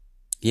there.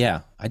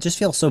 Yeah, I just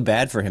feel so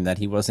bad for him that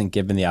he wasn't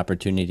given the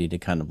opportunity to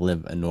kind of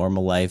live a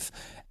normal life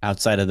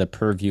outside of the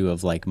purview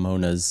of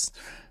Mona's,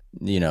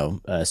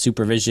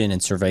 supervision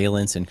and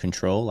surveillance and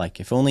control. Like,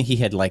 if only he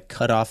had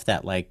cut off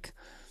that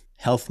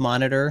health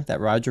monitor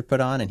that Roger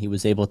put on, and he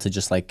was able to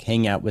just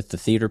hang out with the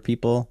theater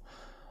people.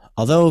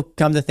 Although,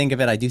 come to think of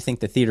it, I do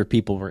think the theater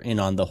people were in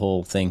on the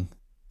whole thing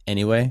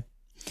anyway.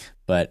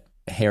 But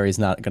Harry's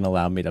not going to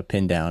allow me to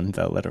pin down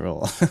the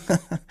literal.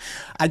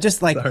 I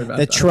just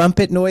the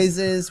trumpet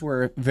noises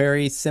were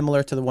very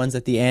similar to the ones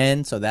at the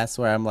end. So that's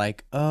where I'm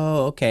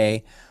oh,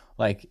 okay.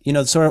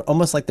 Sort of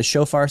almost like the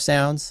shofar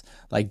sounds,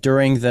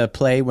 during the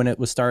play when it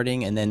was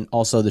starting, and then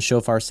also the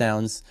shofar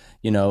sounds,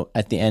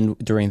 at the end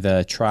during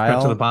the trial.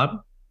 Stretch of the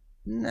Bob?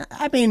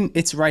 I mean,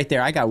 it's right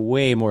there. I got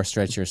way more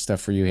stretchier stuff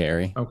for you,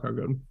 Harry. Okay,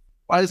 good.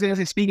 Well, I was going to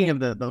say, speaking of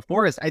the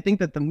forest, I think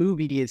that the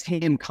movie is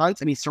him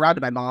constantly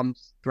surrounded by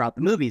moms throughout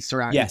the movie. He's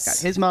got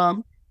his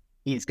mom.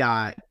 He's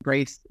got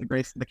Grace,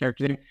 the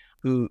character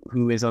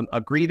who is a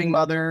grieving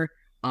mother.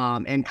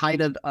 And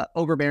kind of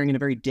overbearing in a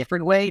very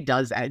different way,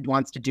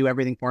 wants to do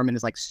everything for him and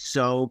is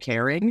so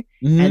caring.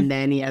 And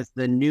then he has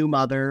the new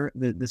mother,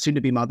 the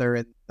soon-to-be mother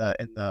in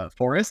the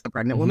forest, the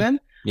pregnant woman,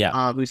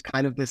 who's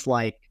kind of this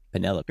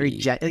Penelope.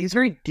 He's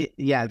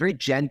very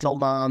gentle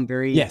mom,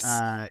 very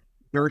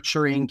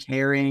nurturing,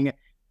 caring,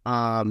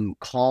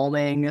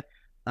 calming.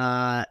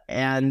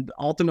 And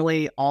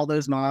ultimately, all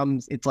those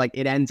moms, it's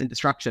it ends in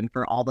destruction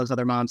for all those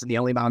other moms, and the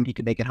only mom he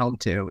could make it home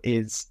to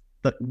is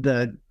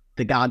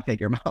the God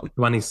figure mom,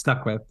 the one he's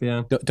stuck with.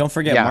 Yeah. Don't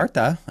forget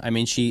Martha. I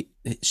mean, she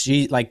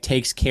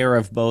takes care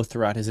of Beau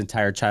throughout his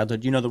entire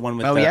childhood. The one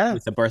with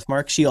with the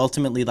birthmark. She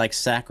ultimately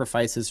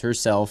sacrifices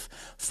herself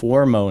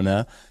for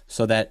Mona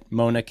so that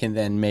Mona can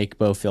then make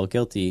Beau feel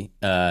guilty.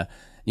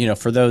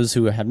 For those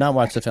who have not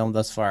watched the film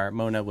thus far,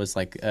 Mona was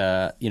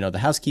the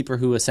housekeeper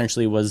who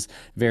essentially was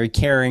very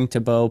caring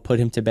to Beau, put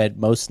him to bed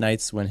most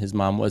nights when his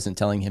mom wasn't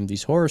telling him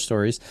these horror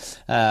stories.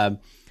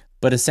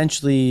 But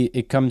essentially,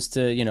 it comes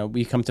to,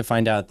 we come to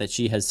find out that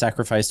she has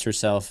sacrificed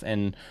herself,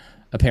 and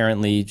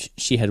apparently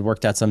she had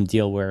worked out some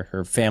deal where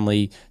her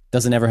family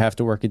doesn't ever have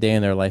to work a day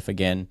in their life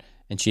again,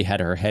 and she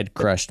had her head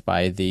crushed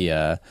by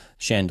the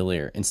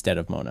chandelier instead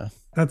of Mona.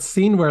 That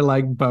scene where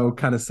Beau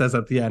kind of says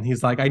at the end,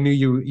 he's I knew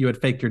you had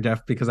faked your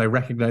death because I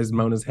recognized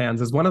Mona's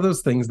hands, is one of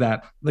those things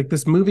that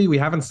this movie, we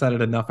haven't said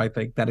it enough, I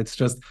think, that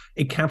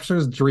it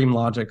captures dream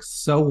logic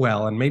so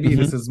well. And maybe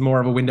this is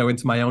more of a window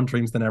into my own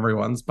dreams than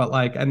everyone's, but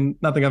and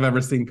nothing I've ever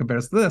seen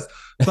compares to this.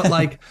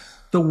 But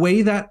the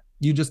way that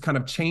you just kind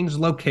of change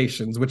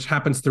locations, which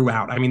happens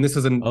throughout. I mean, this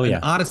is an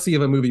odyssey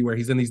of a movie where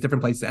he's in these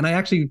different places. And I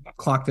actually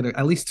clocked it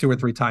at least 2 or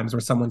 3 times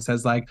where someone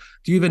says like,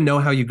 do you even know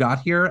how you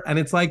got here? And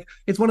it's like,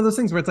 it's one of those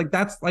things where it's like,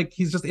 that's like,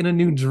 he's just in a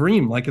new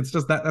dream. Like, it's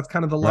just that's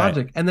kind of the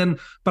logic. And then,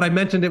 but I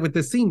mentioned it with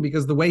this scene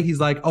because the way he's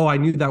like, oh, I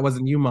knew that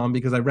wasn't you, Mom,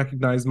 because I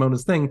recognized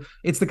Mona's thing.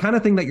 It's the kind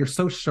of thing that you're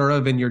so sure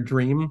of in your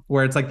dream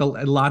where it's like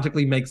it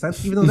logically makes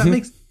sense, even though that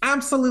makes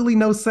absolutely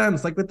no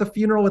sense. Like with the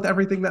funeral, with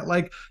everything that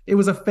like, it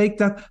was a fake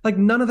death. Like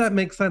none of that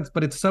makes sense,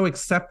 but it's so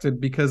accepted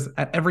because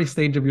at every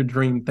stage of your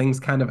dream, things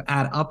kind of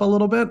add up a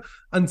little bit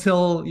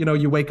until, you know,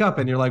 you wake up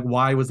and you're like,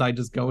 why was I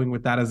just going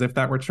with that as if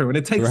that were true? And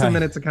it takes a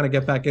minute to kind of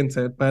get back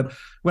into it. But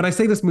when I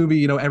say this movie,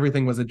 you know,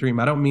 everything was a dream,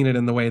 I don't mean it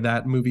in the way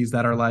that movies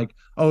that are like,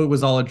 oh, it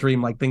was all a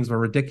dream, like things were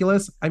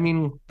ridiculous. I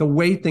mean, the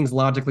way things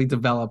logically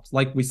developed,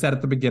 like we said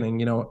at the beginning,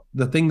 you know,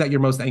 the thing that you're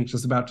most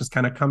anxious about just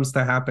kind of comes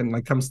to happen,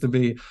 like comes to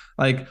be.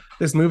 Like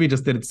this movie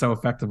just did it so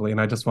effectively. And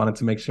I just wanted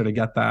to make sure to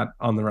get that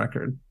on the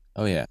record.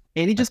 Oh, yeah.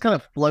 And he just kind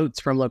of floats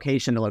from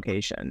location to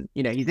location.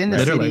 You know, he's in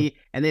the city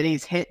and then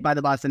he's hit by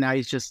the bus and now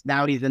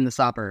he's in the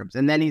suburbs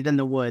and then he's in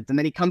the woods and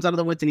then he comes out of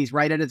the woods and he's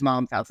right at his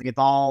mom's house. Like it's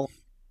all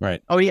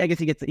right. Oh, yeah, I guess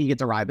he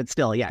gets a ride, but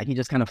still, yeah, he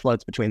just kind of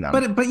floats between them.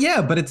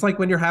 But it's like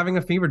when you're having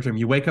a fever dream,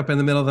 you wake up in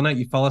the middle of the night,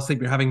 you fall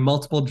asleep, you're having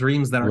multiple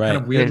dreams that are kind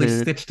of weirdly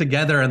stitched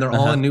together and they're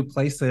all in new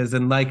places.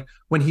 And like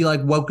when he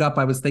like woke up,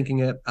 I was thinking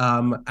it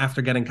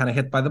after getting kind of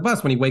hit by the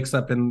bus, when he wakes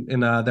up in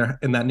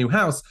that new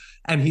house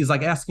and he's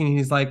like asking,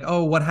 he's like,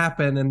 oh, what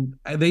happened? And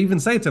they even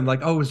say to him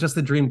like, oh, it was just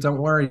a dream, don't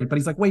worry. But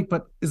he's like, wait,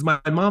 but is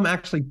my mom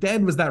actually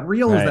dead? Was that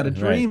real? Is that a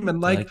dream? And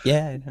like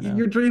yeah,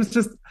 your dreams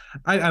just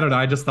I don't know.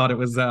 I just thought it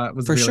was for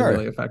really, sure.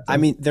 Really effective. I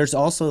mean, there's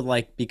also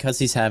like, because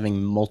he's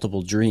having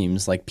multiple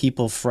dreams, like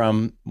people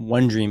from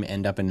one dream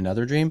end up in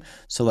another dream.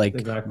 So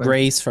like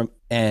Grace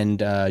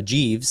and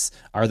Jeeves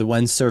are the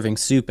ones serving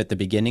soup at the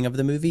beginning of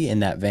the movie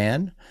in that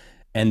van.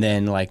 And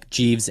then like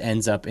Jeeves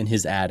ends up in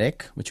his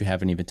attic, which we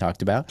haven't even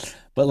talked about.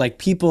 But like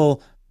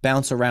people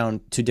bounce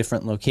around to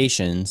different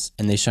locations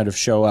and they sort of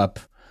show up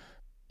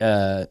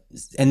and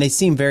they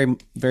seem very,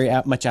 very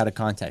much out of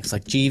context.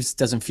 Like Jeeves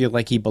doesn't feel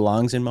like he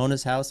belongs in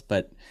Mona's house,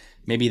 but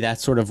maybe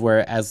that's sort of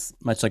where, as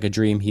much like a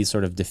dream, he's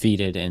sort of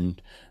defeated.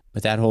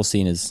 But that whole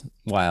scene is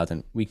wild,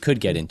 and we could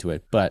get into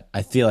it, but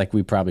I feel like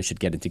we probably should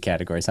get into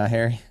categories, huh,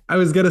 Harry? I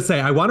was going to say,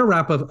 I want to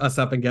wrap us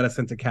up and get us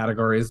into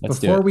categories.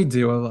 Before we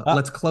do,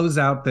 let's close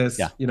out this,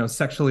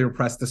 sexually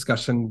repressed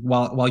discussion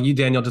while you,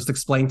 Daniel, just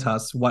explain to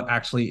us what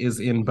actually is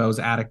in Beau's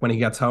attic when he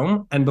gets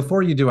home. And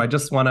before you do, I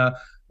just want to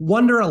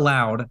wonder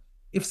aloud,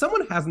 if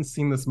someone hasn't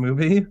seen this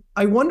movie,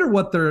 I wonder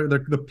what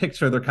the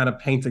picture they're kind of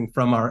painting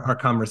from our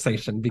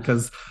conversation.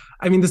 Because,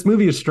 I mean, this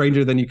movie is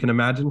stranger than you can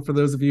imagine for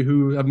those of you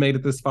who have made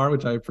it this far,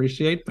 which I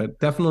appreciate, but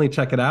definitely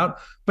check it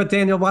out. But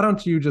Daniel, why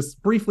don't you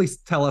just briefly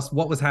tell us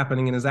what was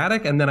happening in his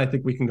attic, and then I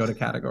think we can go to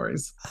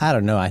categories. I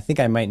don't know. I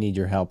think I might need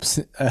your help.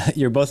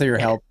 Both of your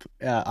help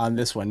on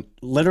this one.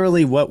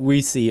 Literally what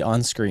we see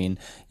on screen,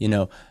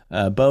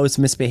 Beau's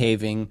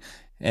misbehaving.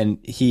 And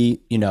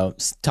he,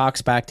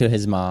 talks back to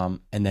his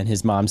mom, and then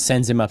his mom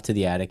sends him up to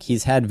the attic.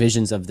 He's had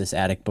visions of this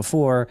attic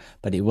before,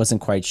 but he wasn't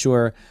quite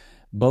sure.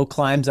 Beau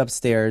climbs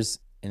upstairs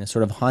in a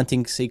sort of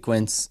haunting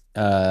sequence,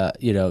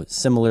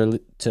 similar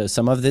to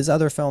some of his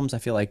other films. I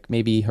feel like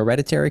maybe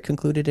Hereditary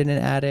concluded in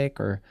an attic,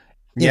 or,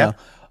 you know,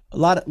 a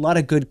lot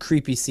of good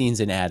creepy scenes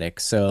in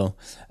attics. So,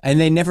 and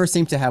they never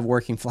seem to have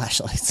working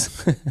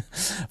flashlights.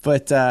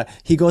 But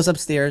he goes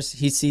upstairs.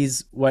 He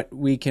sees what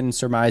we can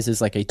surmise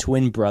is like a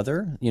twin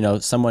brother.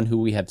 Someone who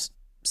we have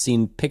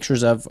seen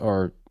pictures of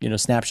or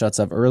snapshots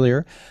of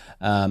earlier.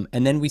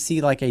 And then we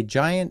see like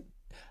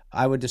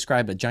I would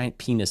describe a giant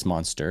penis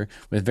monster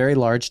with very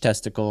large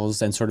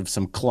testicles and sort of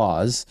some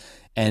claws.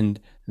 And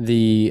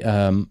the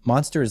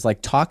monster is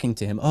like talking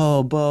to him.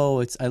 Oh,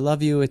 Beau, I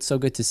love you. It's so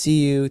good to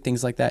see you.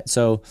 Things like that.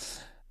 So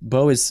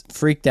Beau is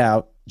freaked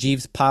out.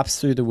 Jeeves pops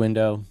through the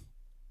window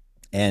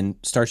and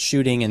starts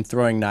shooting and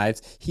throwing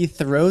knives. He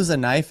throws a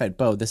knife at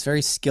Beau, this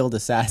very skilled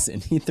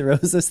assassin. He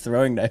throws this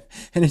throwing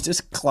knife and it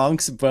just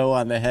clonks Beau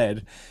on the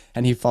head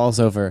and he falls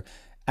over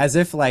as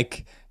if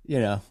like,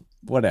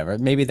 whatever.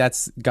 Maybe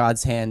that's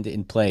God's hand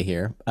in play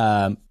here.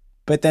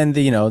 But then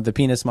the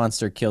penis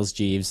monster kills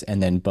Jeeves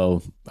and then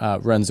Beau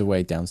runs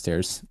away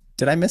downstairs.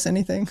 Did I miss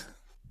anything?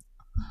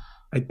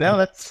 No,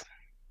 that's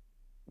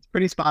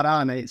pretty spot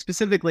on.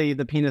 Specifically,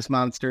 the penis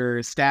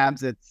monster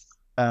stabs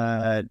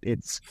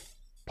its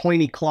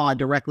pointy claw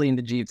directly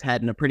into Jeeves'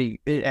 head in a pretty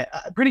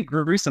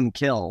gruesome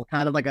kill,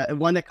 kind of like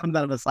one that comes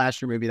out of a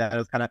slasher movie that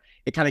was kind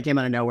of came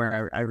out of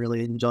nowhere. I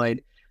really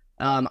enjoyed.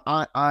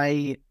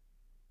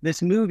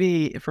 This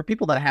movie, for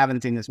people that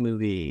haven't seen this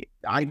movie,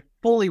 I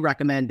fully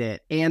recommend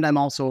it. And I'm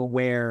also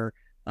aware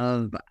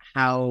of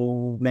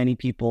how many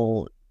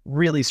people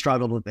really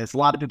struggled with this. A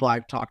lot of people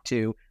I've talked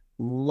to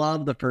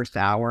love the first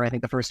hour. I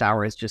think the first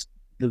hour is just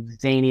the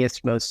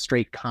zaniest, most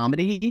straight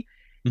comedy.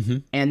 Mm-hmm.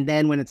 And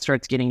then when it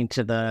starts getting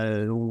into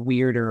the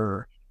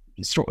weirder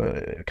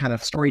kind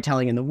of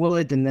storytelling in the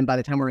woods, and then by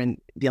the time we're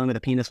dealing with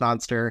a penis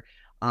monster,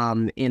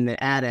 in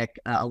the attic,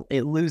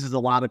 it loses a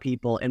lot of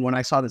people. And when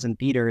I saw this in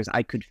theaters,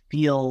 I could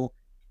feel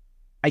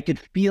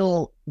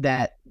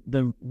that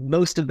the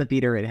most of the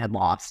theater it had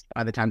lost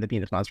by the time the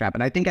penis monster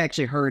happened. I think I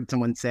actually heard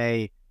someone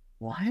say,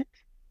 "What?"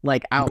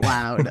 like out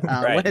loud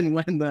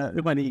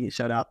Right. when he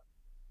showed up.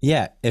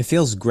 Yeah, it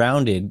feels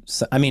grounded.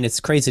 So, I mean, it's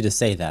crazy to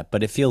say that,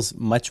 but it feels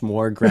much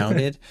more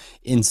grounded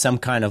in some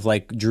kind of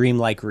like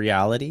dreamlike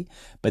reality.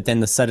 But then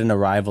the sudden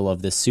arrival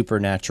of this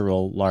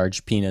supernatural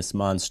large penis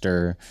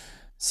monster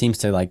seems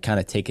to like kind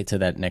of take it to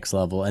that next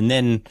level. And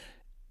then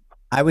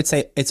I would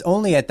say it's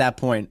only at that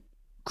point,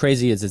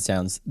 crazy as it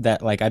sounds,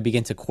 that like I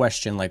begin to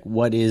question like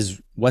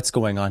what's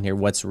going on here,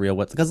 what's real,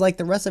 because like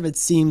the rest of it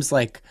seems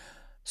like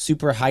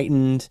super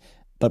heightened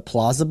but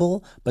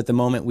plausible. But the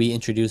moment we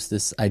introduce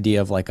this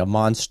idea of like a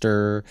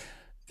monster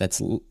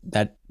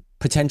that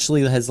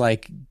potentially has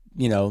like,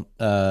 you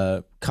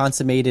know,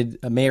 consummated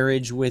a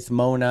marriage with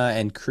Mona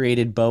and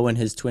created Beau and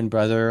his twin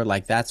brother,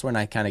 like that's when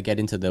I kind of get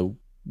into the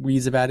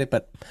weeds about it.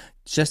 But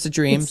it's just a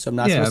dream, so I'm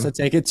not supposed to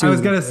take it too. I was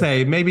gonna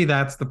say maybe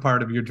that's the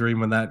part of your dream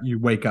when that you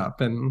wake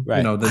up and Right.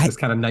 you know this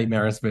kind of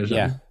nightmarish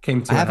vision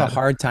came to. I have a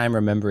hard time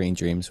remembering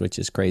dreams, which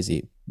is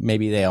crazy.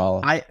 Maybe they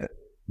all,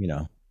 you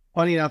know.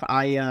 Funny enough,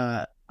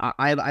 I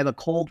have a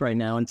cold right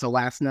now, and so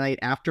last night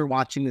after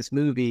watching this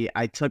movie,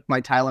 I took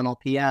my Tylenol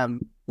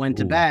PM, went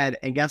to bed,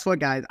 and guess what,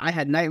 guys? I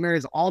had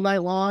nightmares all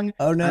night long.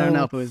 Oh no! I don't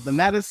know if it was the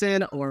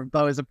medicine or if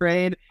I was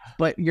afraid,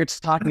 but you're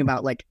just talking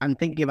about like I'm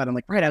thinking about it, I'm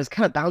like, right, I was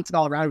kind of bouncing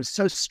all around. It was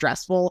so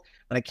stressful,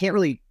 but I can't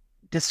really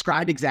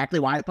describe exactly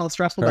why it felt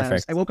stressful.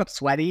 But I woke up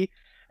sweaty,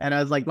 and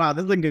I was like, wow,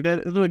 this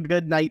is a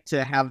good night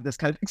to have this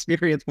kind of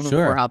experience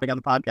before hopping on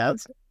the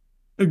podcast.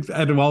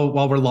 And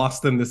while we're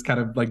lost in this kind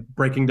of like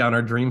breaking down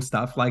our dream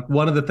stuff, like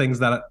one of the things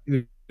that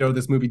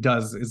this movie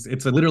does is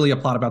it's literally a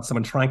plot about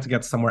someone trying to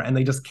get somewhere and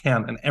they just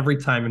can't. And every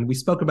time, and we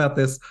spoke about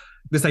this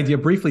idea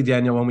briefly,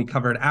 Daniel, when we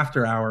covered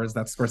After Hours,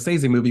 that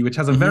Scorsese movie, which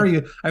has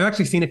a I've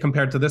actually seen it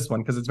compared to this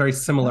one because it's very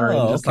similar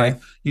in just like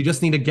you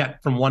just need to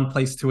get from one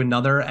place to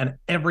another and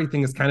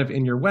everything is kind of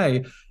in your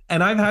way.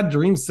 And I've had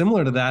dreams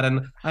similar to that.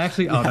 And I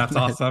actually, that's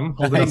awesome.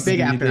 I'm a big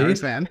After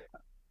Hours fan.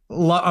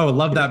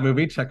 Love that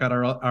movie. Check out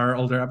our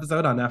older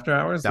episode on After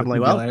Hours. Definitely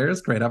will.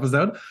 Great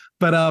episode.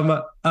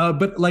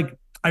 But like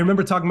I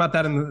remember talking about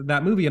that in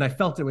that movie, and I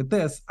felt it with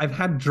this. I've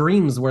had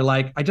dreams where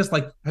like I just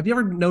like. Have you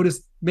ever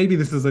noticed? Maybe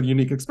this is a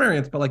unique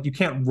experience, but like you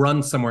can't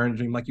run somewhere in a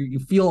dream. Like you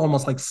feel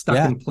almost like stuck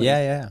in place.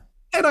 Yeah.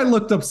 And I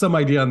looked up some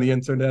idea on the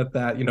internet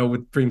that, you know,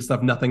 with dream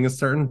stuff, nothing is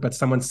certain, but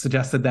someone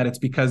suggested that it's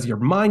because your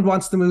mind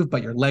wants to move,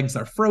 but your legs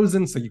are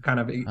frozen. So you kind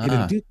of it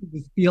induces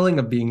this feeling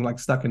of being like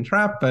stuck and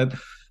trapped. But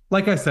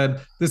like I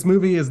said, this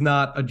movie is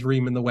not a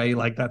dream in the way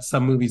like that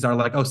some movies are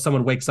like, oh,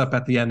 someone wakes up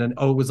at the end and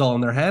it was all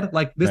in their head.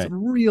 Like this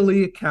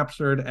really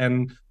captured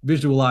and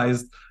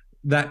visualized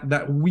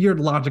that weird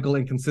logical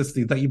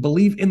inconsistency that you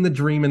believe in the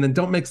dream and then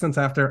don't make sense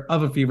after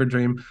of a fever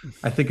dream.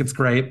 I think it's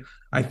great.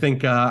 I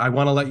think I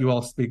want to let you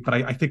all speak, but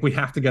I think we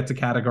have to get to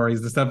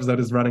categories. This episode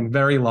is running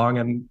very long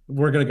and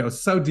we're going to go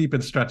so deep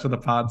and stretch of the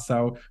pod.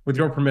 So with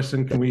your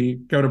permission, can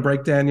we go to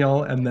break,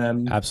 Daniel, and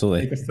then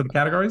absolutely take us to the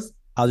categories?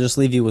 I'll just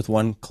leave you with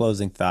one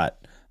closing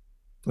thought.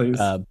 Please.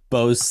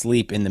 Beau's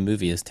sleep in the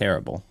movie is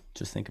terrible.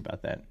 Just think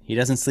about that. He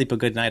doesn't sleep a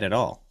good night at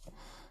all.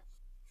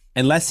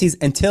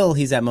 Until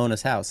he's at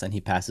Mona's house and he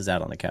passes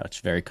out on the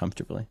couch very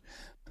comfortably.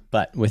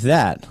 But with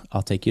that,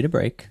 I'll take you to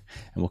break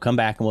and we'll come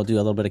back and we'll do a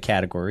little bit of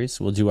categories.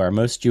 We'll do our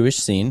most Jewish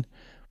scene.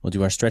 We'll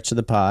do our stretch of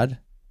the pod.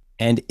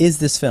 And is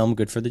this film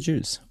good for the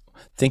Jews?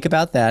 Think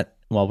about that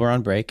while we're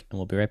on break and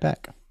we'll be right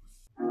back.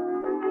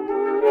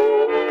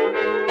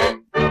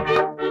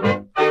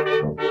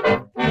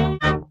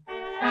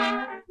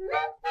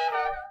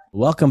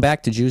 Welcome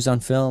back to Jews on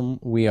Film.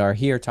 We are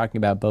here talking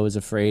about Beau is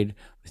Afraid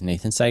with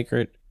Nathan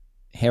Cykiert.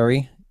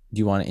 Harry, do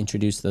you want to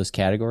introduce those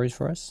categories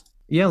for us?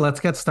 Yeah, let's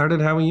get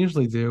started how we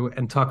usually do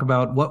and talk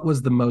about what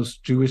was the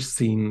most Jewish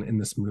scene in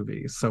this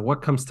movie. So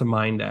what comes to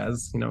mind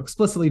as, you know,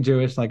 explicitly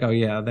Jewish, like, oh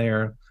yeah,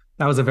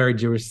 that was a very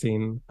Jewish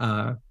scene.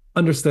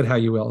 Understood how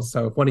you will.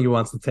 So if one of you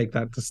wants to take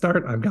that to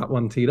start, I've got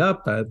one teed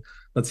up, but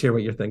let's hear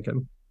what you're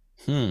thinking.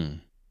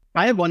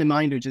 I have one in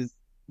mind, which is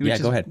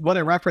go ahead. What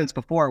I referenced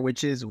before,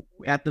 which is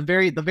at the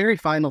very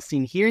final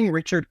scene, hearing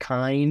Richard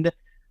Kind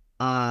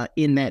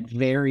in that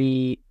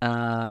very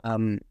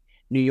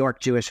New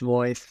York Jewish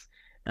voice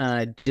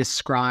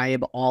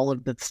describe all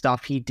of the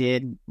stuff he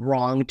did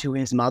wrong to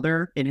his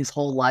mother in his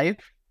whole life.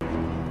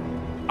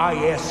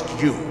 I ask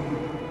you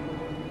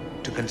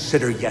to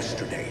consider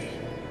yesterday.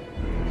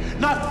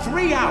 Not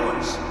 3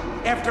 hours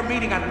after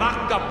meeting a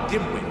knocked-up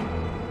dimwit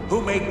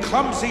who made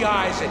clumsy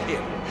eyes at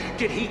him,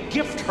 did he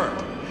gift her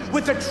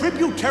with a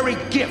tributary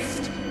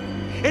gift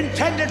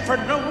intended for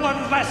no one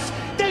less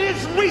than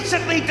his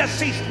recently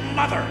deceased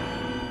mother.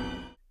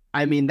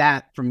 I mean,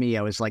 that for me,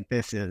 I was like,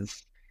 this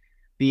is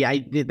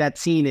that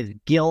scene is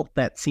guilt.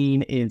 That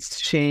scene is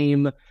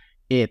shame.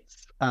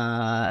 It's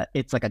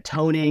like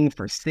atoning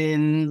for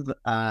sins.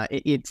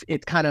 It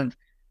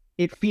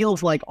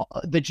feels like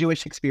the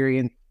Jewish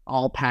experience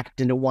all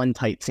packed into one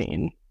tight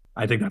scene.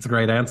 I think that's a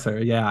great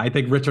answer. Yeah, I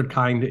think Richard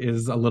Kind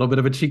is a little bit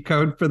of a cheat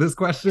code for this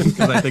question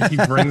because I think he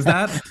brings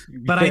that.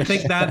 But I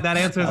think that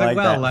answers it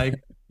well. That. Like,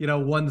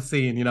 one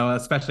scene,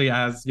 especially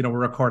as, we're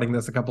recording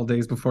this a couple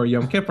days before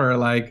Yom Kippur,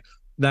 like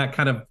that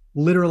kind of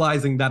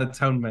literalizing that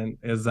atonement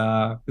is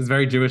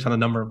very Jewish on a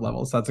number of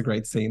levels. So that's a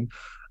great scene.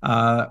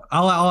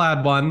 I'll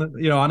add one,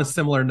 on a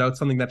similar note,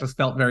 something that just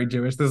felt very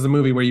Jewish. This is a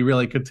movie where you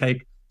really could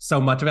take so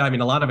much of it. I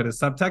mean, a lot of it is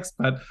subtext,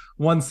 but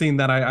one scene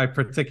that I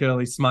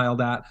particularly smiled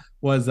at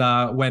was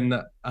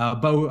when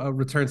Beau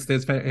returns to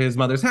his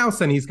mother's house,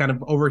 and he's kind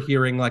of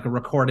overhearing like a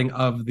recording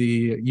of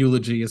the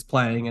eulogy is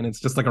playing, and it's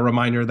just like a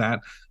reminder that,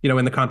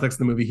 in the context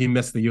of the movie, he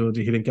missed the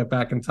eulogy, he didn't get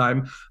back in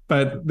time.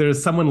 But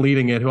there's someone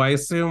leading it who I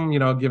assume,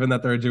 given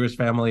that they're a Jewish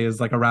family, is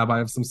like a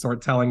rabbi of some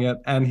sort telling it,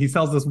 and he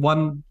tells this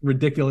one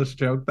ridiculous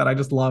joke that I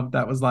just loved.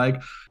 That was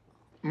like,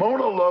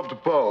 Mona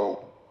loved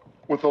Beau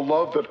with a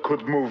love that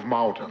could move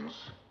mountains.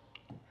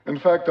 In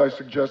fact, I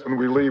suggest when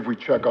we leave, we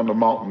check on the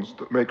mountains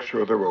to make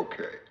sure they're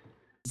okay.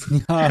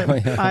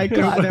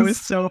 That was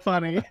so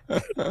funny.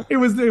 It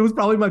was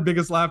probably my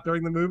biggest laugh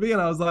during the movie,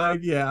 and I was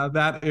like, yeah,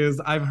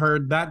 I've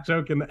heard that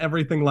joke and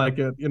everything like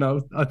it,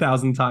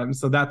 1,000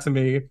 times. So that to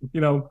me,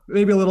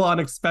 maybe a little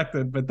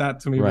unexpected, but that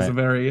to me was a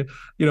very,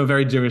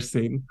 very Jewish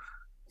scene.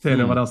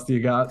 Tana, what else do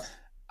you got?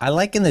 I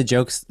liken the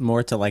jokes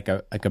more to like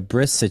a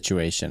bris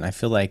situation. I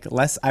feel like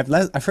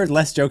I've heard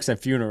less jokes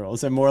at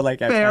funerals and more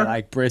like at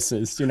like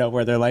brisses,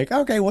 where they're like,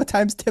 okay, what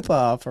time's tip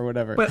off or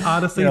whatever. But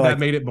honestly, that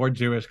made it more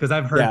Jewish because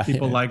I've heard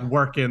people like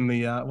work in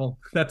the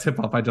that tip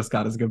off I just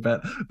got is a good bet.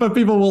 But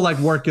people will like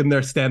work in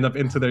their stand up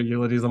into their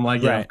eulogies. I'm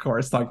like, of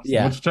course, like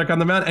let's check on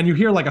the man, and you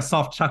hear like a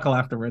soft chuckle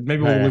afterward.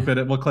 Maybe we'll loop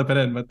it, we'll clip it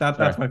in. But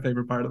that's my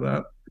favorite part of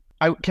that.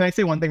 Can I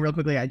say one thing real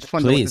quickly? I just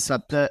want to look this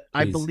up.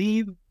 I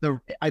believe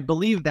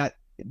that.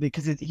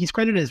 Because he's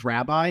credited as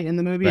rabbi in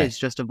the movie, it's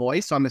just a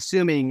voice. So I'm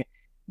assuming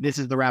this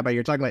is the rabbi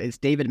you're talking about. It's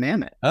David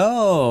Mamet.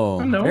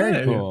 Oh,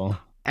 very cool.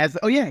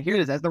 Here it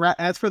is.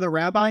 As for the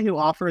rabbi who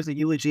offers a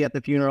eulogy at the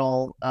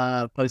funeral,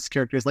 post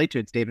characters late to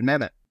it's David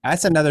Mamet.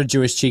 That's another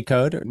Jewish cheat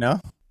code. No,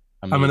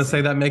 I'm going to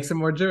say that makes it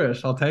more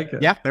Jewish. I'll take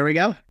it. Yeah, there we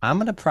go. I'm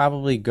going to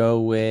probably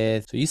go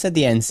with. So you said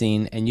the end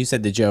scene and you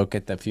said the joke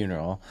at the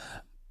funeral.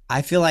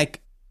 I feel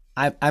like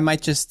I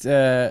might just.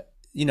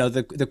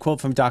 The quote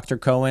from Dr.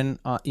 Cohen,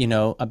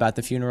 about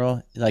the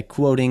funeral, like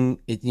quoting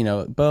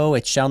it, Beau,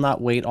 it shall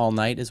not wait all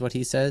night is what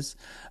he says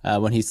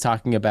when he's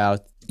talking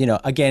about,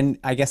 again,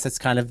 I guess that's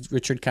kind of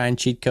Richard Kind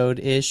cheat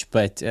code-ish,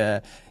 but,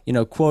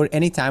 quote,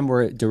 anytime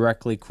we're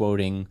directly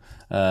quoting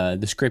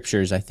the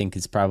scriptures, I think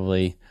is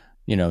probably,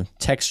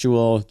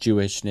 textual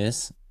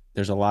Jewishness.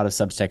 There's a lot of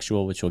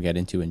subtextual, which we'll get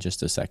into in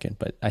just a second,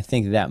 but I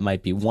think that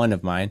might be one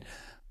of mine.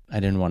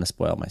 I didn't want to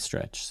spoil my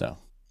stretch, so.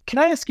 Can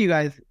I ask you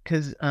guys,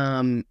 because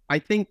I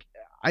think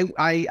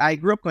I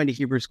grew up going to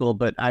Hebrew school,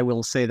 but I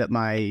will say that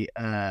my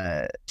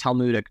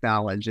Talmudic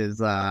knowledge is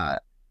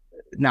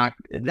not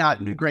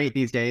great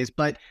these days.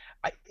 But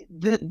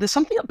the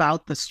something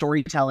about the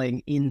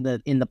storytelling in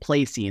the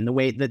play scene, the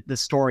way that the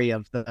story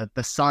of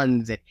the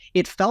sons,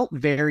 it felt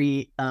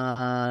very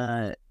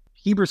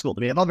Hebrew school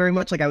to me. It felt very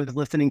much like I was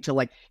listening to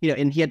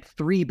and he had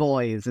 3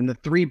 boys, and the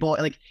 3 boys,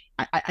 like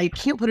I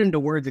can't put it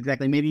into words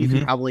exactly. Maybe you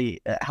can probably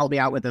help me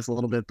out with this a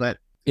little bit, but.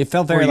 It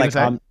felt very like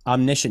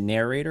omniscient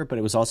narrator, but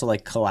it was also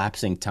like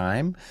collapsing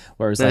time,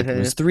 where it was like, it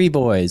was 3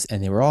 boys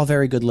and they were all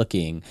very good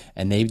looking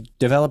and they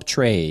developed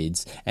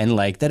trades and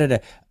like da-da-da.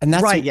 And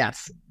that's right.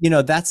 Yes.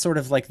 That's sort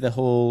of like the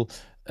whole,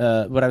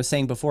 what I was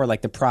saying before,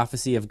 like the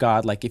prophecy of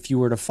God, like if you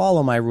were to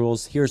follow my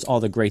rules, here's all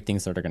the great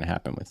things that are going to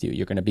happen with you.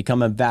 You're going to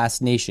become a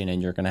vast nation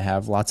and you're going to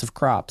have lots of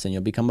crops and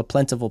you'll become a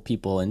plentiful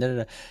people and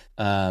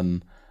da-da-da.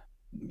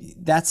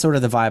 That's sort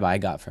of the vibe I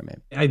got from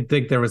it. I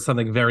think there was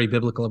something very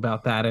biblical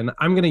about that. And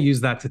I'm going to use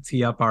that to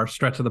tee up our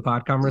stretch of the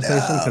pod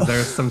conversation because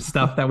there's some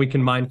stuff that we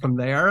can mine from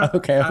there.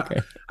 Okay.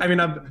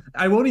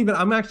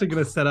 I'm actually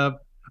going to set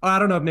up, I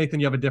don't know if Nathan,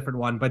 you have a different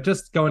one, but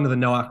just go into the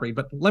Noachry.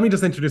 But let me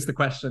just introduce the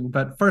question.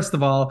 But first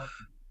of all,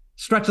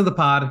 stretch of the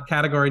pod,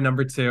 category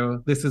number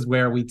 2. This is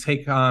where we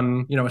take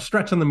on, a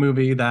stretch in the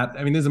movie that,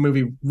 this is a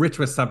movie rich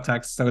with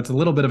subtext. So it's a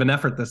little bit of an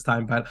effort this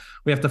time, but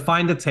we have to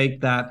find a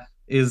take that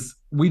is,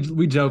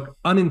 we joke,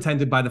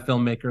 unintended by the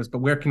filmmakers, but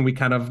where can we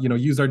kind of,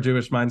 use our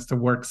Jewish minds to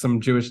work some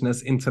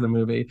Jewishness into the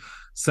movie?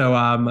 So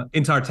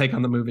into our take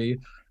on the movie.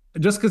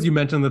 Just because you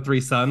mentioned the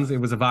 3 sons, it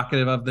was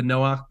evocative of the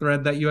Noah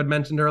thread that you had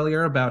mentioned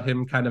earlier about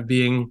him kind of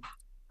being,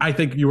 I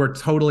think you were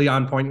totally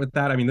on point with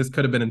that. This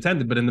could have been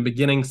intended, but in the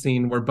beginning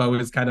scene where Beau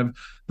is kind of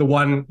the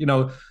one,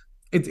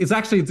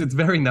 it's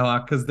very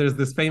Noah, because there's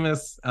this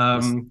famous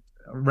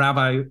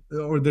rabbi,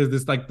 or there's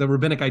this like the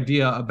rabbinic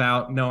idea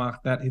about Noah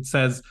that it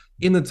says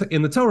in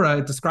the Torah,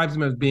 it describes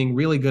him as being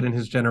really good in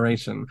his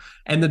generation.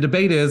 And the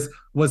debate is,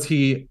 was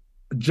he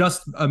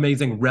just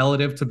amazing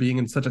relative to being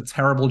in such a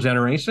terrible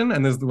generation?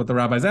 And this is what the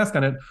rabbis ask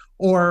on it.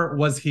 Or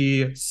was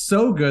he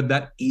so good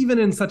that even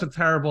in such a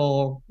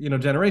terrible,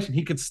 generation,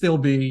 he could still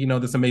be,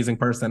 this amazing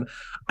person?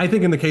 I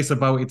think in the case of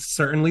Beau, it's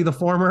certainly the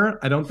former.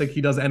 I don't think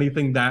he does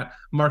anything that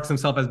marks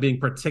himself as being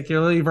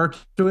particularly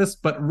virtuous,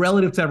 but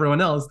relative to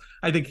everyone else,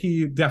 I think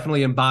he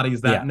definitely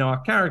embodies that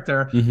Noah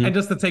character. Mm-hmm. And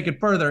just to take it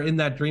further, in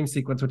that dream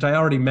sequence, which I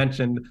already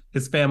mentioned,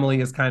 his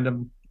family is kind of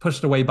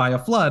pushed away by a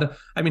flood.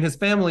 I mean, his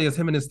family is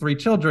him and his 3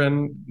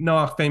 children.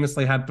 Noah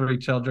famously had 3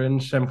 children,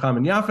 Shem, Ham,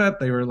 and Yafet.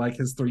 They were like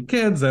his 3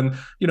 kids. And,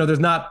 there's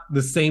not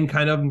the same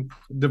kind of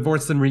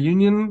divorce and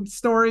reunion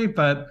story,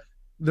 but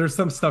there's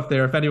some stuff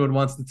there if anyone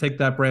wants to take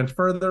that branch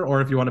further,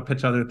 or if you want to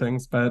pitch other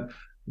things. But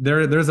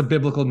there's a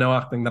biblical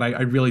Noah thing that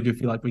I really do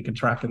feel like we can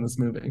track in this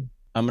movie.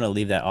 I'm going to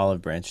leave that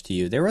olive branch to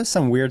you. There was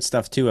some weird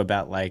stuff too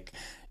about like,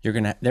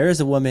 there is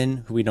a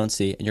woman who we don't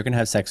see and you're going to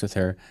have sex with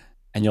her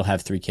and you'll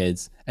have 3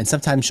 kids. And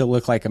sometimes she'll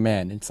look like a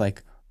man. It's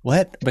like,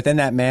 what? But then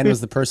that man was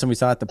the person we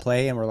saw at the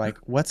play and we're like,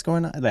 what's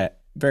going on? That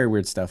very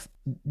weird stuff.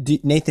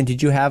 Nathan,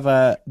 did you have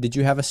a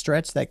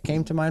stretch that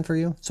came to mind for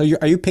you? So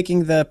are you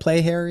picking the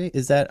play, Harry?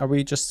 Are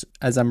we just,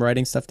 as I'm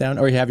writing stuff down,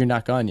 or have you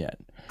not gone yet?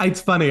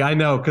 It's funny, I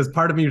know, because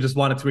part of me just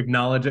wanted to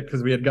acknowledge it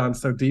because we had gone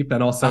so deep,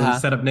 and also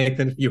set up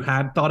Nathan, if you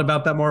had thought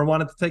about that more and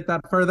wanted to take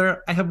that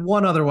further. I have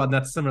one other one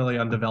that's similarly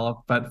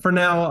undeveloped, but for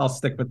now, I'll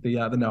stick with the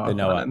Noah. The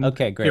Noah.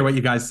 Okay, great. Hear what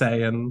you guys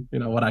say and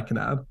what I can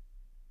add.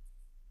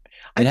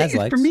 I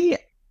think for me,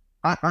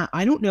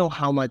 I don't know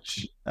how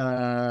much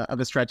of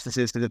a stretch this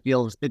is because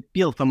it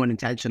feels somewhat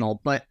intentional,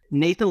 but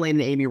Nathan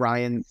Lane and Amy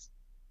Ryan's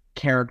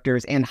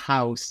characters and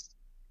house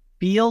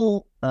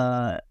feel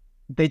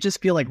they just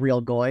feel like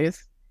real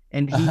goys.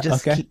 And he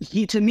just,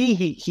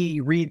 he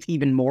reads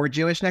even more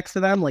Jewish next to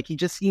them. Like, he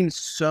just seems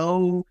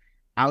so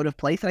out of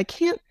place. And I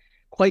can't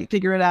quite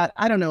figure it out.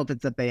 I don't know if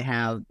it's that they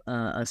have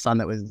a son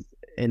that was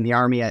in the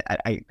army.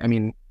 I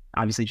mean,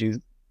 obviously Jews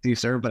do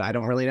serve, but I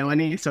don't really know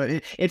any.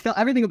 So it felt,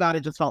 everything about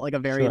it just felt like a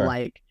very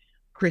like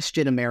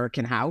Christian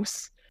American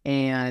house.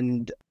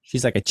 And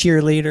she's like a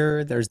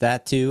cheerleader. There's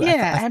that too.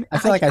 Yeah. I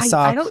feel like I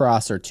saw a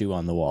cross or 2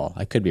 on the wall.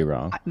 I could be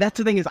wrong. That's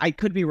the thing, is I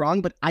could be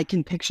wrong, but I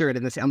can picture it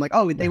in this. I'm like,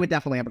 oh, they would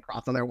definitely have a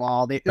cross on their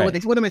wall.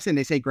 What am I saying?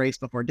 They say grace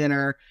before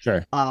dinner.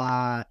 Sure.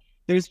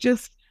 There's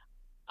just,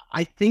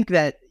 I think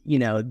that,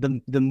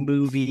 the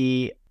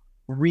movie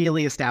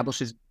really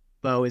establishes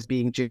Beau as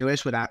being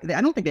Jewish without, I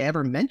don't think they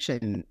ever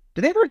mention,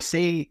 did they ever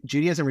say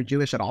Judaism or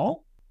Jewish at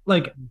all?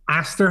 Like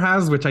Aster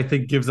has, which I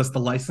think gives us the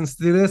license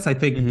to do this. I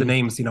think the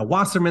names,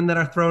 Wasserman, that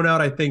are thrown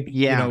out. I think,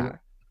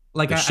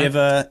 like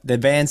Shiva. The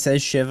van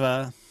says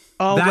Shiva.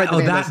 Oh, that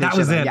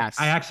was it. Yes.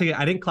 I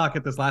didn't clock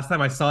it this last time.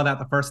 I saw that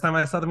the first time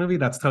I saw the movie.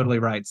 That's totally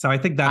right. So I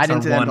think that's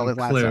our one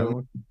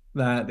clue.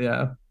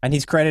 And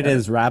he's credited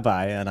as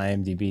rabbi on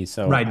IMDb.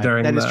 So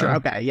that is true.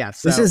 Okay, yes.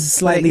 So, this is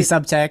slightly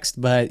subtext,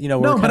 but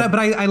but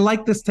I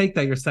like this take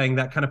that you're saying,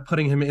 that kind of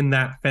putting him in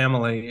that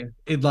family.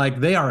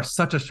 They are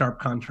such a sharp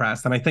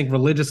contrast, and I think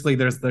religiously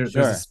there's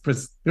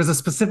a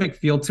specific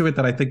feel to it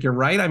that I think you're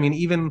right. I mean,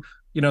 even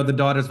the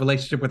daughter's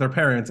relationship with her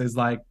parents is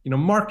like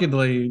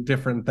markedly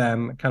different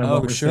than kind of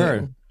what we're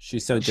seeing.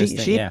 She's so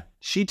distant.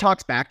 She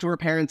talks back to her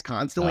parents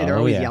constantly. They're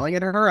always yelling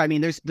at her. I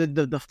mean, there's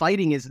the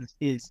fighting is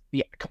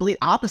the complete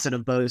opposite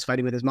of Beau's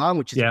fighting with his mom,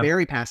 which is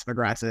very passive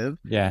aggressive.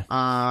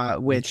 Yeah.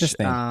 Which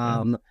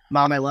Mom,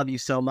 I love you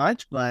so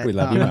much, but we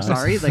love you, I'm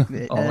sorry.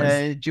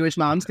 Like Jewish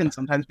moms can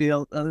sometimes be a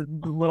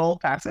little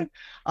passive.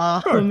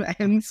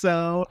 And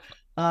so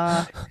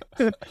I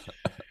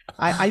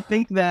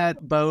think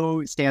that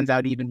Beau stands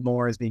out even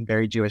more as being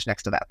very Jewish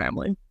next to that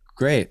family.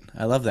 Great.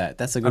 I love that.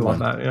 That's a good one.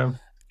 That, yeah.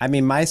 I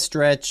mean, my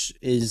stretch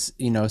is,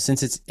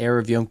 since it's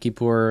Erev Yom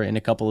Kippur in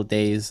a couple of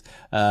days,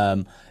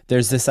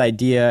 there's this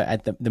idea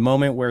at the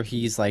moment where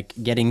he's like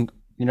getting,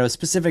 a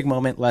specific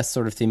moment, less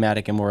sort of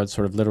thematic and more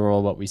sort of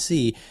literal what we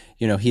see,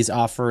 he's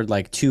offered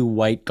like 2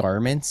 white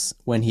garments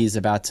when he's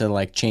about to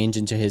like change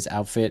into his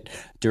outfit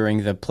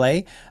during the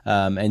play.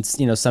 And,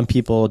 some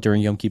people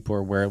during Yom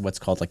Kippur wear what's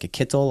called like a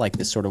kittel, like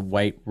this sort of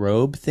white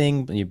robe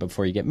thing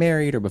before you get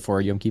married or before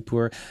Yom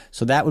Kippur.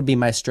 So that would be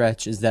my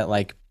stretch, is that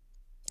like,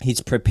 he's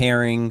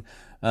preparing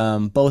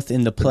both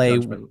in the play,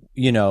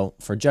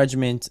 for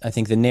judgment. I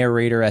think the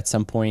narrator at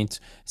some point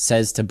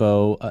says to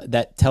Beau,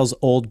 that tells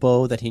old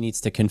Beau that he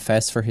needs to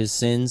confess for his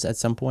sins at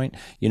some point,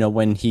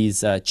 when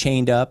he's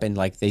chained up and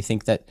like they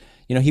think that,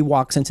 he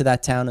walks into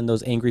that town and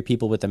those angry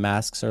people with the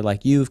masks are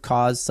like, you've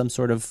caused some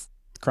sort of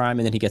crime,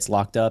 and then he gets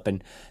locked up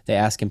and they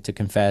ask him to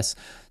confess.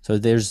 So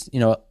there's,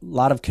 a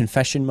lot of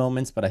confession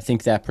moments, but I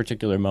think that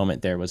particular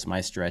moment there was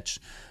my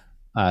stretch.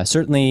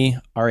 Certainly,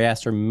 Ari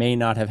Aster may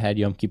not have had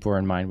Yom Kippur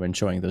in mind when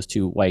showing those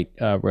 2 white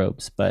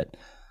robes, but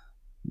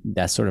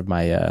that's sort of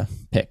my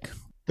pick.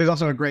 There's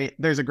also a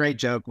great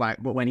joke like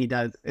when he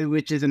does,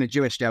 which isn't a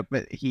Jewish joke,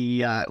 but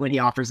he when he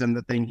offers him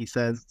the thing, he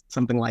says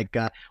something like,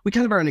 "We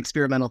kind of are an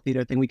experimental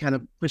theater thing. We kind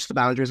of push the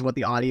boundaries of what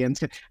the audience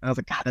can." And I was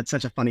like, God, that's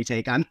such a funny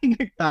take on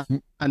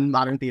on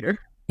modern theater.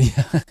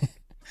 Yeah,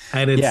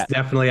 and it's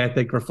definitely, I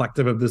think,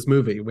 reflective of this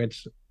movie,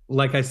 which,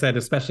 like I said,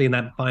 especially in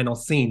that final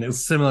scene,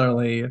 is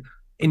similarly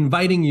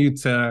inviting you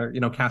to,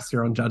 cast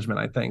your own judgment,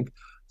 I think.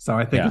 So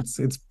I think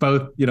Yeah. it's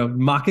both,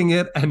 mocking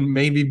it and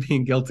maybe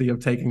being guilty of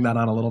taking that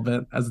on a little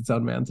bit as its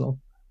own mantle.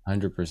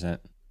 100%.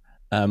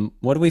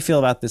 What do we feel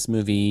about this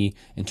movie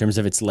in terms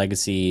of its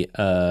legacy,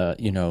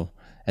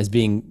 as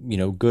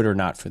being, good or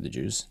not for the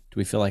Jews? Do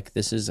we feel like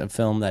this is a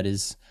film that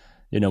is,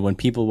 when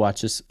people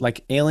watch this,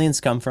 like aliens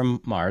come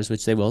from Mars,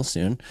 which they will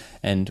soon,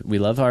 and we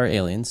love our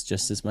aliens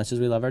just as much as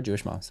we love our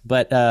Jewish moms.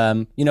 But,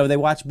 they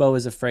watch Beau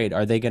is Afraid.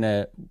 Are they going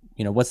to,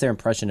 what's their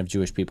impression of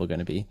Jewish people going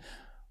to be?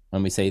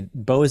 When we say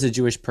Beau is a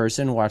Jewish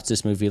person, watch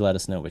this movie, let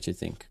us know what you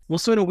think. Well,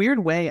 so in a weird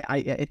way,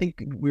 I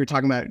think we were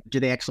talking about, do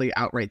they actually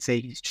outright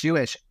say he's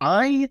Jewish?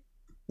 I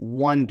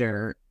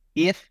wonder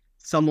if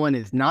someone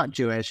is not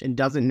Jewish and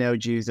doesn't know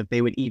Jews, if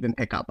they would even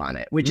pick up on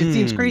it, which it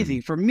seems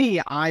crazy. For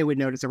me, I would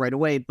notice it right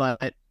away,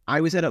 but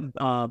I was at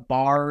a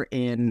bar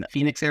in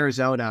Phoenix,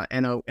 Arizona,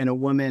 and a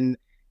woman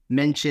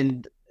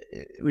mentioned,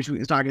 which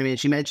was talking to me, and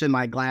she mentioned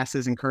my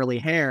glasses and curly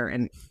hair,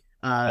 and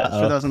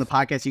for those on the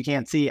podcast, you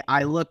can't see,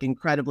 I look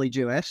incredibly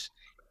Jewish.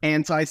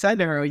 And so I said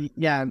to her,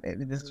 yeah,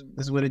 this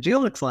is what a Jew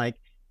looks like.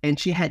 And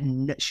she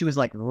was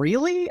like,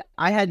 really?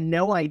 I had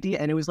no idea.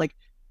 And it was like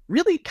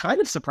really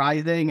kind of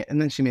surprising. And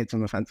then she made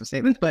some offensive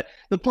statements. But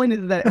the point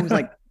is that it was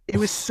like, it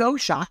was so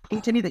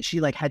shocking to me that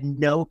she like had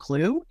no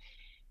clue.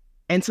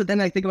 And so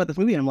then I think about this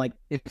movie and I'm like,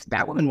 if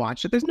that woman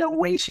watched it, there's no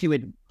way she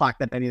would clock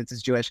that any of this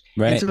is Jewish.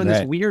 Right, and so in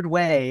this weird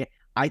way,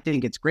 I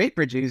think it's great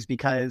for Jews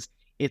because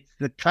it's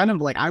the kind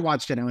of like, I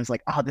watched it and I was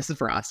like, oh, this is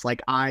for us.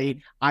 Like I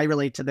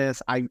relate to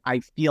this.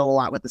 I feel a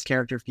lot what this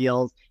character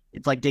feels.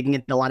 It's like digging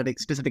into a lot of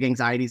specific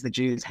anxieties that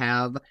Jews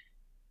have.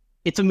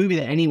 It's a movie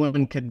that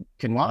anyone can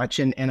watch.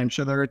 And I'm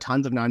sure there are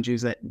tons of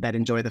non-Jews that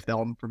enjoy the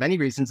film for many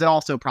reasons and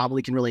also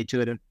probably can relate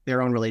to it in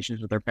their own relations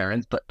with their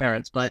parents.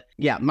 But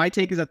yeah, my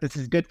take is that this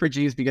is good for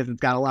Jews because it's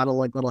got a lot of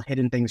like little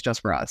hidden things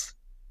just for us.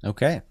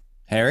 Okay.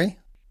 Harry?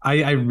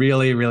 I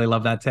really, really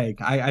love that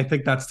take. I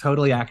think that's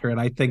totally accurate.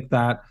 I think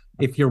that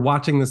if you're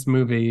watching this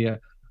movie,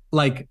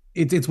 like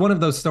it's one of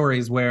those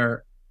stories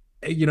where,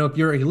 if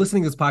you're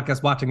listening to this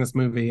podcast, watching this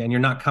movie, and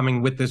you're not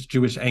coming with this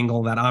Jewish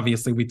angle that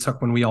obviously we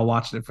took when we all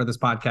watched it for this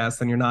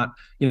podcast, and you're not,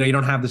 you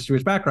don't have this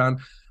Jewish background.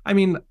 I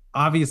mean,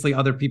 obviously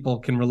other people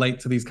can relate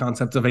to these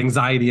concepts of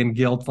anxiety and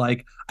guilt.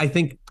 Like, I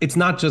think it's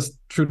not just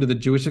true to the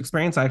Jewish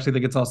experience. I actually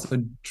think it's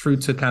also true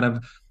to kind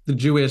of the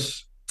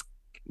Jewish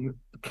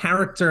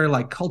character,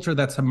 like culture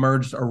that's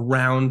emerged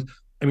around,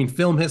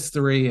 film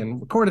history and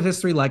recorded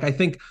history. Like, I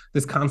think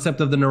this concept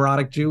of the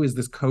neurotic Jew is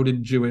this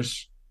coded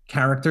Jewish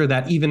character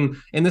that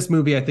even in this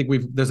movie, I think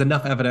there's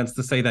enough evidence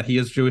to say that he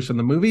is Jewish in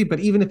the movie.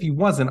 But even if he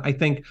wasn't, I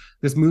think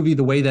this movie,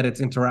 the way that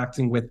it's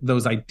interacting with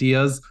those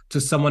ideas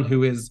to someone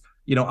who is,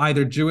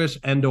 either Jewish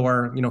and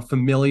or,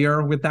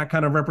 familiar with that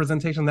kind of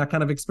representation, that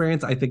kind of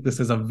experience, I think this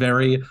is a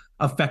very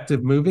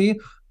effective movie.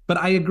 But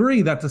I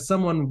agree that to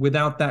someone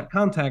without that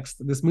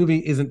context, this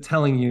movie isn't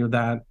telling you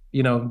that,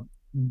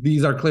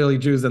 these are clearly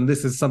Jews and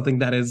this is something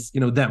that is,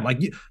 them. Like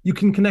you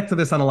can connect to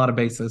this on a lot of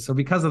bases. So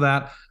because of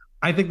that,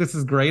 I think this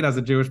is great. As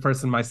a Jewish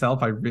person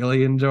myself, I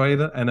really enjoyed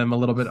it, and I'm a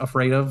little bit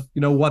afraid of,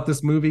 what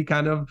this movie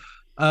kind of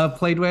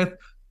played with.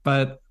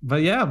 But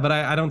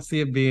I don't see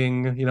it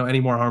being,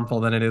 any more harmful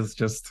than it is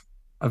just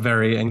a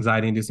very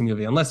anxiety-inducing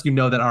movie. Unless you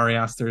know that Ari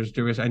Aster is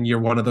Jewish and you're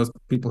one of those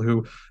people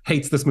who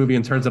hates this movie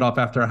and turns it off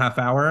after a half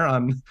hour.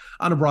 On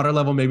a broader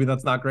level, maybe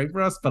that's not great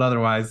for us. But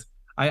otherwise,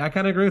 I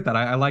kind of agree with that.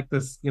 I like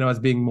this, as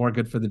being more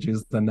good for the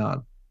Jews than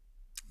not.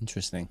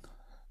 Interesting.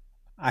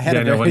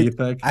 Daniel, what do you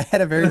think? I had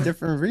a very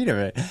different read of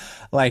it.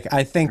 Like,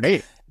 I think,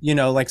 Great.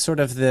 like sort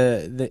of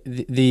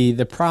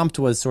the prompt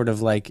was sort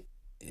of like,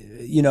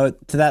 to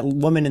that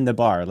woman in the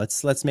bar,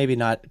 let's maybe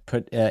not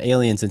put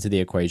aliens into the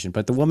equation,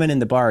 but the woman in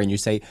the bar, and you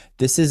say,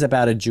 this is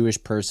about a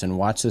Jewish person,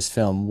 watch this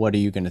film, what are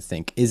you going to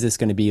think? Is this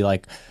going to be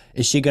like,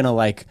 is she going to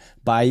like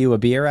buy you a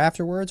beer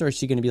afterwards, or is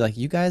she going to be like,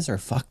 you guys are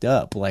fucked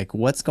up, like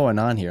what's going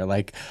on here?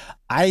 Like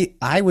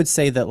I would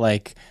say that,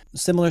 like,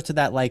 similar to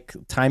that like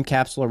time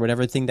capsule or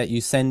whatever thing that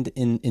you send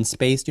in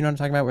space, do you know what I'm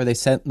talking about, where they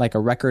sent like a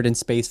record in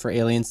space for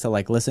aliens to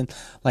like listen.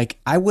 Like,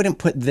 I wouldn't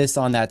put this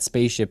on that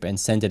spaceship and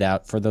send it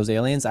out for those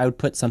aliens. I would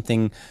put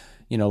something,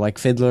 like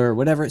Fiddler or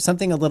whatever,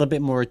 something a little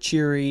bit more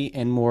cheery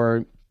and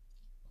more,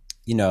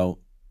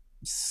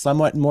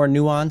 somewhat more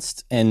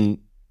nuanced and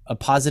a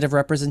positive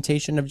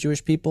representation of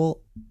Jewish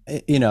people.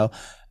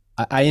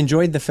 I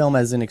enjoyed the film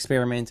as an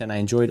experiment, and I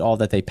enjoyed all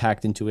that they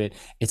packed into it.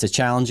 It's a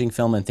challenging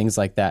film and things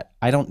like that.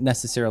 I don't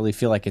necessarily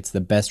feel like it's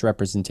the best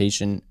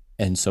representation,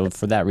 and so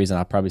for that reason,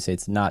 I'll probably say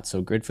it's not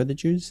so good for the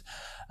Jews.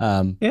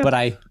 But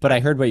I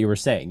heard what you were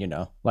saying.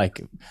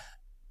 Like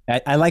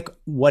I like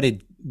what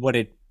it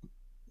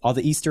all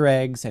the Easter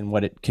eggs and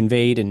what it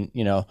conveyed, and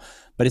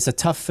but it's a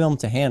tough film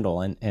to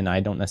handle, and I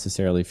don't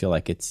necessarily feel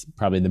like it's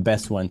probably the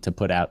best one to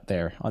put out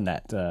there on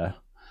that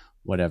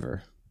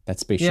that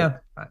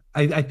spaceship. Yeah,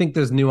 I think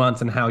there's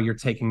nuance in how you're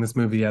taking this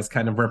movie as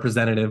kind of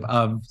representative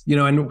of,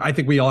 and I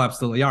think we all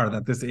absolutely are,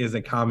 that this is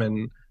a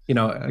common,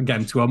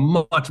 again, to a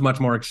much, much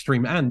more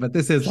extreme end, but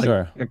this is like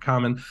a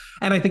common.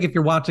 And I think if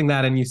you're watching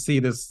that and you see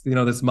this,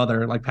 this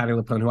mother like Patty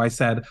LuPone, who I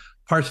said,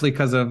 partially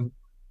because of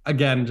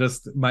again,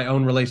 just my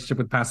own relationship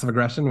with passive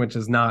aggression, which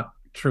is not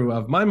true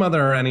of my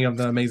mother or any of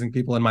the amazing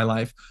people in my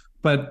life.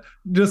 But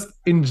just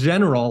in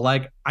general,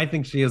 like I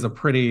think she is a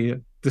pretty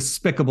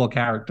despicable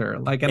character.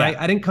 Like, and Yeah.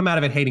 I didn't come out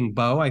of it hating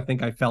Beau. I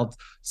think I felt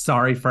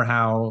sorry for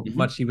how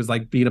much he was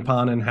like beat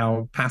upon and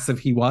how passive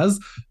he was.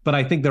 But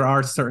I think there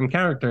are certain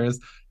characters.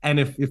 And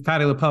if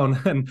Patti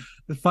LuPone, and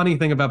the funny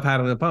thing about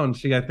Patti LuPone,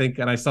 she, I think,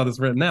 and I saw this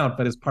written out,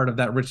 but is part of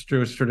that rich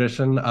Jewish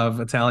tradition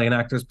of Italian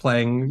actors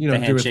playing, you know,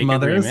 The Jewish handshake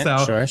mothers. agreement.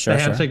 So Sure,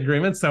 the handshake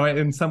agreement. So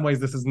in some ways,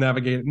 this is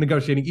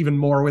negotiating even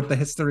more with the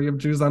history of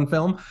Jews on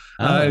film,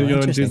 you know, and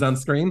interesting. Jews on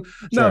screen.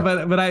 Sure.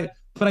 No,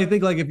 but I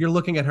think like if you're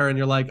looking at her and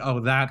you're like, oh,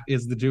 that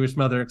is the Jewish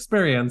mother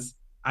experience,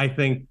 I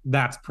think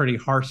that's pretty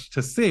harsh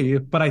to see.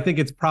 But I think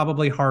it's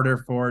probably harder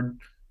for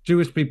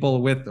Jewish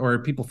people with, or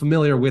people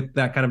familiar with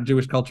that kind of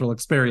Jewish cultural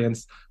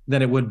experience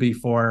than it would be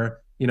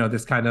for, you know,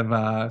 this kind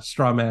of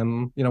straw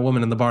man, you know,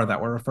 woman in the bar that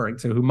we're referring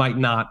to, who might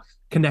not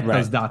connect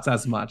those dots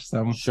as much.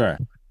 So sure,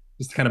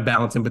 just kind of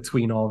balancing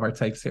between all of our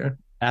takes here.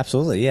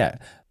 Absolutely, yeah.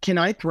 Can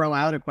I throw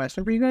out a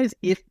question for you guys?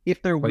 If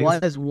there Please.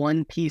 was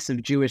one piece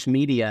of Jewish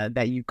media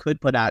that you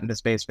could put out into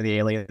space for the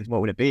aliens,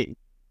 what would it be?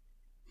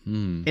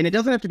 And it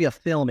doesn't have to be a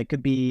film. It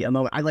could be a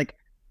moment.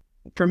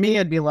 For me,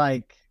 it'd be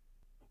like,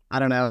 I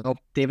don't know,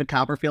 David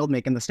Copperfield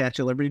making the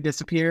Statue of Liberty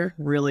disappear.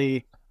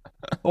 Really,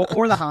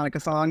 or the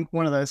Hanukkah song.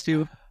 One of those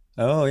two.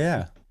 Oh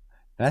yeah,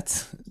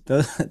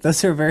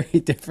 those are very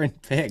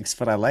different picks,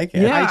 but I like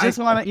it. Yeah, I just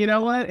want to, you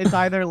know what? It's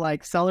either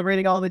like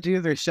celebrating all the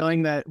Jews or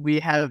showing that we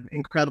have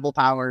incredible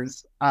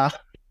powers.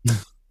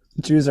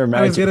 Jews are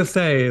magic. I was gonna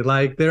say,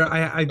 like,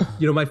 I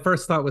you know, my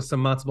first thought was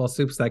some matzo ball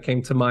soups that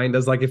came to mind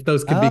as like if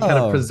those could be kind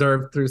of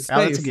preserved through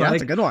space.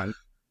 That's a good one.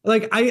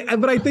 But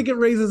I think it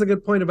raises a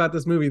good point about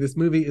this movie. This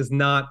movie is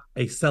not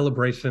a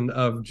celebration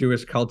of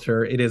Jewish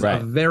culture. It is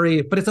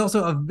but it's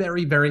also a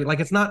very, very, like,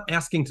 it's not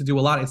asking to do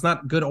a lot. It's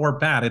not good or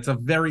bad. It's a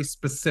very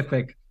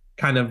specific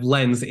kind of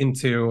lens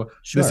into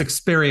this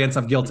experience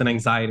of guilt and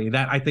anxiety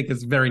that I think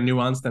is very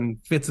nuanced and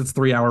fits its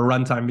 3-hour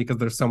runtime because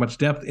there's so much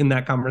depth in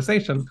that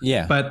conversation.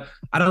 Yeah. But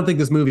I don't think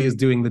this movie is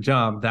doing the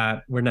job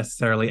that we're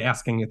necessarily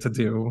asking it to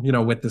do, you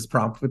know, with this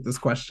prompt, with this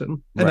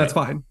question. And that's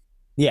fine.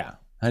 Yeah,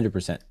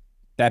 100%.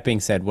 That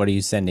being said, what are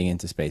you sending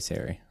into space,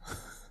 Harry?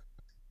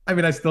 I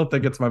mean, I still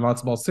think it's my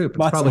matzo ball soup.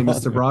 It's probably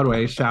Mr.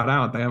 Broadway. Shout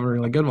out. They have a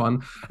really good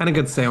one and a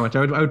good sandwich.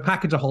 I would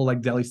package a whole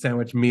like deli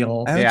sandwich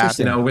meal,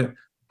 you know, with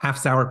half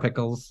sour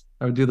pickles.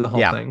 I would do the whole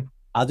thing.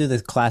 I'll do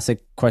the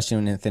classic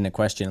question within a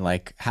question,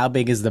 like how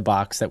big is the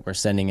box that we're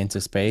sending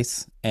into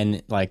space?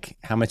 And like,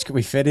 how much can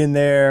we fit in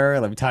there?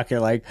 Like, we're talking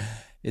like,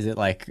 is it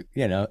like,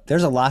 you know,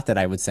 there's a lot that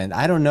I would send.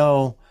 I don't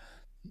know,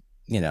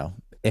 you know,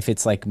 if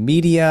it's like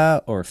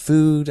media or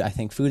food. I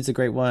think food's a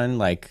great one.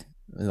 Like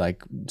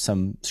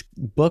some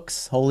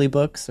books, holy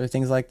books or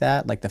things like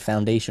that, like the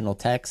foundational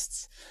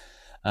texts.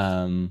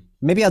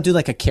 Maybe I'll do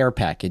like a care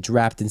package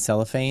wrapped in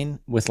cellophane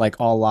with like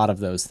a lot of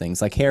those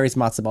things, like Harry's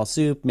matzo ball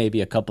soup,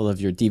 maybe a couple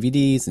of your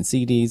DVDs and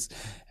CDs,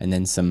 and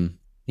then some,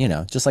 you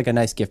know, just like a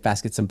nice gift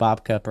basket, some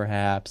babka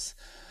perhaps,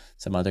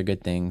 some other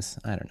good things.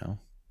 I don't know.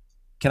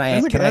 Can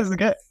I?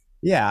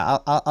 Yeah,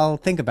 I'll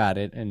think about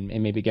it and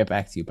maybe get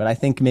back to you. But I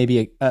think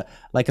maybe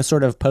like a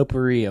sort of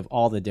potpourri of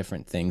all the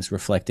different things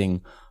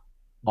reflecting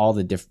all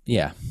the different.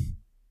 Yeah.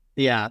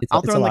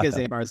 I'll throw in like a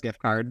Zabar's gift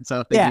card.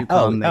 So if they do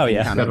come,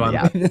 good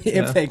one.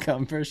 If they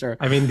come, for sure.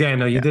 I mean,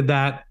 Daniel, you did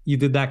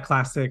that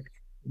classic.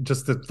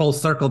 Just to full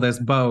circle this,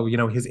 Beau, you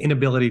know, his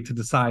inability to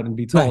decide and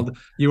be told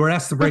you were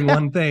asked to bring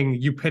one thing,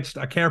 you pitched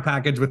a care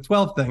package with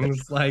 12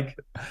 things. Like,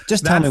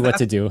 just tell me what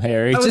to do,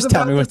 Harry. Just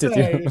tell me what to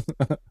do.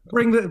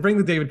 bring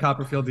the David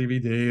Copperfield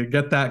DVD,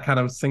 get that kind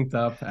of synced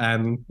up,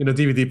 and, you know,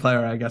 DVD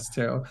player, I guess,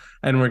 too,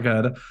 and we're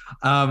good.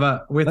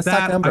 Let's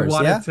that, numbers,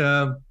 I wanted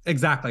to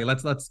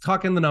let's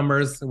talk in the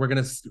numbers. We're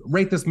gonna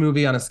rate this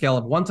movie on a scale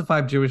of 1 to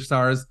 5 Jewish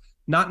stars.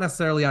 Not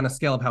necessarily on a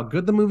scale of how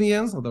good the movie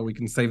is, although we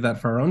can save that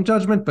for our own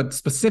judgment, but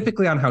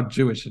specifically on how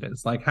Jewish it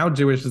is. Like, how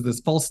Jewish is this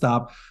full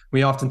stop?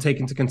 We often take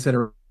into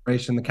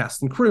consideration the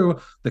cast and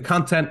crew, the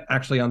content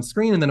actually on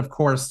screen, and then, of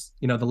course,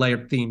 you know, the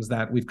layered themes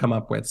that we've come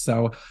up with.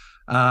 So,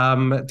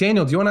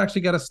 Daniel, do you want to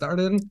actually get us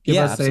started? Give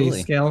us a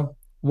scale,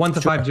 1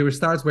 to 5 Jewish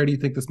stars. Where do you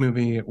think this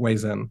movie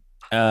weighs in?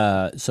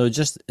 So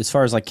just as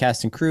far as like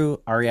cast and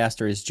crew, Ari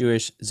Aster is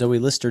Jewish. Zoe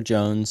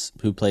Lister-Jones,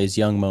 who plays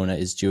young Mona,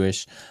 is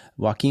Jewish.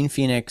 Joaquin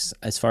Phoenix,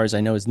 as far as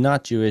I know, is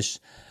not Jewish.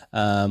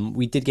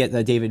 We did get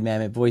the David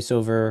Mamet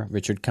voiceover,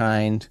 Richard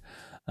Kind.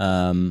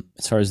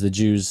 As far as the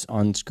Jews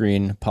on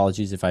screen,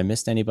 apologies if I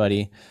missed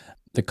anybody.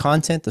 The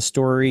content, the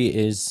story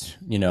is,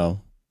 you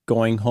know,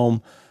 going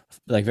home,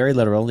 like very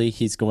literally,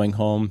 he's going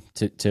home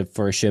to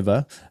for a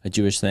shiva, a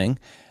Jewish thing.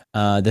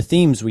 The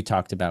themes we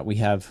talked about, we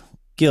have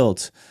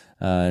guilt,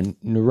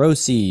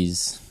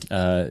 neuroses,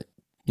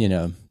 you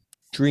know,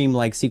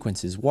 dream-like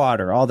sequences,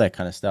 water, all that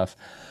kind of stuff.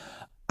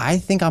 I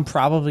think I'm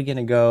probably going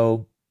to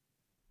go,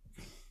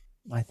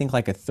 I think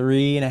like a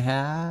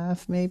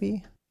 3.5,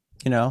 maybe,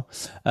 you know,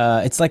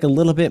 it's like a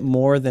little bit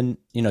more than,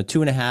 you know,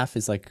 2.5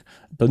 is like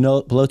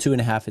below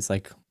 2.5 is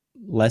like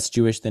less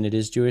Jewish than it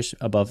is Jewish.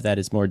 Above that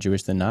is more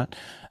Jewish than not.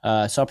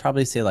 So I'll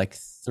probably say like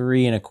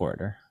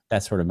 3.25.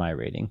 That's sort of my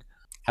rating.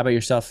 How about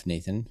yourself,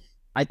 Nathan?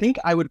 I think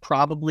I would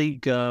probably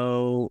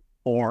go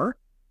 4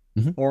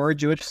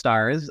 Jewish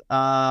stars.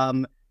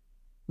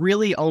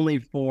 Really only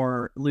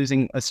for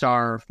losing a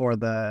star for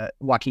the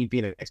Joaquin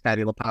Phoenix,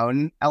 Patty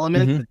LuPone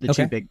element. The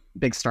two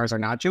big stars are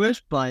not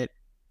Jewish, but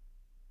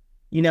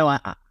you know,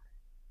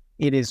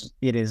 it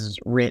is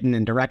written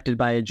and directed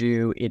by a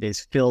Jew. It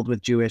is filled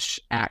with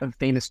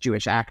famous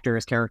Jewish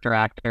actors, character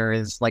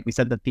actors. Like we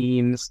said, the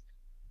themes.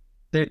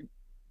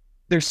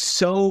 There's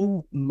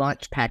so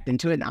much packed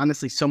into it, and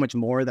honestly, so much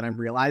more than I'm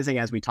realizing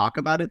as we talk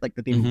about it. Like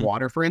the theme of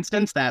water, for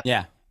instance. That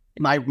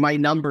my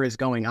number is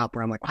going up.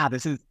 Where I'm like, wow,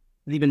 this is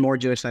even more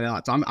Jewish than I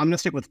thought. So I'm gonna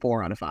stick with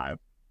 4 out of 5.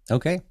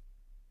 Okay,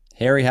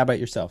 Harry, how about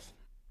yourself?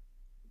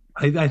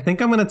 I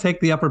think I'm going to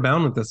take the upper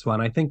bound with this one.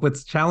 I think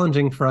what's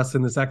challenging for us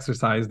in this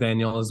exercise,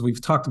 Daniel, is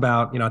we've talked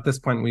about, at this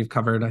point, we've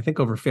covered, I think,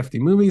 over 50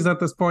 movies at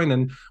this point,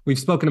 and we've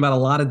spoken about a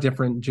lot of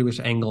different Jewish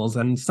angles.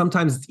 And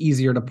sometimes it's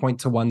easier to point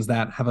to ones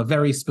that have a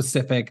very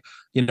specific,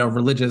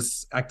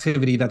 religious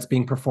activity that's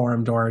being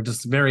performed, or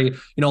just very,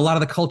 a lot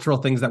of the cultural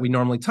things that we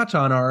normally touch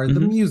on are the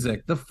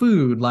music, the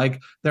food,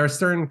 like there are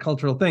certain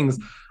cultural things.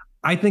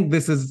 I think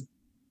this is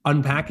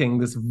unpacking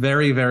this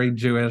very, very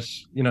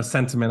Jewish,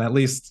 sentiment, at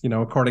least,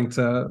 according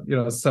to,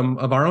 some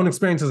of our own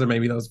experiences, or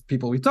maybe those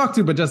people we talked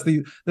to, but just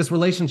this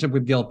relationship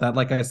with guilt that,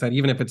 like I said,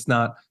 even if it's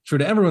not true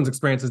to everyone's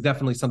experience, is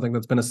definitely something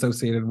that's been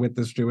associated with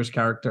this Jewish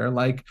character.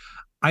 Like,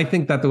 I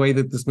think that the way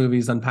that this movie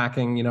is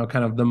unpacking,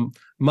 kind of the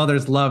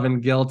mother's love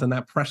and guilt and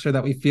that pressure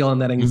that we feel and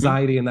that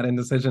anxiety and that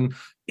indecision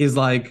is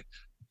like,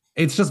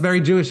 it's just very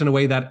Jewish in a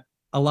way that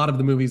a lot of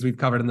the movies we've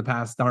covered in the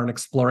past aren't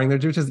exploring their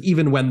Jewishness,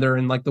 even when they're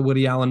in like the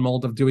Woody Allen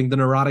mold of doing the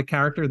neurotic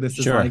character. This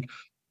is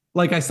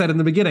like I said in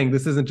the beginning,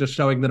 this isn't just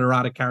showing the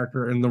neurotic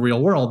character in the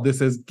real world.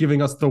 This is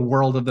giving us the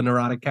world of the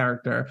neurotic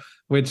character,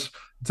 which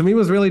to me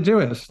was really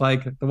Jewish.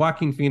 Like the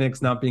Joaquin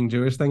Phoenix not being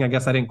Jewish thing, I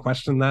guess I didn't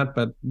question that,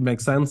 but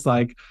makes sense.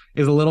 Like,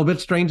 is a little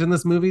bit strange in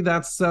this movie.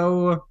 That's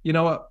so,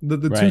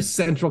 the two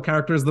central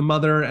characters, the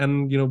mother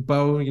and,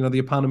 Beau, the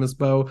eponymous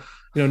Beau,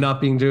 not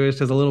being Jewish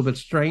is a little bit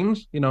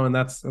strange, and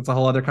that's a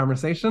whole other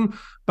conversation.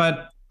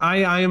 But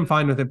I am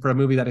fine with it for a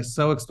movie that is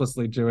so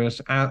explicitly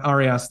Jewish.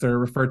 Ari Aster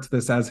referred to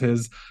this as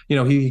his,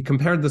 he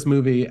compared this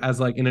movie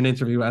as like in an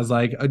interview as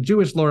like a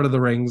Jewish Lord of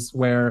the Rings,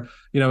 where,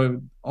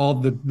 all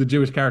the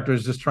Jewish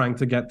characters just trying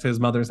to get to his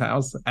mother's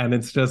house. And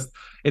it's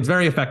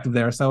very effective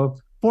there. So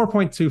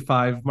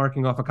 4.25,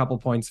 marking off a couple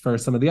points for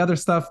some of the other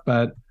stuff,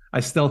 but I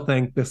still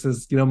think this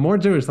is, more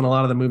Jewish than a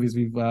lot of the movies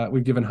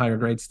we've given higher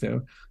grades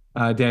to.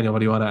 Daniel, what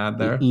do you want to add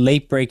there?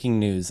 Late breaking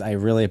news. I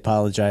really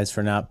apologize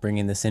for not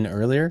bringing this in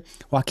earlier.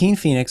 Joaquin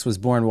Phoenix was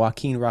born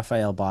Joaquin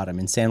Raphael Bottom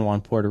in San Juan,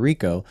 Puerto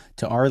Rico,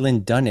 to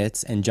Arlen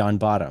Dunitz and John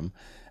Bottom.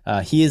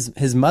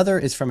 His mother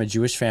is from a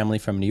Jewish family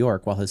from New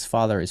York, while his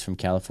father is from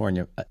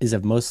California, is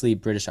of mostly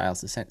British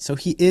Isles descent. So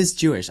he is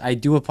Jewish. I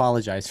do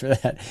apologize for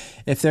that.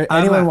 If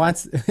anyone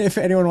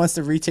wants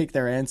to retake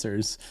their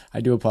answers,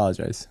 I do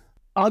apologize.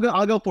 I'll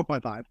go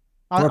 4.5.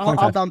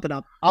 I'll bump it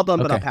up. I'll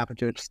bump it up half a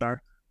Jewish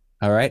star.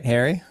 All right,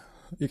 Harry,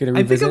 you're gonna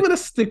revisit? I think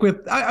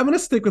I'm gonna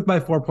stick with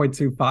my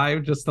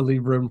 4.25 just to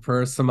leave room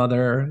for some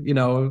other,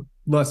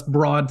 less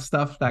broad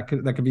stuff that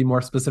could be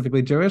more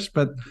specifically Jewish.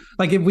 But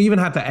like, if we even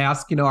had to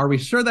ask, are we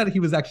sure that he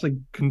was actually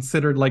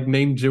considered like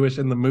named Jewish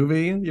in the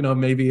movie?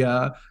 Maybe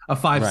a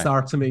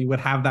 5-star to me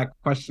would have that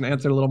question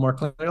answered a little more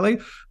clearly.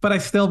 But my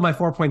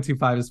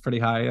 4.25 is pretty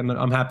high, and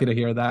I'm happy to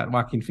hear that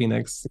Joaquin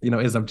Phoenix,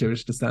 is of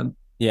Jewish descent.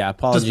 Yeah,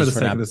 apologies just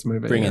for not this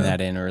movie, bringing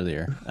that in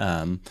earlier.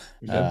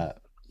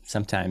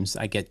 Sometimes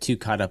I get too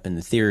caught up in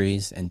the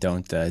theories and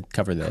don't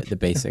cover the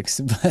basics.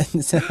 But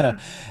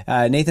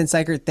Nathan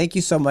Cykiert, thank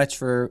you so much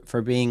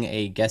for being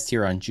a guest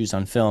here on Jews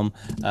on Film.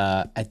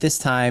 At this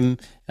time,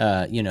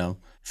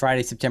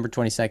 Friday, September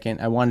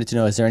 22nd, I wanted to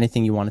know, is there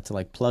anything you wanted to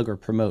like plug or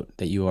promote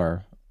that you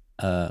are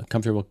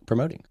comfortable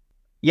promoting?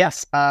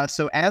 Yes.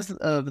 So as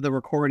we're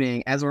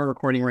recording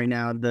right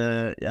now,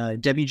 the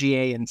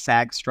WGA and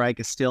SAG strike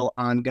is still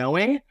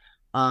ongoing.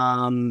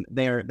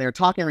 They're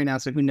talking right now,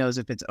 so who knows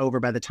if it's over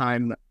by the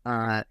time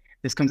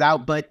this comes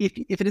out. But if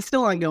it is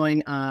still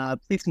ongoing,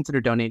 please consider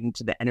donating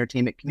to the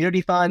Entertainment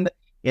Community Fund.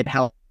 It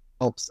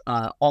helps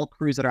all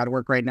crews that are out of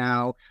work right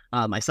now,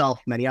 myself,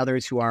 many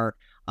others who are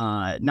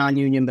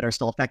non-union but are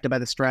still affected by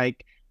the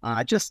strike.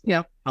 Just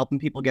helping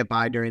people get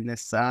by during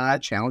this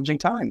challenging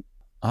time.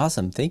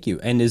 Awesome, thank you.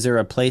 And is there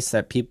a place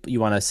that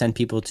you want to send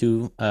people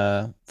to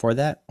for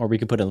that, or we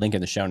could put a link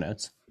in the show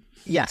notes?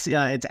 Yes,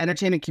 it's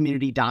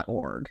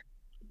entertainmentcommunity.org.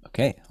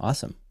 Okay,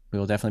 awesome. We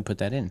will definitely put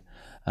that in.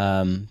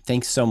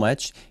 Thanks so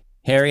much.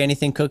 Harry,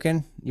 anything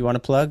cooking you want to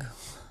plug?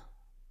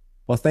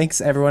 Well,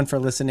 thanks everyone for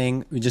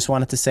listening. We just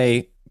wanted to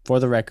say, for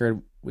the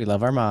record, we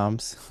love our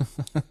moms.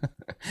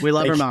 We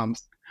love our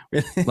moms.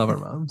 Love our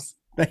moms.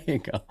 There you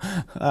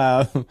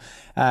go.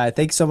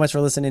 Thanks so much for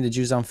listening to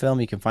Jews on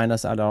Film. You can find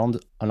us on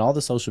all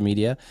the social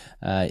media.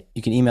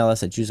 You can email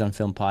us at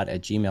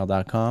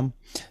jewsonfilmpod@gmail.com.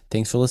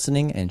 Thanks for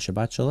listening, and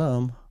Shabbat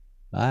Shalom.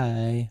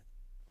 Bye.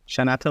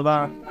 Shana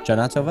Tova.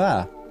 Shana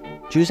Tova.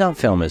 Jews on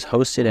Film is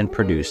hosted and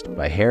produced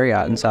by Harry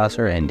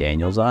Ottensasser and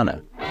Daniel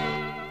Zana.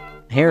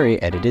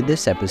 Harry edited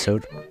this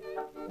episode.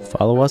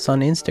 Follow us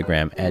on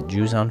Instagram at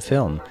Jews on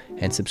Film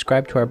and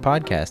subscribe to our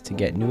podcast to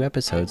get new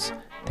episodes.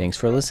 Thanks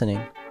for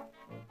listening.